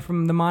Wolfman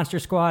from the Monster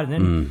Squad, and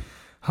then,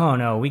 oh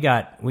no, we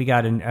got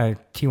a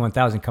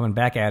T-1000 coming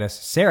back at us.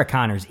 Sarah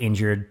Connor's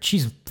injured,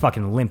 she's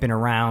fucking limping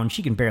around,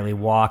 she can barely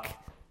walk.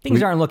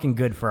 Things aren't looking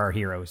good for our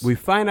heroes. We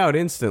find out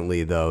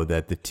instantly, though,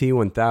 that the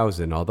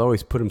T-1000, although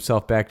he's put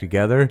himself back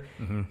together,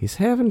 he's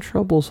having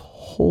troubles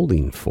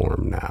holding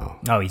form now.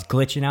 Oh, he's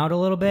glitching out a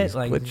little bit? He's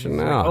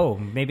glitching out. Oh,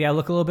 maybe I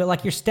look a little bit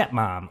like your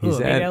stepmom.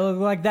 Maybe I look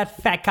like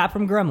that fat cop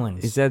from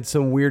Gremlins. He's had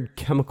some weird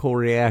chemical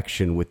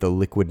reaction with the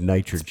liquid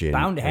nitrogen. It's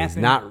bound to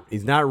happen.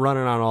 He's not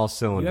running on all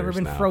cylinders. You ever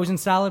been now. frozen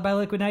solid by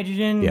liquid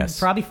nitrogen? Yes.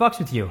 Probably fucks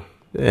with you.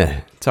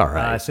 Yeah, it's all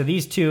right. So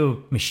these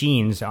two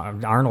machines,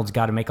 Arnold's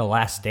got to make a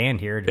last stand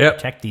here to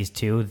protect these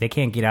two. They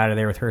can't get out of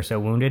there with her so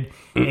wounded.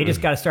 They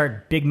just got to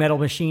start big metal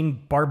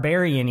machine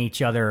barbarian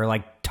each other,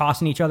 like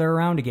tossing each other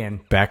around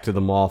again. Back to the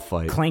mall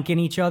fight. Clanking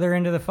each other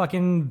into the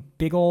fucking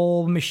big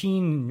old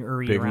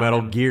machinery. Big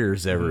metal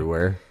gears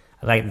everywhere.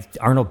 Like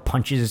Arnold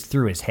punches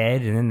through his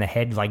head, and then the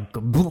head like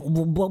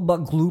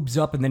gloobs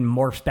up, and then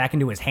morphs back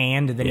into his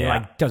hand, and then he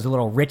like does a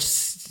little rich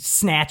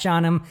snatch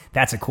on him.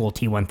 That's a cool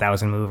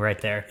T-1000 move right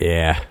there.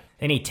 Yeah.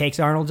 Then he takes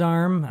Arnold's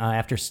arm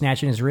after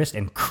snatching his wrist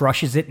and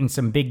crushes it in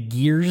some big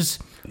gears.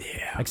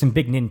 Yeah. Like some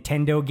big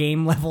Nintendo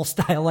game level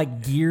style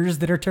like gears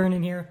that are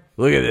turning here.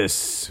 Look at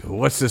this.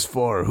 What's this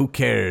for? Who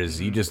cares?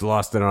 You just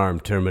lost an arm,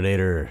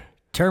 Terminator.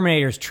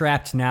 Terminator's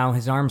trapped now.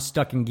 His arm's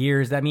stuck in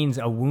gears. That means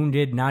a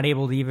wounded, not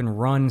able to even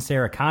run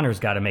Sarah Connor's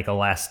got to make a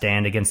last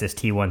stand against this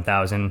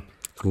T-1000.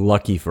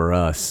 Lucky for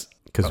us,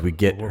 because we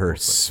get her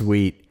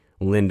sweet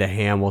Linda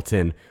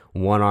Hamilton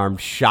one-armed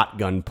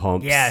shotgun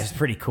pumps. Yeah, it's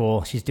pretty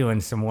cool. She's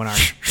doing some one-arm,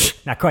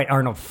 not quite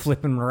Arnold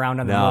flipping around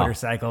on the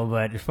motorcycle,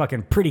 but it's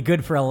fucking pretty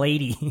good for a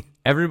lady.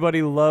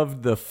 Everybody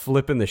loved the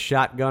flipping the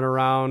shotgun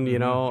around,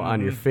 on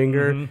your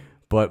finger.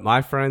 But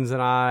my friends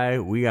and I,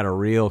 we got a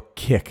real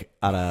kick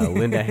out of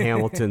Linda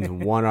Hamilton's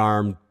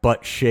one-armed,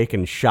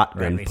 butt-shaking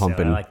shotgun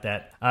pumping. So, I like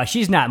that.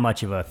 She's not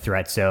much of a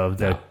threat, so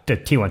the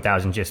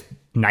T-1000 just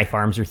knife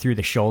arms her through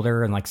the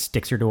shoulder and like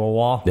sticks her to a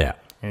wall. Yeah.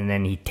 And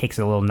then he takes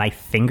a little knife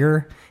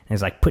finger and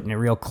is like putting it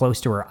real close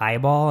to her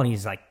eyeball, and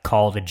he's like,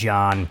 call to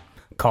John.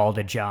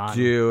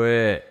 Do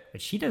it.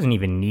 But she doesn't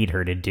even need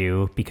her to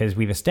do, because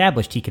we've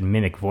established he can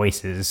mimic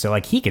voices, so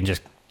like he can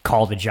just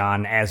call to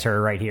John as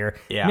her right here.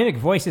 Yeah. Mimic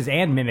voices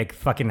and mimic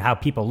fucking how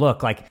people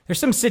look. Like, there's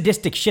some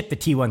sadistic shit the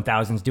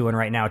T-1000's doing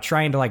right now,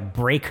 trying to like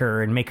break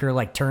her and make her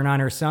like turn on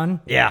her son.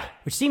 Yeah.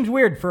 Which seems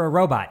weird for a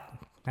robot.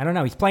 I don't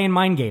know. He's playing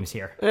mind games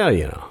here. Well,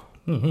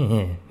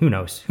 Who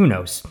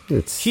knows?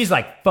 She's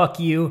like, fuck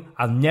you.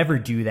 I'll never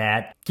do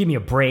that. Give me a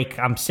break.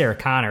 I'm Sarah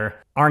Connor.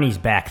 Arnie's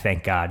back,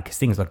 thank God, because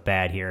things look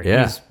bad here.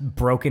 Yeah. He's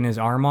broken his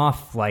arm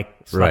off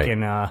like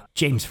fucking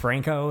James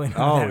Franco in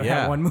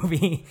that one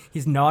movie.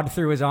 He's gnawed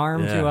through his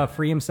arm to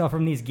free himself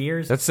from these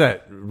gears. That's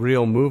that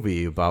real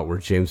movie about where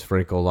James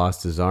Franco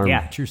lost his arm.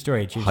 Yeah, true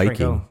story. James hiking.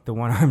 Franco, the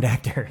one-armed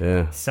actor.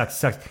 Yeah.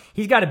 Sucks.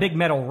 He's got a big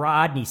metal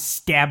rod, and he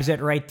stabs it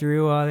right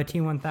through the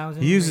T-1000.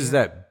 He uses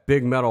that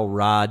big metal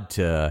rod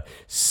to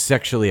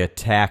sexually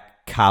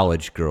attack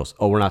college girls.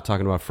 Oh, we're not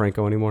talking about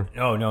Franco anymore?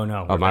 No.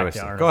 Oh, my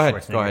mistake. Go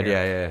ahead.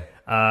 Yeah.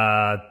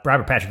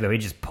 Robert Patrick, though, he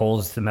just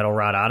pulls the metal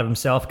rod out of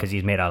himself because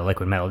he's made out of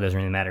liquid metal. It doesn't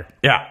really matter.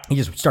 Yeah. He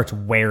just starts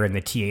wearing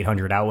the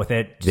T-800 out with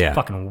it. Just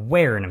fucking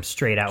wearing him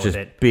straight out with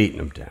it. Just beating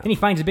him down. Then he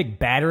finds a big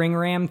battering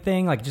ram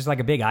thing, like just like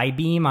a big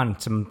I-beam on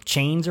some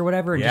chains or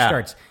whatever, and just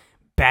starts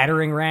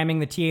battering ramming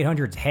the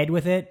T-800's head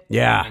with it.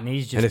 Yeah. And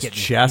he's just and his getting,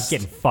 chest.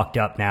 He's getting fucked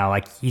up now.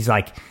 Like, he's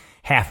like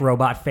half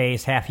robot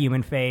face, half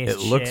human face. It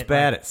looks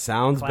bad. It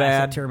sounds classic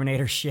bad.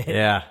 Terminator shit.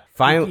 Yeah.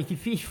 Finally,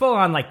 he full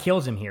on like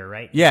kills him here,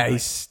 right? Yeah, he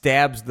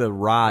stabs the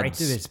rod right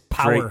through his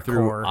power straight through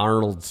core.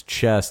 Arnold's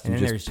chest and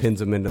just pins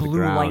him into the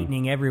ground. Blue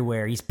lightning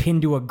everywhere. He's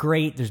pinned to a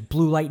grate. There's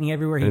blue lightning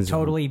everywhere. He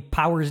totally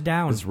powers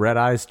down. His red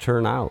eyes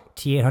turn out.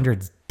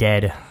 T-800's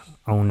dead.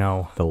 Oh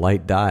no. The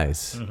light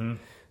dies.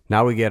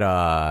 Now we get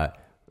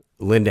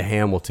Linda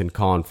Hamilton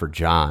calling for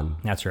John.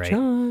 That's right.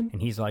 John. And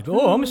he's like,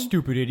 oh, I'm a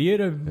stupid idiot.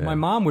 My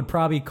mom would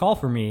probably call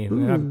for me.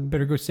 I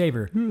better go save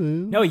her.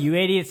 No, you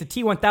idiot. It's the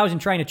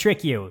T-1000 trying to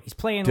trick you. He's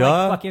playing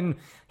like fucking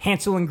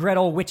Hansel and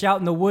Gretel, witch out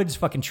in the woods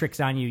fucking tricks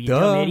on you, you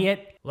dumb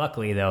idiot.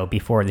 Luckily, though,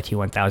 before the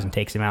T-1000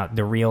 takes him out,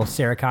 the real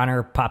Sarah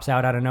Connor pops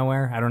out of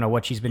nowhere. I don't know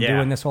what she's been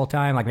doing this whole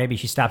time. Like, maybe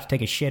she stops to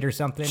take a shit or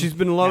something. She's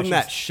been loading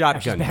that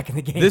shotgun. She's back in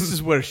the game. This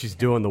is where she's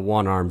doing the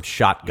one-armed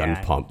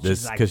shotgun pump.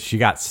 This because she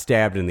got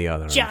stabbed in the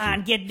other arm.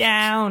 John, get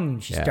down!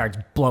 She starts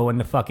blowing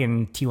the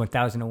fucking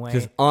T-1000 away.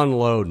 Just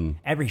unloading.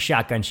 Every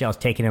shotgun shell's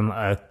taking him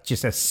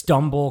just a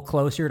stumble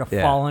closer to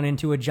falling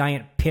into a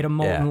giant pit of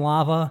molten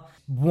lava.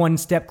 one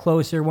step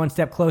closer, one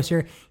step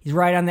closer. He's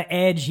right on the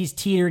edge. He's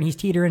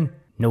teetering.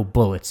 No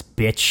bullets,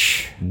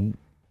 bitch.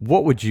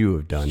 What would you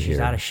have done She's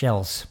here? out of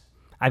shells.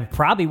 I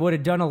probably would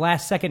have done a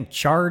last-second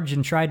charge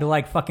and tried to,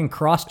 like, fucking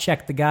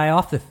cross-check the guy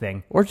off the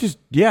thing. Or just,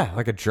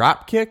 like a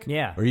drop kick?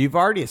 Yeah. Or you've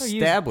already Or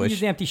established.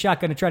 Use the empty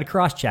shotgun to try to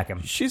cross-check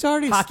him. She's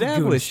already Hockey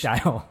goon established.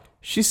 style.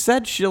 She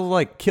said she'll,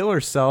 like, kill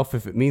herself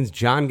if it means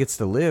John gets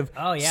to live.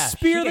 Oh, yeah.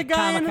 Spear She the could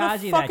guy into kamikaze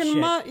the that fucking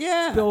shit.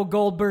 yeah. Bill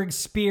Goldberg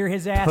spear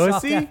his ass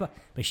Pussy? off that.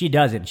 But she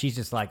doesn't. She's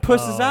just like,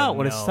 Pusses oh, out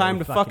when it's no, time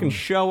to fucking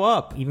show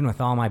up. Even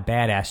with all my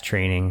badass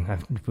training,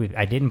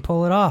 I didn't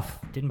pull it off.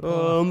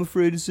 I'm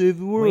afraid to save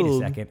the world.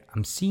 Wait a second.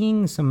 I'm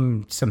seeing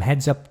some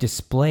heads-up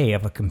display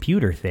of a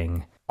computer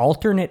thing.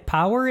 Alternate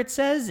power, it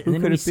says, and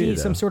then could we it be, see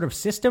though? some sort of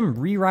system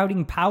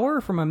rerouting power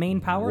from a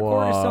main power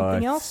core or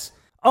something What? else.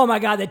 Oh my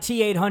god, the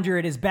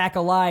T-800 is back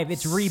alive.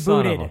 It's rebooted.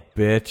 Son of a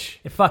bitch.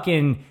 It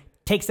fucking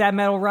takes that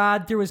metal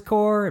rod through his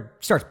core,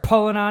 starts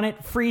pulling on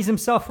it, frees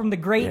himself from the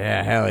grate.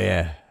 Yeah, hell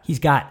yeah. He's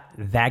got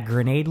that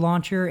grenade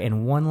launcher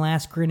and one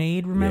last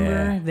grenade,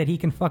 remember, Yeah. that he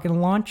can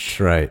fucking launch? That's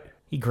right.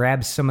 He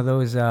grabs some of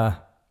those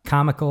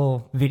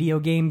comical video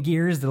game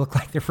gears that look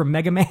like they're from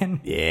Mega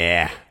Man.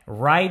 Yeah.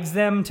 Rides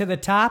them to the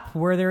top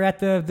where they're at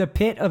the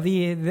pit of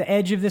the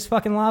edge of this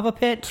fucking lava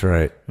pit. That's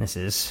right. This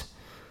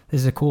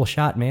is a cool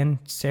shot, man.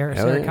 Sarah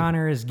yeah.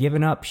 Connor is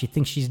giving up. She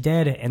thinks she's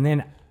dead. And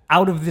then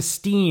out of the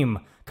steam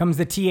comes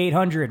the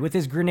T-800 with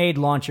his grenade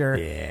launcher.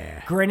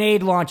 Yeah.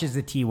 Grenade launches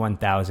the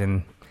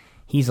T-1000.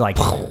 He's like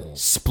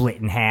split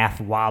in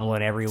half,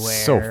 wobbling everywhere.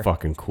 So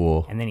fucking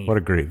cool. And then he what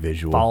a great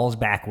visual. falls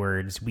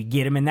backwards. We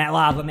get him in that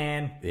lava,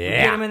 man. We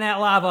Yeah. get him in that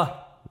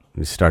lava.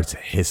 He starts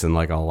hissing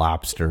like a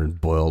lobster in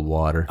boiled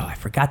water. Oh, I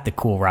forgot the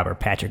cool Robert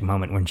Patrick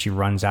moment when she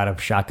runs out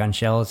of shotgun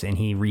shells and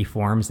he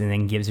reforms and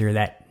then gives her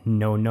that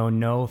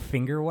no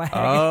finger wag.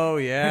 Oh,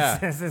 yeah.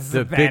 this is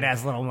a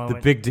badass little moment.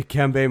 The big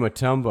Dikembe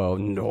Mutombo.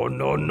 No.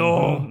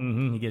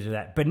 Mm-hmm, he gives her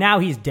that. But now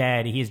he's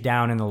dead. He's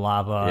down in the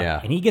lava. Yeah.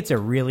 And he gets a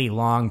really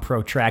long,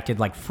 protracted,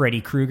 like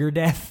Freddy Krueger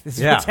death. This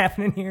is Yeah. what's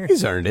happening here.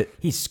 He's earned it.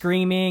 He's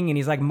screaming and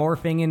he's like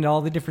morphing into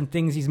all the different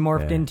things he's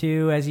morphed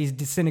into as he's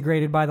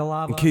disintegrated by the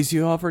lava. In case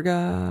you all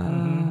forgot.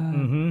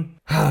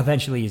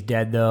 Eventually he's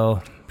dead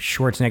though.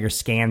 Schwarzenegger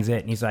scans it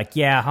and he's like,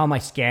 yeah, all my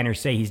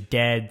scanners say he's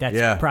dead.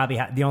 That's probably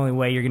the only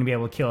way you're going to be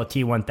able to kill a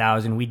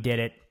T-1000. We did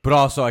it. But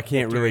also, I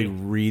can't really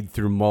read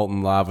through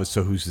molten lava,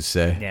 so who's to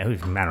say? Yeah,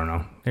 I don't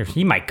know.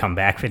 He might come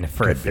back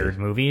for a third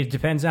movie. It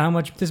depends on how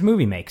much this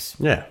movie makes.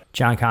 Yeah.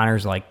 John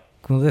Connor's like,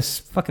 will this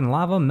fucking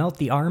lava melt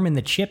the arm and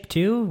the chip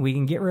too? We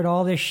can get rid of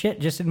all this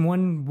shit just in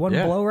one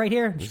blow right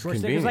here.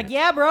 Schwarzenegger's like,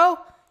 yeah, bro.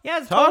 Yeah,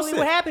 that's totally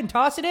what happened.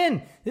 Toss it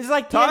in. This is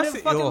like the end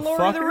of fucking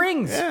Lord of the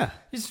Rings. Yeah.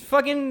 Just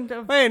fucking...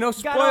 Hey, no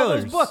got all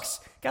those spoilers. books.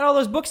 Got all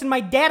those books in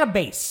my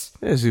database.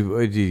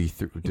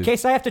 In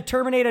case I have to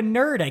terminate a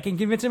nerd, I can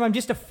convince him I'm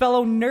just a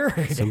fellow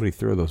nerd. Somebody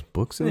throw those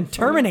books in? And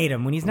terminate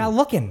him when he's not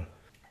looking.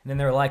 And then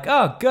they're like,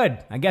 oh, good.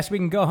 I guess we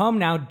can go home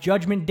now.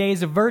 Judgment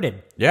Day's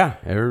averted. Yeah,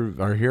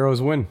 our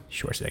heroes win.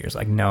 Schwarzenegger's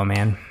like, no,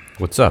 man.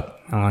 What's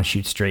up? I want to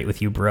shoot straight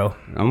with you, bro.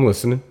 I'm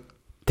listening.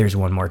 There's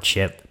one more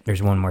chip.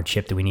 There's one more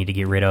chip that we need to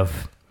get rid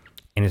of.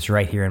 And it's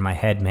right here in my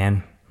head,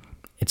 man.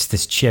 It's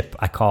this chip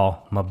I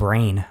call my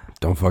brain.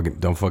 Don't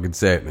fucking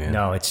say it, man.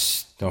 No,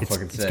 it's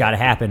It's got to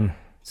happen.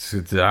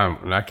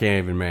 I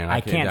can't even, man.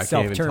 I can't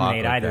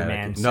self-terminate either,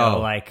 man. No. So,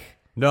 like...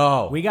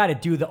 No. We got to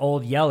do the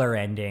old Yeller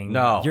ending.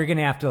 No. You're going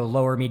to have to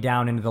lower me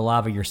down into the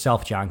lava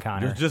yourself, John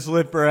Connor. You'll just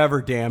live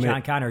forever, damn it.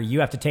 John Connor,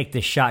 you have to take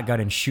this shotgun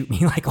and shoot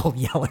me like old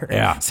Yeller.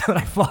 Yeah. So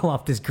that I fall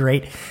off this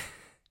grate.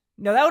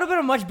 No, that would have been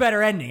a much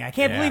better ending. I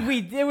can't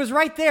believe it was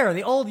right there.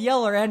 The old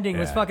Yeller ending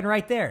was fucking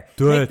right there.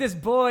 Take this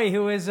boy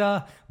who is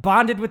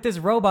bonded with this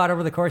robot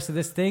over the course of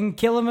this thing,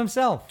 kill him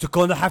himself. You're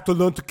gonna have to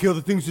learn to kill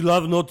the things you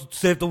love in order to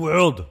save the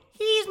world.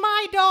 He's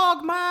my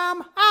dog,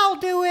 Mom. I'll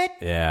do it.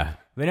 Yeah.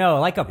 But no,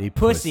 like a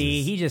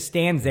pussy, he just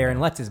stands there and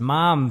lets his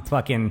mom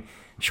fucking...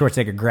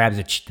 Schwarzenegger grabs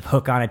a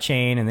hook on a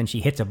chain and then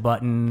she hits a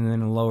button and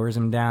then lowers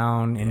him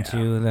down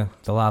into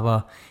the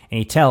lava. And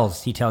he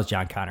tells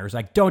John Connor, he's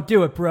like, don't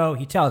do it, bro.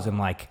 He tells him,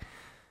 like,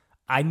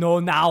 I know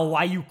now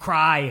why you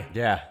cry.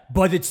 Yeah.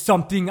 But it's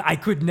something I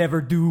could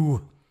never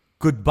do.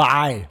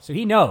 Goodbye. So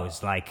he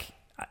knows, like,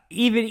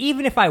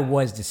 even if I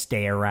was to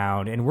stay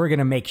around and we're going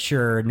to make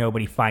sure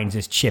nobody finds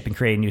this chip and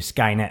create a new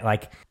Skynet,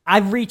 like,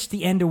 I've reached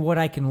the end of what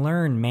I can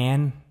learn,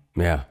 man.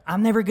 Yeah.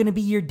 I'm never going to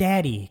be your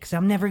daddy because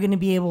I'm never going to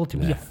be able to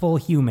be a full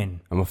human.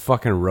 I'm a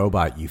fucking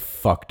robot, you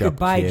fucked up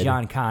Goodbye, kid.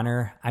 John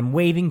Connor. I'm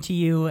waving to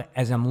you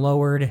as I'm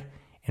lowered,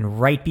 and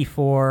right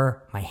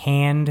before my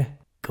hand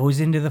goes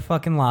into the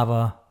fucking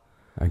lava,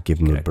 I give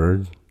him a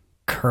bird.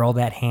 Curl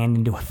that hand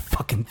into a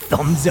fucking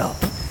thumbs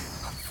up. A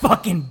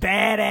fucking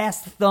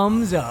badass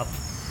thumbs up.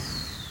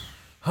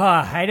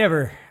 I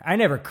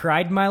never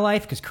cried in my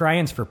life because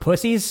crying's for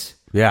pussies.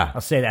 Yeah.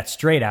 I'll say that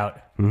straight out.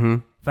 Mm-hmm.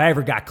 If I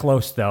ever got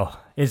close, though,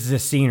 is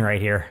this scene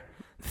right here.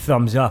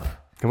 Thumbs up.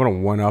 I'm going to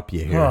one-up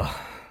you here. Ugh.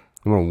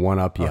 I'm going to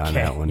one-up you on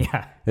that one.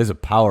 Yeah. It's a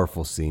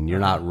powerful scene. You're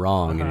not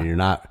wrong, and you're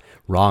not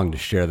wrong to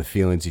share the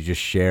feelings you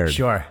just shared.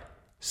 Sure.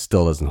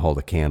 still doesn't hold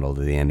a candle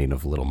to the ending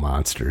of Little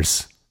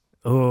Monsters.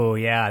 Oh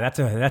yeah, that's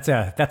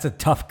a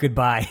tough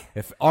goodbye.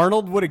 If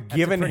Arnold would have That's a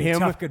given pretty him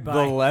tough goodbye.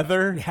 the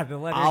leather, Yeah, the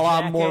leather a la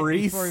jacket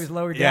Maurice, before he was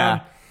lowered yeah.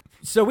 down.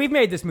 So we've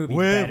made this movie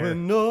better.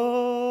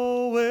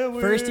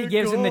 Where First he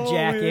gives him the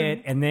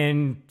jacket, and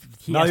then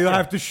he Now has you to,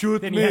 have to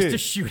shoot then me. he has to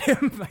shoot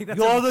him. Like, that's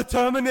You're the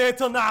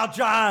Terminator now,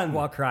 John.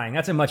 while crying.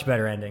 That's a much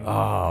better ending.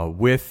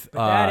 With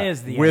that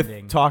is the with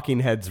ending. Talking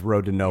Heads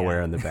Road to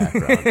Nowhere in the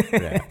background.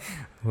 Yeah.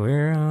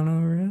 We're on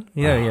a road.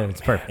 Yeah,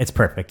 it's perfect. It's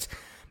perfect.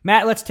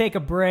 Matt, let's take a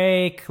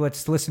break.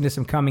 Let's listen to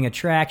some coming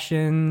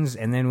attractions,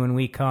 and then when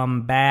we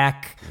come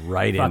back,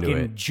 Right fucking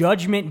into it.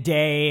 Judgment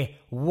Day.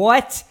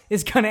 What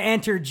is going to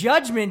enter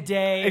Judgment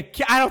Day?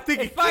 I don't think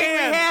it finally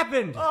can.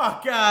 happened.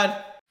 Oh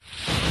God.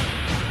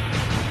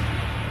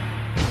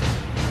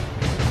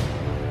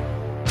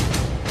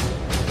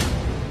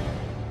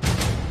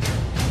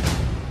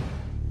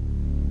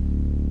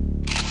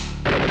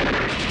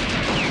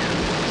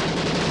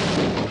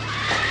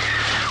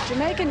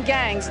 Jamaican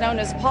gangs known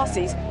as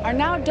posses are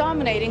now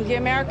dominating the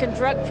American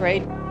drug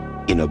trade.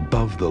 In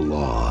Above the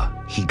Law,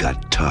 he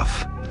got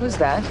tough. Who's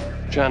that?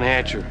 John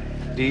Hatcher,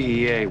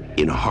 DEA.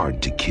 In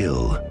Hard to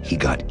Kill, he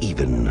got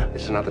even.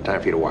 It's not the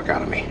time for you to walk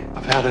out on me.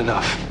 I've had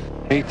enough.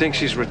 He thinks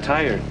he's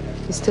retired.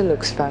 He still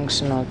looks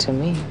functional to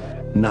me.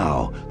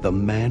 Now, the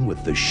man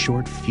with the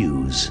short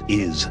fuse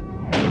is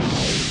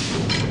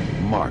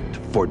marked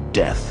for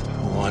death.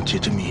 I want you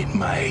to meet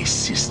my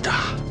sister,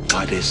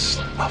 Goddess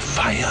of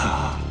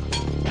Fire.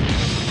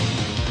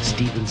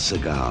 Steven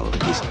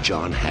Seagal is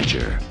John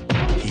Hatcher.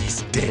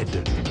 He's dead.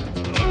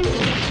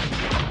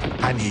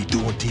 And he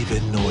don't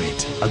even know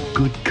it. A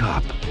good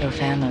cop Your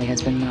family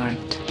has been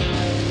marked.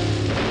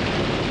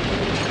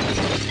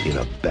 in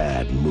a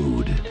bad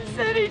mood.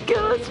 Said he'd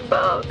kill us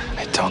both.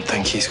 I don't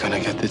think he's gonna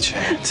get the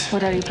chance.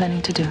 What are you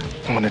planning to do?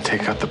 I'm gonna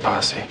take out the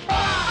posse.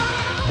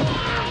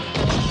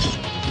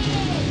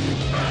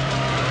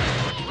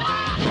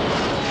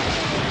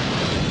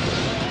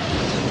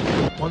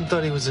 One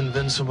thought he was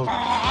invincible.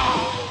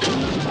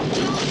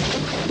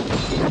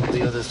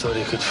 The other thought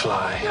he could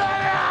fly.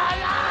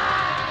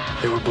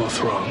 They were both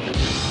wrong.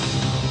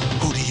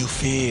 Who do you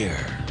fear?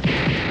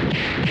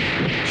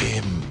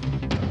 Him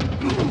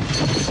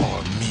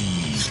or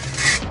me?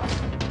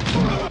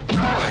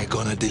 I'm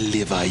gonna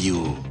deliver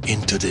you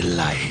into the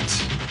light.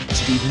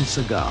 Steven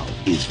Seagal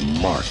is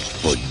marked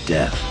for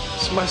death.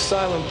 It's my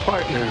silent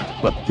partner.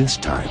 But this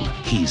time,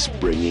 he's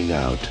bringing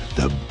out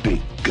the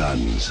big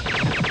guns.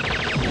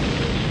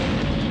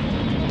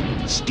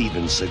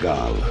 Steven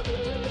Seagal,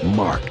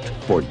 marked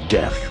for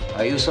death.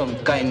 Are you some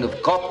kind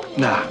of cop?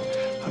 Nah,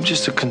 I'm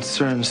just a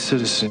concerned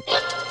citizen.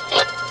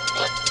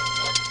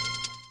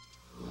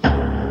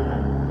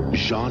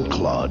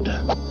 Jean-Claude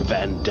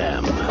Van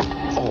Damme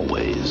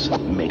always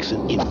makes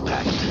an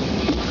impact.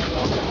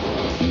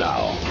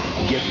 Now,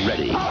 get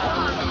ready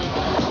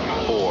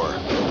for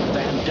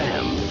Van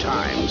Damme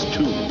times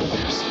 2.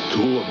 There's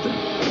 2 of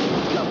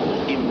them.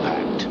 Double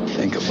impact.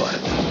 Think about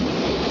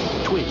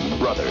it. Twin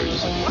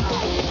brothers.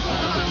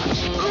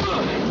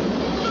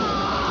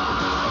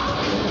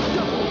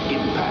 Double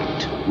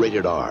impact.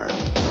 Rated R.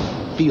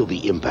 Feel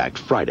the impact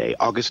Friday,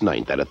 August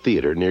 9th at a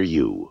theater near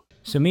you.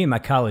 So me and my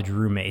college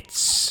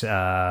roommates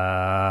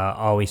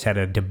always had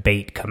a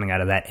debate coming out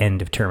of that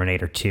end of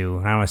Terminator 2.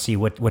 And I want to see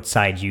what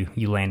side you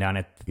land on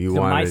it.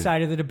 My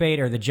side of the debate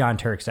or the John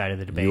Turk side of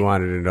the debate? You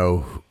wanted to know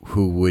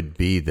who would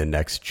be the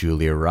next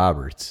Julia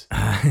Roberts.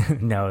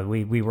 No,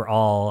 we were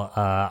all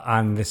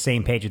on the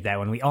same page with that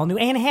one. We all knew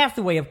Anne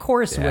Hathaway, of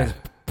course, was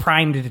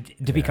primed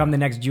to become the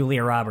next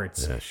Julia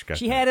Roberts. Yeah,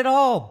 she had it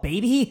all,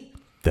 baby.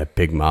 That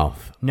big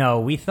mouth. No,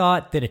 we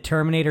thought that a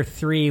Terminator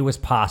 3 was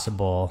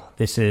possible.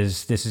 This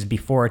is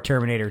before a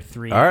Terminator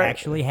 3 All right.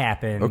 actually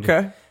happened.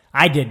 Okay.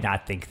 I did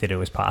not think that it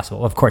was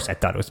possible. Of course, I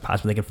thought it was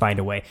possible. They could find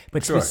a way.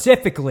 But Sure.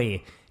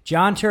 specifically,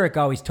 John Turk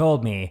always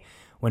told me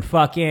when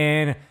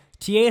fucking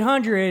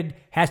T-800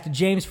 has to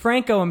James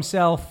Franco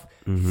himself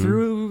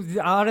through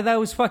out of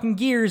those fucking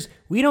gears,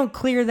 we don't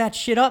clear that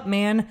shit up,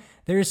 man.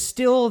 There's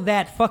still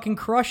that fucking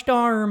crushed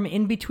arm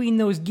in between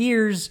those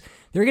gears.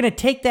 They're going to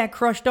take that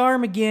crushed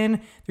arm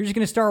again. They're just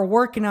going to start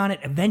working on it.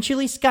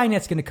 Eventually,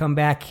 Skynet's going to come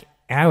back.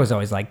 And I was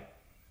always like,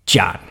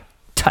 John,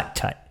 tut.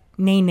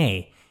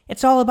 Nay.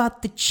 It's all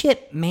about the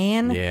chip,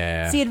 man.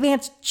 Yeah. It's the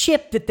advanced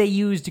chip that they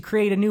use to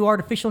create a new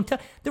artificial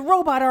intelligence. The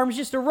robot arm is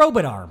just a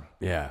robot arm.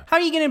 Yeah. How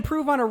are you going to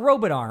improve on a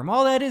robot arm?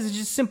 All that is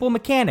just simple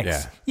mechanics.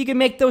 Yeah. You can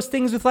make those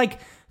things with like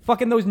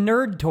fucking those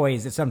nerd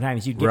toys that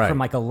sometimes you'd get Right. from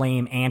like a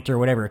lame aunt or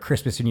whatever at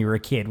Christmas when you were a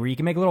kid, where you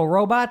can make little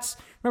robots.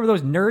 Remember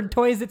those nerd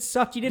toys that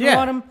sucked? You didn't Yeah.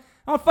 want them?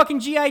 I want fucking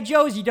G.I.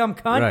 Joes, you dumb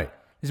cunt. Right.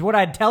 Is what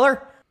I'd tell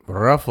her.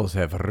 Ruffles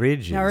have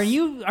ridges. Now, are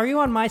you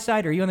on my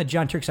side or are you on the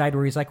John Turk side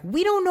where he's like,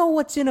 we don't know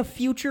what's in a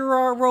future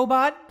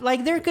robot?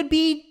 Like, there could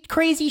be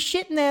crazy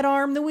shit in that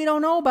arm that we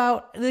don't know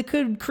about that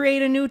could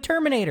create a new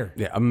Terminator.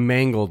 Yeah, a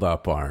mangled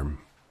up arm.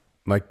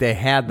 Like they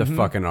had the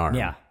fucking arm.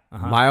 Yeah.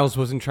 Uh-huh. Miles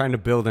wasn't trying to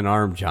build an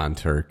arm, John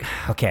Turk.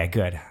 Okay,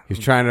 good. He was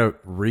trying to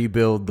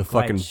rebuild the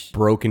Glad fucking sh-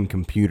 broken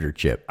computer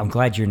chip. I'm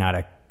glad you're not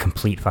a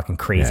complete fucking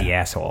crazy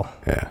asshole.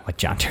 Yeah. Like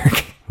John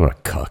Turk. What a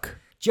cuck.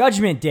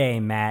 Judgment Day,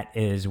 Matt,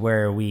 is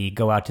where we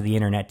go out to the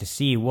internet to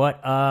see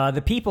what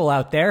the people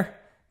out there,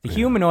 the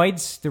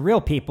humanoids, the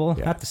real people,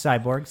 not the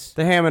cyborgs,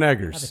 The Ham and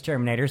Eggers. not the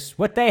Terminators,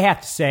 what they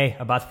have to say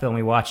about the film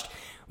we watched.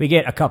 We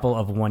get a couple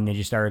of 1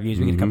 Ninja Star reviews.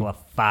 We get a couple of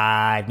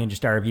 5 Ninja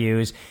Star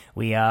reviews.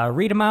 We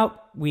read them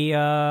out. We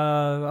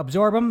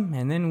absorb them.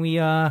 And then we,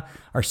 our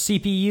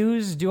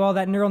CPUs do all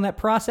that neural net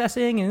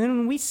processing. And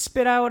then we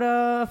spit out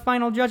a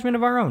final judgment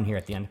of our own here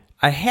at the end.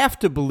 I have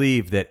to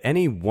believe that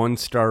any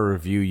 1-star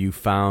review you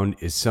found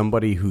is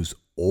somebody who's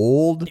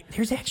old.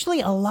 There's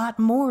actually a lot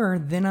more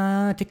than,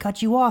 to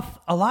cut you off,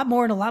 a lot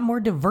more and a lot more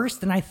diverse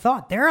than I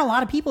thought. There are a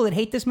lot of people that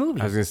hate this movie.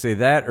 I was going to say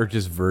that or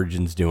just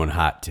virgins doing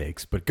hot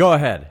takes, but go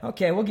ahead.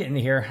 Okay, we'll get into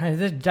here.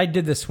 I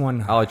did this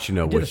one. I'll let you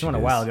know I did this one a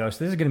while ago,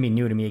 so this is going to be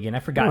new to me again.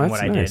 I've forgotten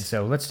what I did,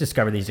 so let's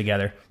discover these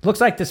together. Looks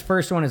like this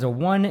first one is a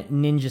 1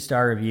 Ninja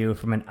Star review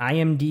from an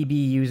IMDb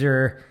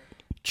user,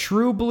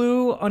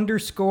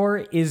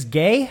 TrueBlue_ is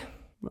gay.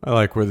 I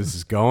like where this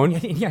is going.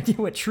 Any idea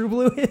what True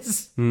Blue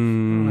is?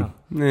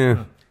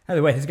 Yeah.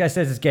 Either way, this guy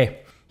says it's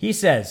gay. He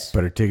says,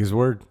 Better take his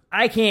word.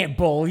 I can't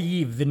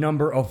believe the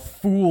number of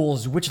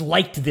fools which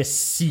liked this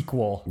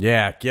sequel.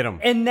 Yeah, get him.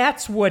 And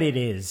that's what it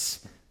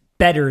is.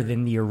 Better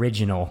than the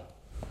original.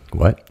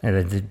 What?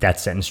 That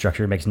sentence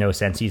structure makes no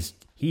sense.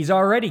 He's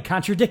already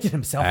contradicted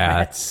himself.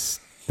 That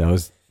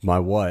was my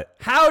what?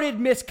 How did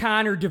Miss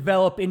Connor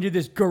develop into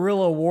this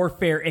guerrilla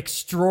warfare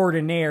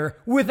extraordinaire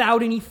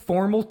without any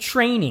formal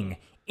training,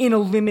 in a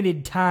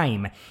limited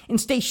time, and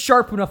stay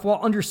sharp enough while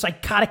under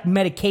psychotic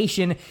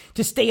medication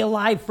to stay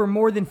alive for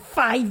more than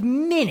 5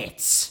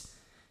 minutes?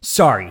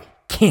 Sorry,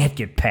 can't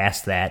get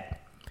past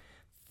that.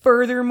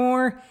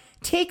 Furthermore,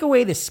 take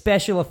away the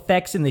special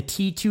effects and the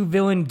T2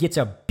 villain gets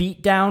a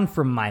beatdown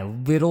from my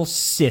little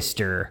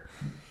sister.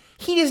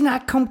 He does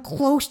not come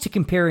close to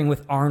comparing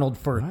with Arnold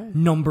for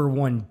number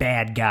 1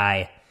 bad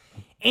guy.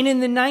 And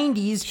in the 90s,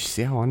 Did you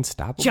see how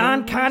unstoppable John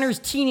it was? Connor's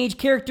teenage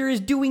character is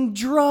doing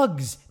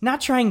drugs, not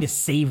trying to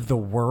save the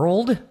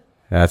world.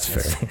 That's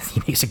fair.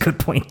 He makes a good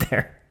point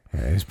there.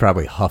 Yeah, he's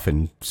probably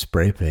huffing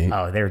spray paint.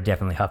 Oh, they were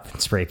definitely huffing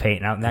spray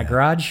paint out in that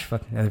garage.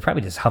 They're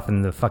probably just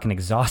huffing the fucking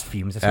exhaust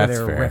fumes. That's why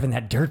they were fair. revving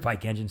that dirt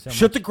bike engine so much.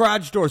 Shut the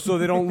garage door so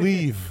they don't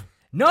leave.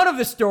 None of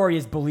the story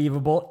is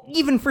believable,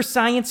 even for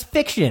science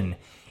fiction.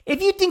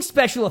 If you think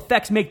special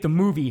effects make the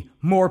movie,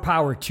 more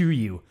power to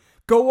you.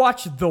 Go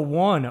watch The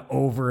One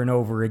over and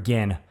over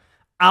again.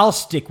 I'll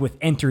stick with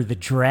Enter the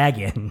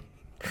Dragon.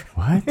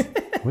 What?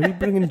 What are you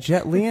bringing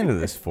Jet Li into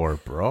this for,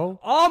 bro?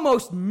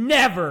 Almost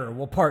never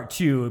will Part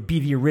 2 be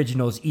the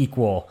original's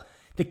equal.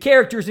 The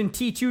characters in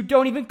T2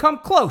 don't even come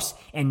close,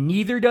 and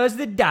neither does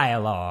the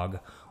dialogue.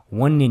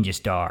 1 Ninja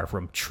Star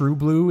from True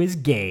Blue is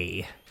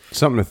gay.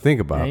 Something to think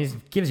about. He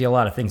gives you a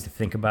lot of things to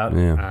think about.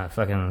 Yeah.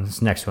 Fucking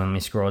this next one, let me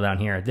scroll down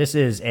here. This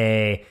is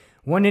a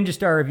 1 Ninja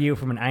Star review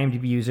from an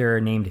IMDb user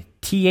named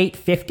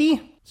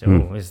T850.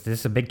 So is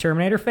this a big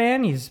Terminator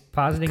fan? He's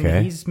positing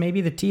that he's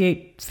maybe the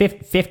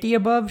T850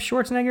 above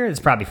Schwarzenegger. It's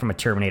probably from a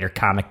Terminator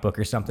comic book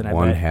or something. I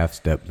One bet. half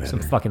step better.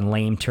 Some fucking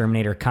lame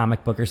Terminator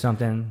comic book or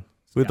something.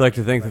 We'd like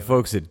to thank the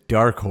folks at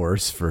Dark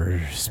Horse for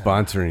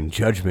sponsoring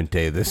Judgment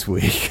Day this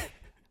week.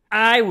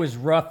 I was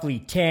roughly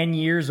 10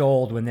 years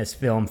old when this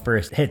film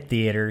first hit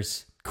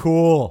theaters.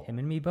 Cool. Him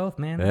and me both,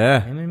 man.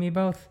 Yeah. Him and me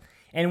both.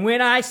 And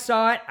when I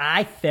saw it,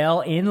 I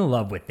fell in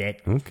love with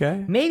it.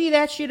 Okay. Maybe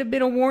that should have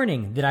been a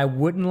warning that I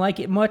wouldn't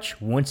like it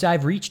much once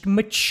I've reached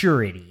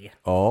maturity.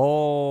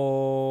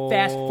 Oh.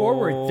 Fast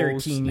forward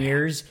 13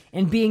 years,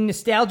 and being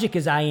nostalgic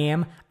as I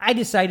am, I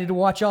decided to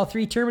watch all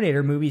 3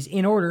 Terminator movies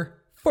in order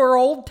for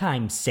old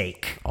time's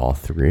sake. All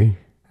 3?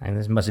 And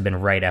this must have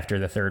been right after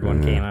the third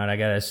one came out, I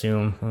gotta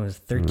assume. It was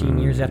 13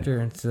 years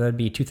after, so that'd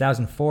be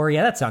 2004.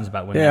 Yeah, that sounds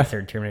about when the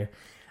third Terminator...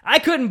 I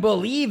couldn't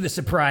believe the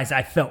surprise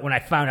I felt when I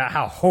found out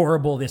how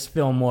horrible this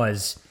film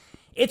was.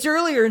 Its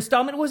earlier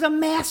installment was a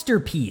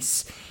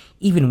masterpiece,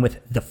 even with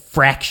the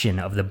fraction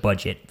of the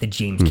budget that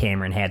James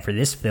Cameron had for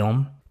this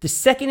film. The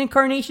second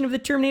incarnation of the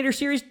Terminator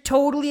series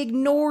totally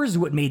ignores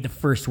what made the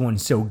first one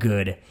so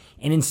good,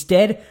 and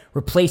instead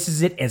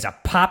replaces it as a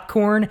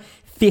popcorn,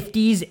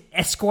 50s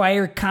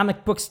Esquire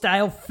comic book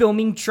style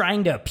filming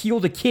trying to appeal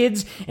to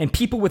kids and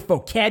people with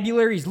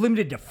vocabularies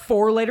limited to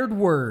 4-lettered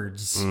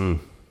words.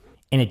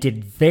 And it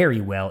did very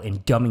well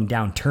in dumbing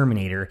down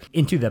Terminator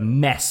into the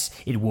mess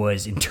it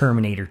was in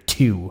Terminator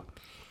 2.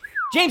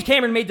 James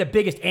Cameron made the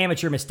biggest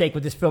amateur mistake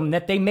with this film in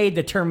that they made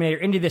the Terminator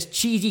into this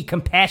cheesy,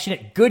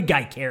 compassionate good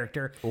guy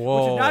character,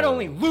 which is not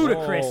only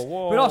ludicrous,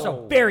 but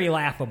also very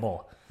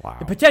laughable. Wow.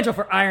 The potential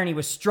for irony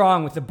was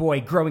strong with the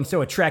boy growing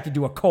so attracted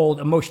to a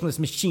cold, emotionless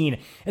machine,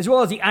 as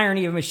well as the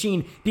irony of a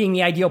machine being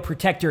the ideal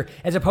protector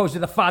as opposed to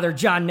the father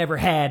John never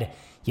had.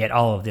 Yet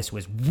all of this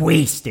was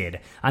wasted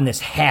on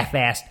this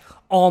half-assed,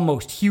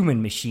 almost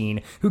human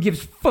machine who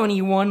gives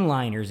funny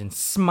one-liners and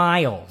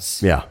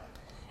smiles. Yeah.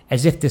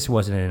 As if this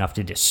wasn't enough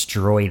to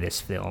destroy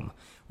this film.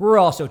 we're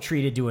also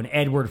treated to an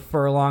Edward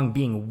Furlong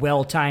being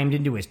well-timed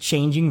into his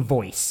changing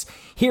voice,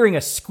 hearing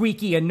a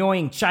squeaky,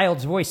 annoying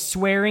child's voice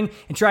swearing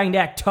and trying to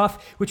act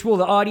tough, which will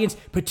the audience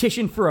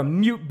petition for a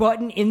mute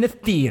button in the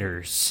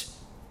theaters.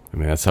 I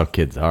mean, that's how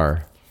kids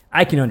are.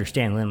 I can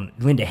understand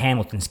Linda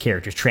Hamilton's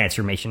character's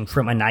transformation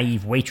from a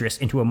naive waitress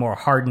into a more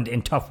hardened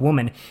and tough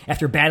woman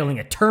after battling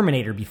a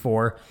Terminator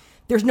before.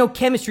 There's no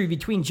chemistry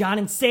between John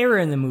and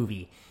Sarah in the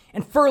movie.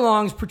 And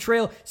Furlong's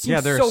portrayal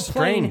seems they're so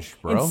strange,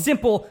 plain bro. and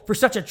simple for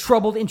such a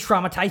troubled and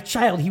traumatized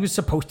child he was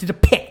supposed to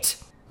depict.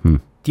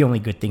 The only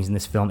good things in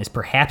this film is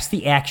perhaps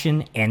the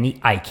action and the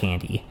eye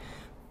candy,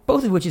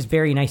 both of which is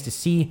very nice to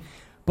see,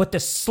 but the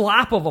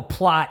slop of a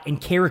plot and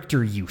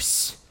character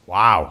use.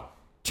 Wow.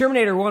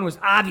 Terminator 1 was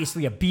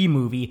obviously a B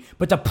movie,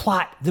 but the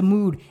plot, the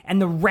mood, and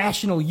the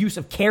rational use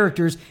of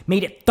characters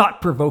made it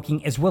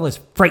thought-provoking as well as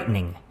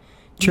frightening.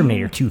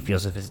 Terminator 2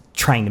 feels as if it's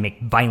trying to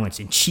make violence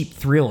and cheap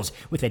thrills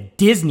with a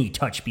Disney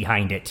touch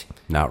behind it.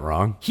 Not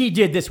wrong. He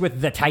did this with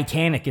the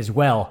Titanic as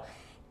well.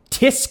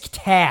 Tisk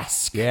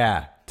task.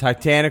 Yeah.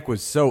 Titanic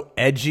was so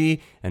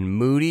edgy and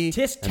moody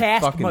Tisk and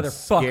task, fucking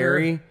motherfucker.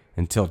 scary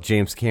until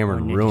James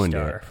Cameron ruined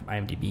it. From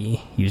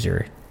IMDb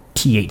user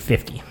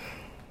T850.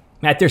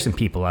 Matt, there's some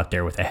people out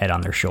there with a head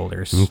on their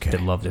shoulders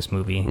that love this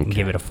movie and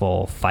give it a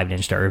full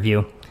 5 star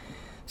review.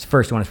 This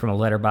first one is from a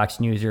Letterboxd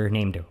user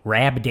named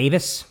Rab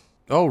Davis.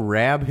 Oh,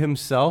 Rab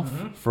himself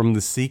from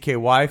the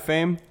CKY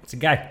fame? It's a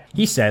guy.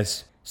 He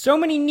says, so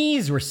many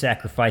knees were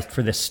sacrificed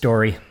for this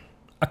story.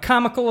 A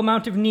comical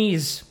amount of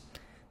knees.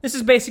 This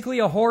is basically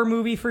a horror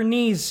movie for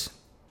knees.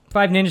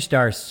 5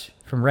 stars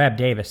from Rab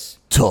Davis.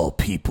 Tall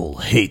people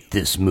hate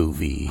this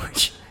movie.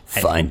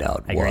 Find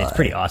out I why. agree. It's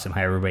pretty awesome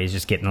how everybody's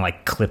just getting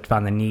like clipped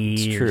on the knee.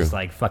 It's or true. just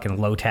like fucking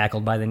low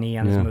tackled by the knee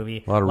on this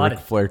movie. A lot of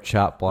Ric Flair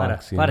chop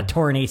blocks. A lot of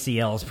torn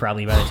ACLs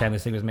probably by the time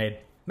this thing was made.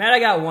 Matt, I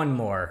got one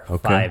more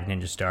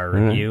 5 star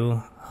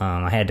review.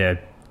 I had to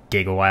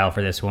dig a while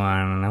for this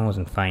one. I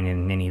wasn't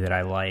finding any that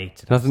I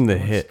liked. Nothing to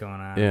What's hit. going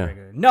on? Yeah.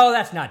 No,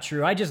 that's not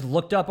true. I just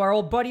looked up our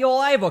old buddy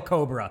Ivo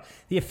Cobra,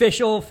 the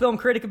official film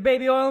critic of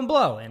Baby Oil and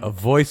Blow. And A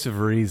voice of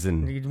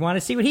reason. you want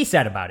to see what he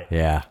said about it.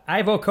 Yeah.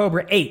 Ivo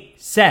Cobra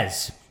 8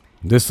 says,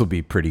 This will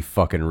be pretty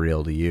fucking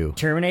real to you.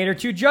 Terminator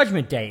 2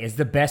 Judgment Day is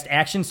the best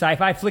action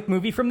sci-fi flick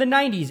movie from the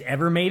 90s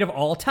ever made of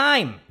all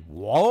time.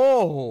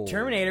 Whoa.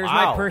 Terminator is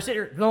my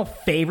personal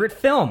favorite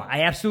film.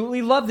 I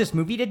absolutely love this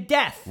movie to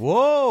death.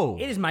 Whoa.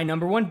 It is my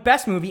 #1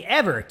 best movie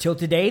ever. Till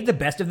today, the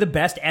best of the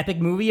best epic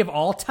movie of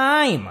all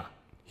time.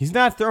 He's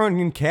not throwing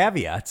in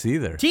caveats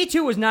either.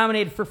 T2 was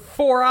nominated for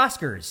 4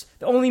 Oscars.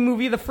 The only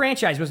movie of the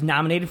franchise was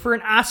nominated for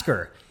an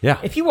Oscar. Yeah.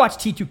 If you watch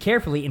T2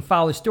 carefully and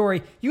follow the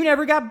story, you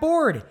never got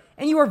bored,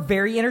 and you are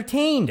very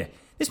entertained.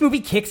 This movie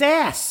kicks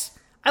ass.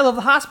 I love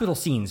the hospital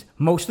scenes,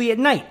 mostly at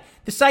night.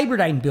 The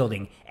Cyberdyne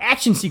building,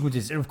 action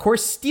sequences, and of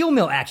course steel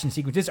mill action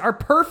sequences are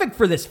perfect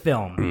for this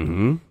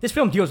film. This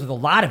film deals with a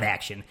lot of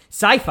action,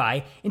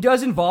 sci-fi, and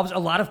does involves a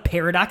lot of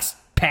paradox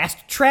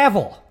past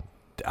travel.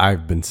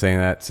 I've been saying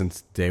that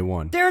since day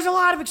one. There's a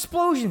lot of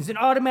explosions and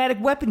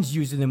automatic weapons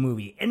used in the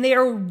movie, and they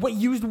are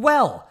used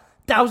well.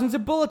 Thousands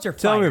of bullets are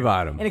fired. Tell me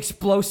about 'em. And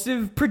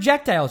explosive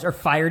projectiles are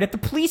fired at the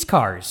police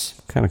cars.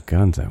 What kind of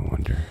guns, I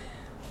wonder?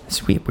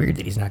 It's weird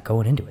that he's not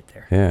going into it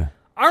there. Yeah.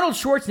 Arnold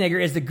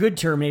Schwarzenegger as the good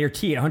Terminator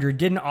T-800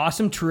 did an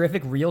awesome,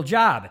 terrific, real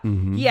job.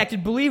 He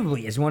acted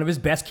believably as one of his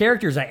best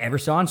characters I ever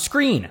saw on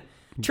screen.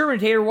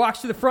 Terminator walks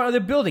to the front of the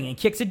building and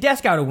kicks a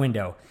desk out a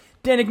window,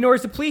 then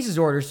ignores the police's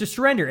orders to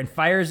surrender and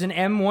fires an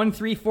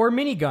M134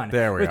 minigun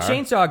There we with are.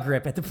 chainsaw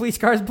grip at the police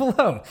cars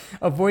below,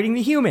 avoiding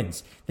the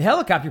humans. The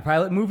helicopter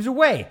pilot moves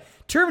away.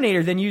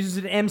 Terminator then uses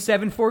an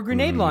M74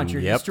 grenade launcher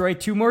to yep. destroy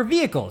 2 more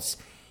vehicles.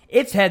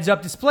 Its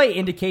heads-up display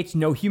indicates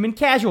no human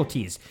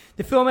casualties.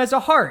 The film has a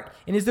heart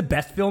and is the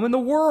best film in the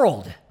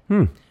world.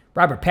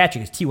 Robert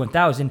Patrick as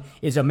T-1000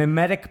 is a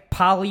mimetic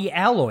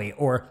polyalloy,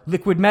 or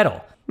liquid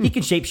metal. He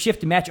can shape-shift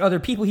to match other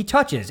people he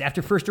touches.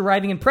 After first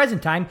arriving in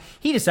present time,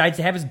 he decides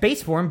to have his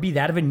base form be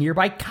that of a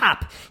nearby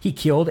cop he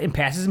killed and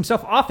passes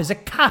himself off as a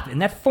cop in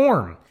that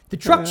form. The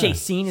truck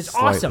chase scene is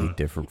Slightly awesome,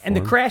 different and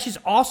the form. crash is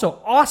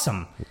also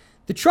awesome.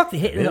 The truck that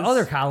hit in the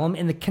other column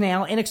in the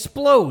canal and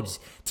explodes.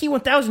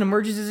 T-1000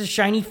 emerges as a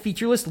shiny,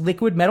 featureless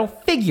liquid metal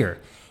figure.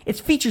 Its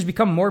features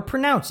become more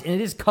pronounced,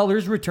 and its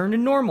colors return to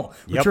normal.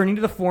 Yep. Returning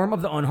to the form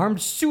of the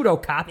unharmed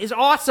pseudo-cop is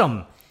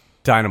awesome.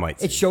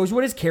 Dynamite. It shows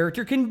what his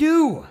character can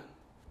do.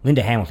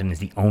 Linda Hamilton is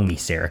the only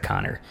Sarah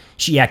Connor.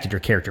 She acted her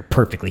character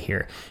perfectly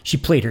here. She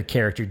played her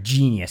character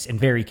genius and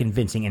very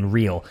convincing and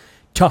real.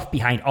 Tough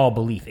behind all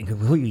belief and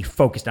completely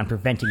focused on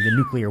preventing the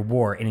nuclear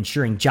war and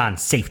ensuring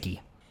John's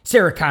safety.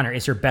 Sarah Connor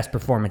is her best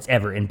performance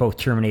ever in both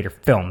Terminator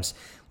films.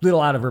 Little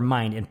out of her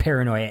mind in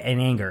paranoia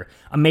and anger.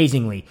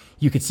 Amazingly,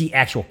 you could see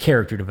actual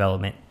character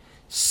development.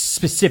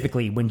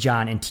 Specifically when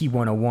John and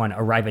T-101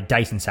 arrive at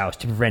Dyson's house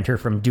to prevent her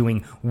from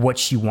doing what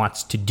she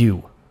wants to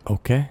do.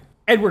 Okay.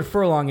 Edward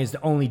Furlong is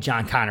the only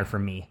John Connor for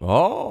me.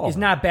 Oh. He's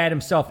not bad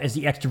himself as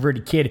the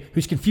extroverted kid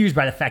who's confused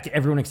by the fact that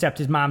everyone except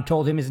his mom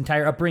told him his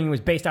entire upbringing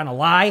was based on a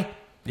lie.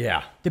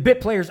 Yeah. The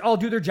bit players all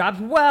do their jobs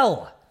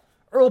well.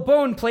 Earl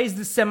Bone plays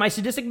the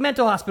semi-sadistic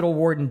mental hospital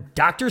warden,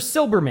 Dr.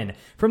 Silberman,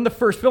 from the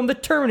first film, The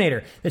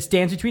Terminator, that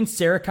stands between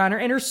Sarah Connor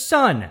and her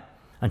son,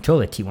 until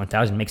the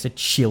T-1000 makes a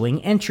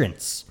chilling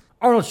entrance.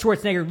 Arnold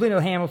Schwarzenegger,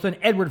 Linda Hamilton,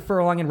 Edward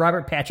Furlong, and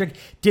Robert Patrick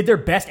did their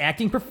best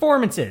acting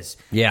performances.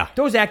 Yeah.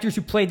 Those actors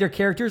who played their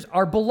characters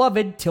are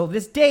beloved till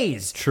this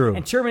days. True.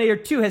 And Terminator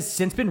 2 has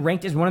since been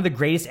ranked as one of the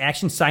greatest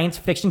action science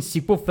fiction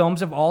sequel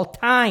films of all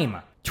time.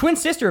 Twin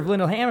sister of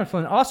Linda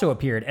Hamilton also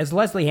appeared as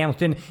Leslie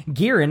Hamilton.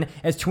 Guerin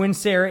as twin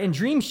Sarah in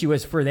Dream she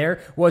was for there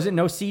wasn't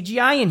no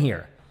CGI in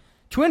here.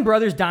 Twin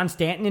brothers Don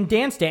Stanton and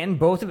Dan Stanton,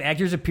 both of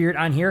actors, appeared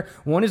on here.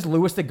 One is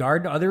Lewis the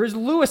guard, the other is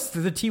Lewis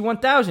the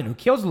T-1000, who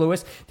kills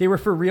Lewis. They were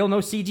for real, no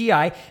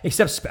CGI,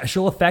 except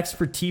special effects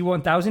for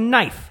T-1000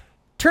 knife.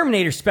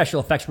 Terminator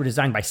special effects were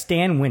designed by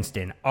Stan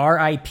Winston,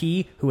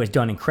 R.I.P., who has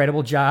done an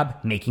incredible job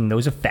making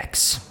those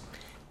effects.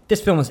 This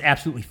film is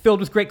absolutely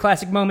filled with great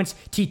classic moments.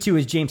 T2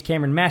 is James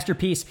Cameron's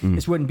masterpiece.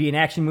 This wouldn't be an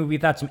action movie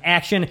without some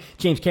action.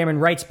 James Cameron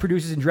writes,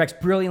 produces, and directs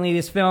brilliantly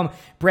this film.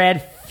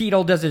 Brad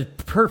Fiedel does a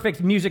perfect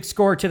music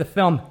score to the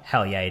film.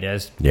 Hell yeah, he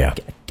does. Yeah.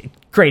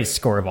 Greatest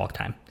score of all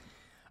time.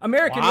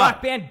 American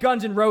rock band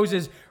Guns N'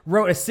 Roses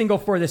wrote a single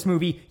for this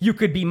movie, You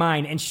Could Be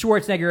Mine, and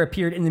Schwarzenegger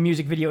appeared in the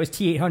music video as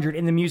T-800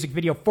 in the music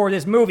video for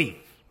this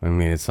movie. I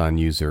mean, it's on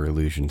User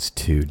Illusions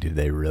 2. Did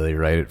they really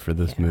write it for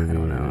this movie? I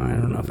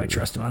don't know if I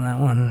trust them on that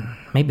one.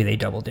 Maybe they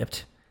double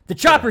dipped. The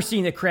chopper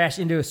scene that crashed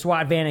into a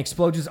SWAT van and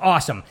explodes is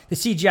awesome. The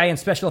CGI and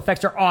special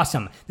effects are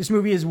awesome. This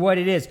movie is what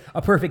it is,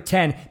 a perfect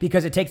 10,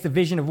 because it takes the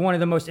vision of one of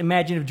the most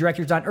imaginative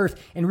directors on earth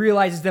and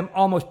realizes them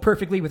almost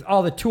perfectly with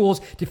all the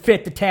tools to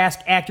fit the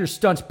task, actors,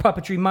 stunts,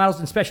 puppetry, models,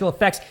 and special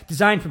effects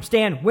designed from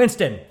Stan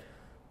Winston.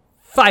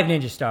 5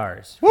 Ninja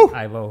Stars. Woo!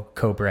 Ivo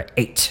Cobra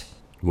 8.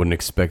 Wouldn't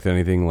expect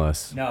anything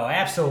less. No,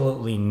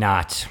 absolutely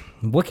not.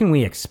 What can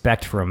we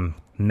expect from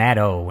Matt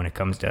O when it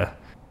comes to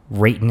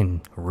rating and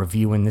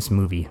reviewing this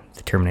movie,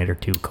 The Terminator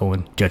 2: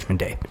 Judgment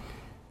Day?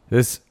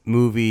 This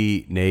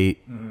movie,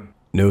 Nate,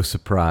 no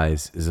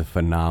surprise, is a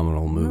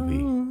phenomenal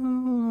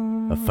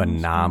movie. A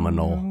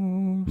phenomenal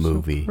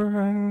movie.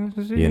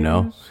 You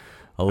know?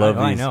 I love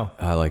these. I know.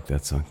 I like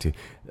that song too.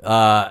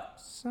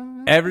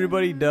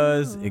 Everybody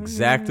does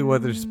exactly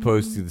what they're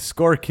supposed to. The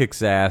score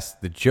kicks ass.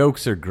 The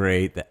jokes are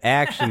great. The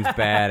action's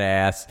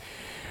badass.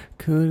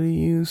 Could've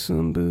used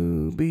some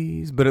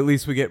boobies. But at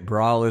least we get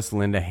braless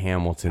Linda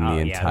Hamilton the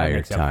entire that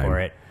makes time. Up for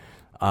it.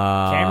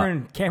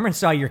 Cameron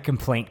saw your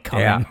complaint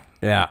coming.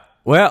 Yeah.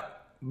 Well,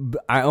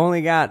 I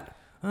only got...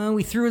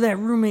 we threw that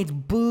roommate's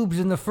boobs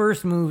in the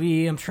first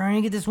movie. I'm trying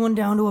to get this one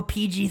down to a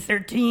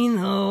PG-13.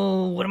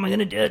 Oh, what am I going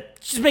to do?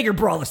 Just make her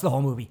braless the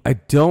whole movie. I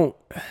don't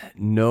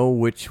know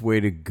which way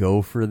to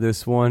go for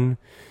this one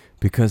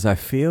because I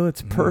feel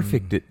it's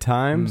perfect at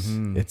times.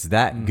 It's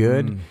that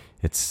good.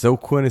 It's so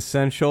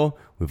quintessential.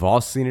 We've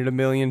all seen it a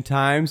million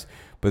times.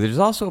 But there's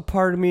also a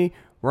part of me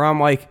where I'm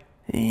like,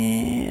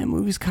 the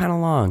movie's kind of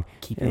long.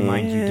 Keep in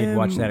mind you did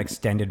watch that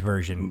extended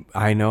version.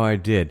 I know I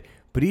did.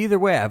 But either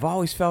way, I've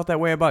always felt that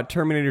way about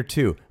Terminator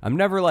 2. I'm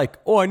never like,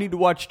 I need to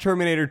watch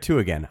Terminator 2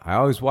 again. I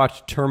always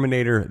watch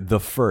Terminator the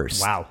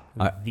first. Wow.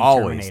 I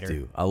always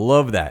do. I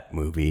love that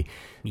movie.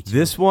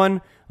 This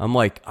one, I'm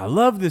like, I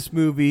love this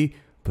movie,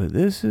 but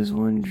this is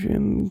when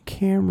Jim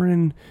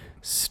Cameron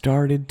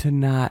started to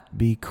not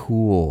be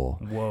cool.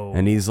 Whoa.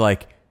 And he's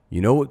like,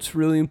 you know what's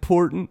really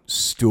important?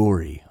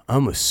 Story.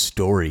 I'm a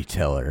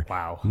storyteller.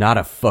 Wow. Not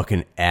a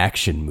fucking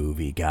action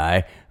movie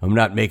guy. I'm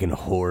not making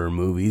horror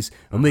movies.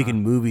 I'm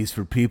making movies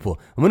for people.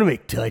 I'm going to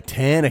make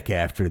Titanic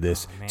after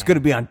this. It's going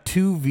to be on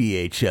 2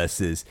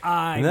 VHSs.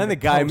 And then the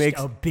guy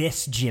makes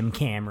Abyss Jim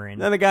Cameron.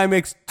 Then the guy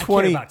makes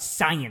 20 I care about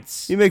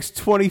science. He makes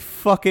 20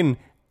 fucking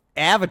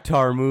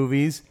Avatar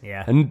movies.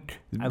 Yeah. And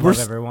I love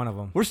every one of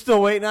them. We're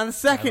still waiting on the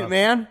second,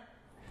 man.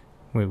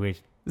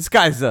 Wait. This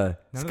guy's a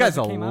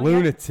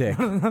lunatic.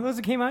 None of those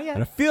that came out yet.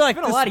 And I feel like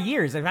it's been a lot of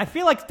years. I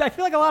feel like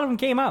a lot of them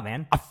came out,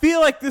 man. I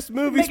feel like this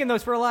movie's making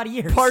those for a lot of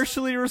years.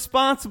 Partially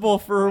responsible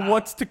for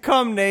what's to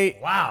come,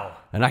 Nate. Wow.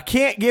 And I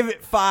can't give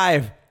it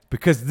 5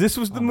 because this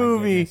was the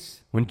movie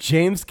when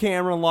James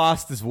Cameron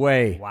lost his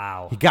way.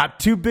 Wow. He got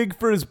too big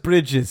for his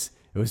bridges.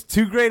 It was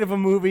too great of a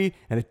movie,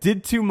 and it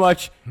did too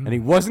much, and he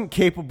wasn't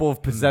capable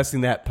of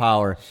possessing that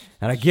power.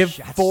 And I give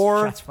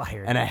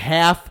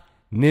 4.5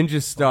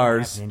 Ninja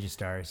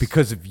Stars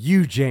because of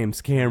you,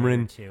 James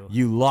Cameron.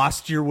 You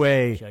lost your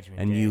way,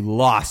 and you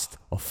lost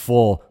a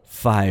full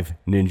 5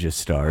 Ninja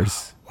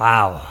Stars.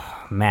 Wow,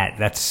 Matt,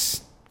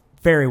 that's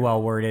very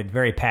well worded,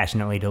 very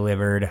passionately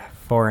delivered.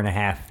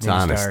 4.5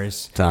 Ninja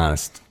Stars. It's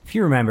honest. If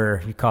you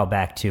remember, you call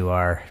back to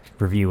our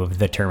review of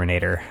The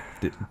Terminator.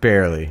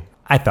 Barely.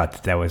 I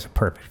thought that was a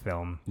perfect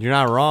film. You're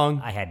not wrong.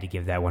 I had to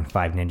give that one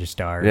 5 Ninja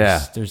Stars.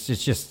 Yeah.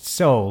 It's just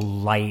so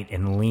light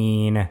and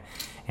lean.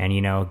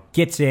 And,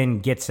 gets in,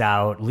 gets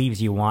out,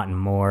 leaves you wanting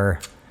more.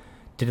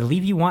 Did it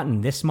leave you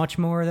wanting this much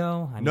more,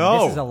 though? I mean,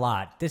 no. This is a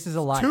lot. This is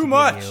a lot. Too to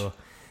much. Give you.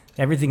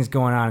 Everything's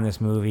going on in this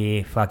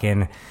movie.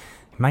 Fucking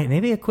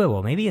Maybe a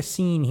quibble, maybe a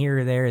scene here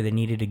or there that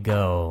needed to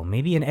go,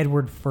 maybe an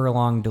Edward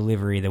Furlong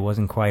delivery that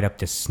wasn't quite up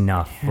to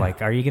snuff.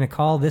 Like, are you going to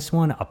call this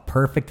one a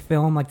perfect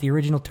film like the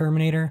original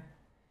Terminator?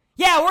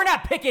 Yeah, we're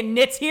not picking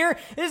nits here.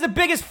 This is the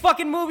biggest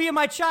fucking movie of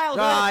my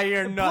childhood.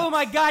 You're It nuts. blew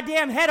my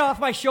goddamn head off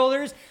my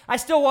shoulders. I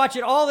still watch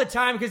it all the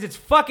time because it's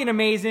fucking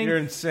amazing. You're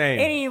insane.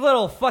 Any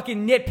little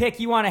fucking nitpick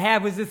you want to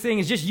have with this thing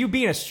is just you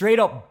being a straight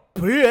up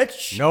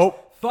bitch. Nope.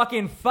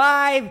 Fucking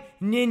 5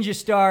 ninja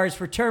stars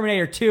for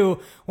Terminator 2.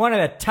 One of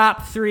the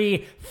top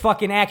 3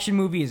 fucking action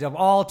movies of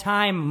all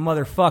time,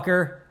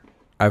 motherfucker.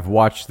 I've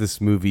watched this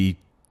movie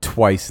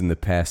twice in the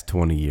past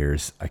 20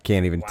 years. I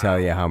can't even tell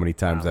you how many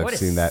times What I've a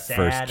seen that sad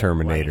first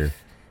Terminator.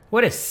 life.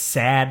 What a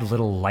sad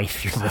little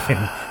life you're living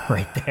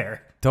right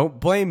there. Don't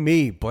blame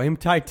me. Blame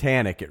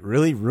Titanic. It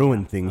really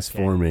ruined things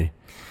for me.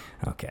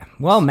 Okay.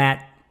 Well,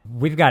 Matt,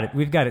 we've got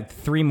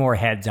 3 more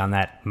heads on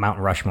that Mount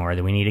Rushmore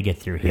that we need to get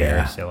through here.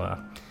 Yeah. So,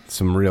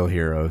 some real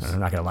heroes.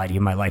 I'm not going to lie to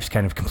you. My life's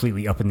kind of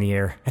completely up in the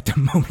air at the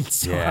moment.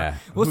 So, Yeah.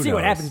 we'll Who see what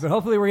knows? happens. But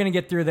hopefully we're going to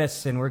get through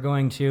this and we're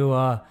going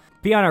to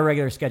be on our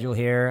regular schedule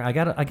here. I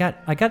got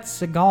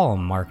Seagal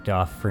marked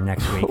off for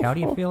next week. How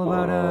do you feel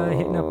about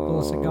hitting up a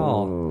little Seagal?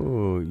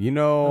 Oh, you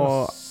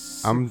know,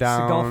 I'm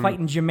down. Seagal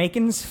fighting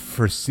Jamaicans?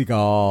 For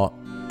Seagal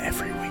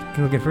every week.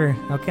 You're looking for...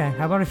 Okay.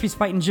 How about if he's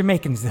fighting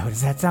Jamaicans, though?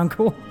 Does that sound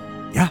cool?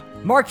 Yeah.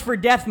 Marked for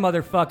death,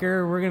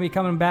 motherfucker. We're going to be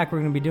coming back. We're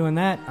going to be doing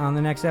that on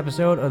the next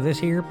episode of this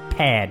here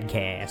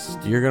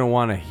podcast. You're going to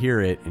want to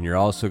hear it, and you're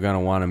also going to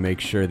want to make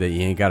sure that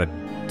you ain't got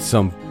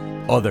some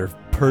other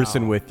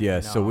person with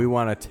you. So we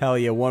want to tell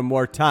you one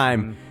more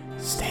time,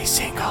 stay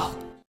single.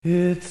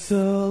 It's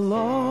a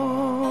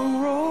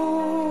long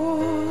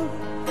road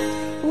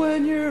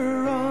when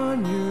you're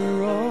on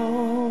your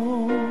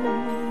own,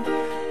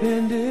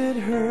 and it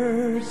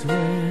hurts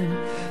when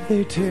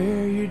they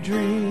tear your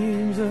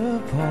dreams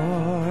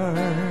apart.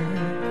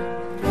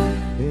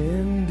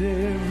 And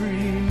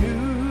every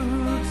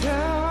new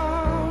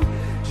town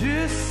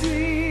just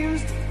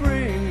seems to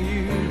bring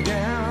you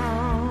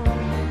down,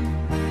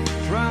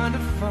 trying to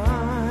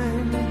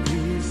find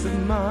peace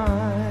of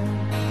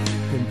mind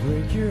and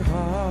break your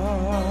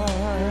heart.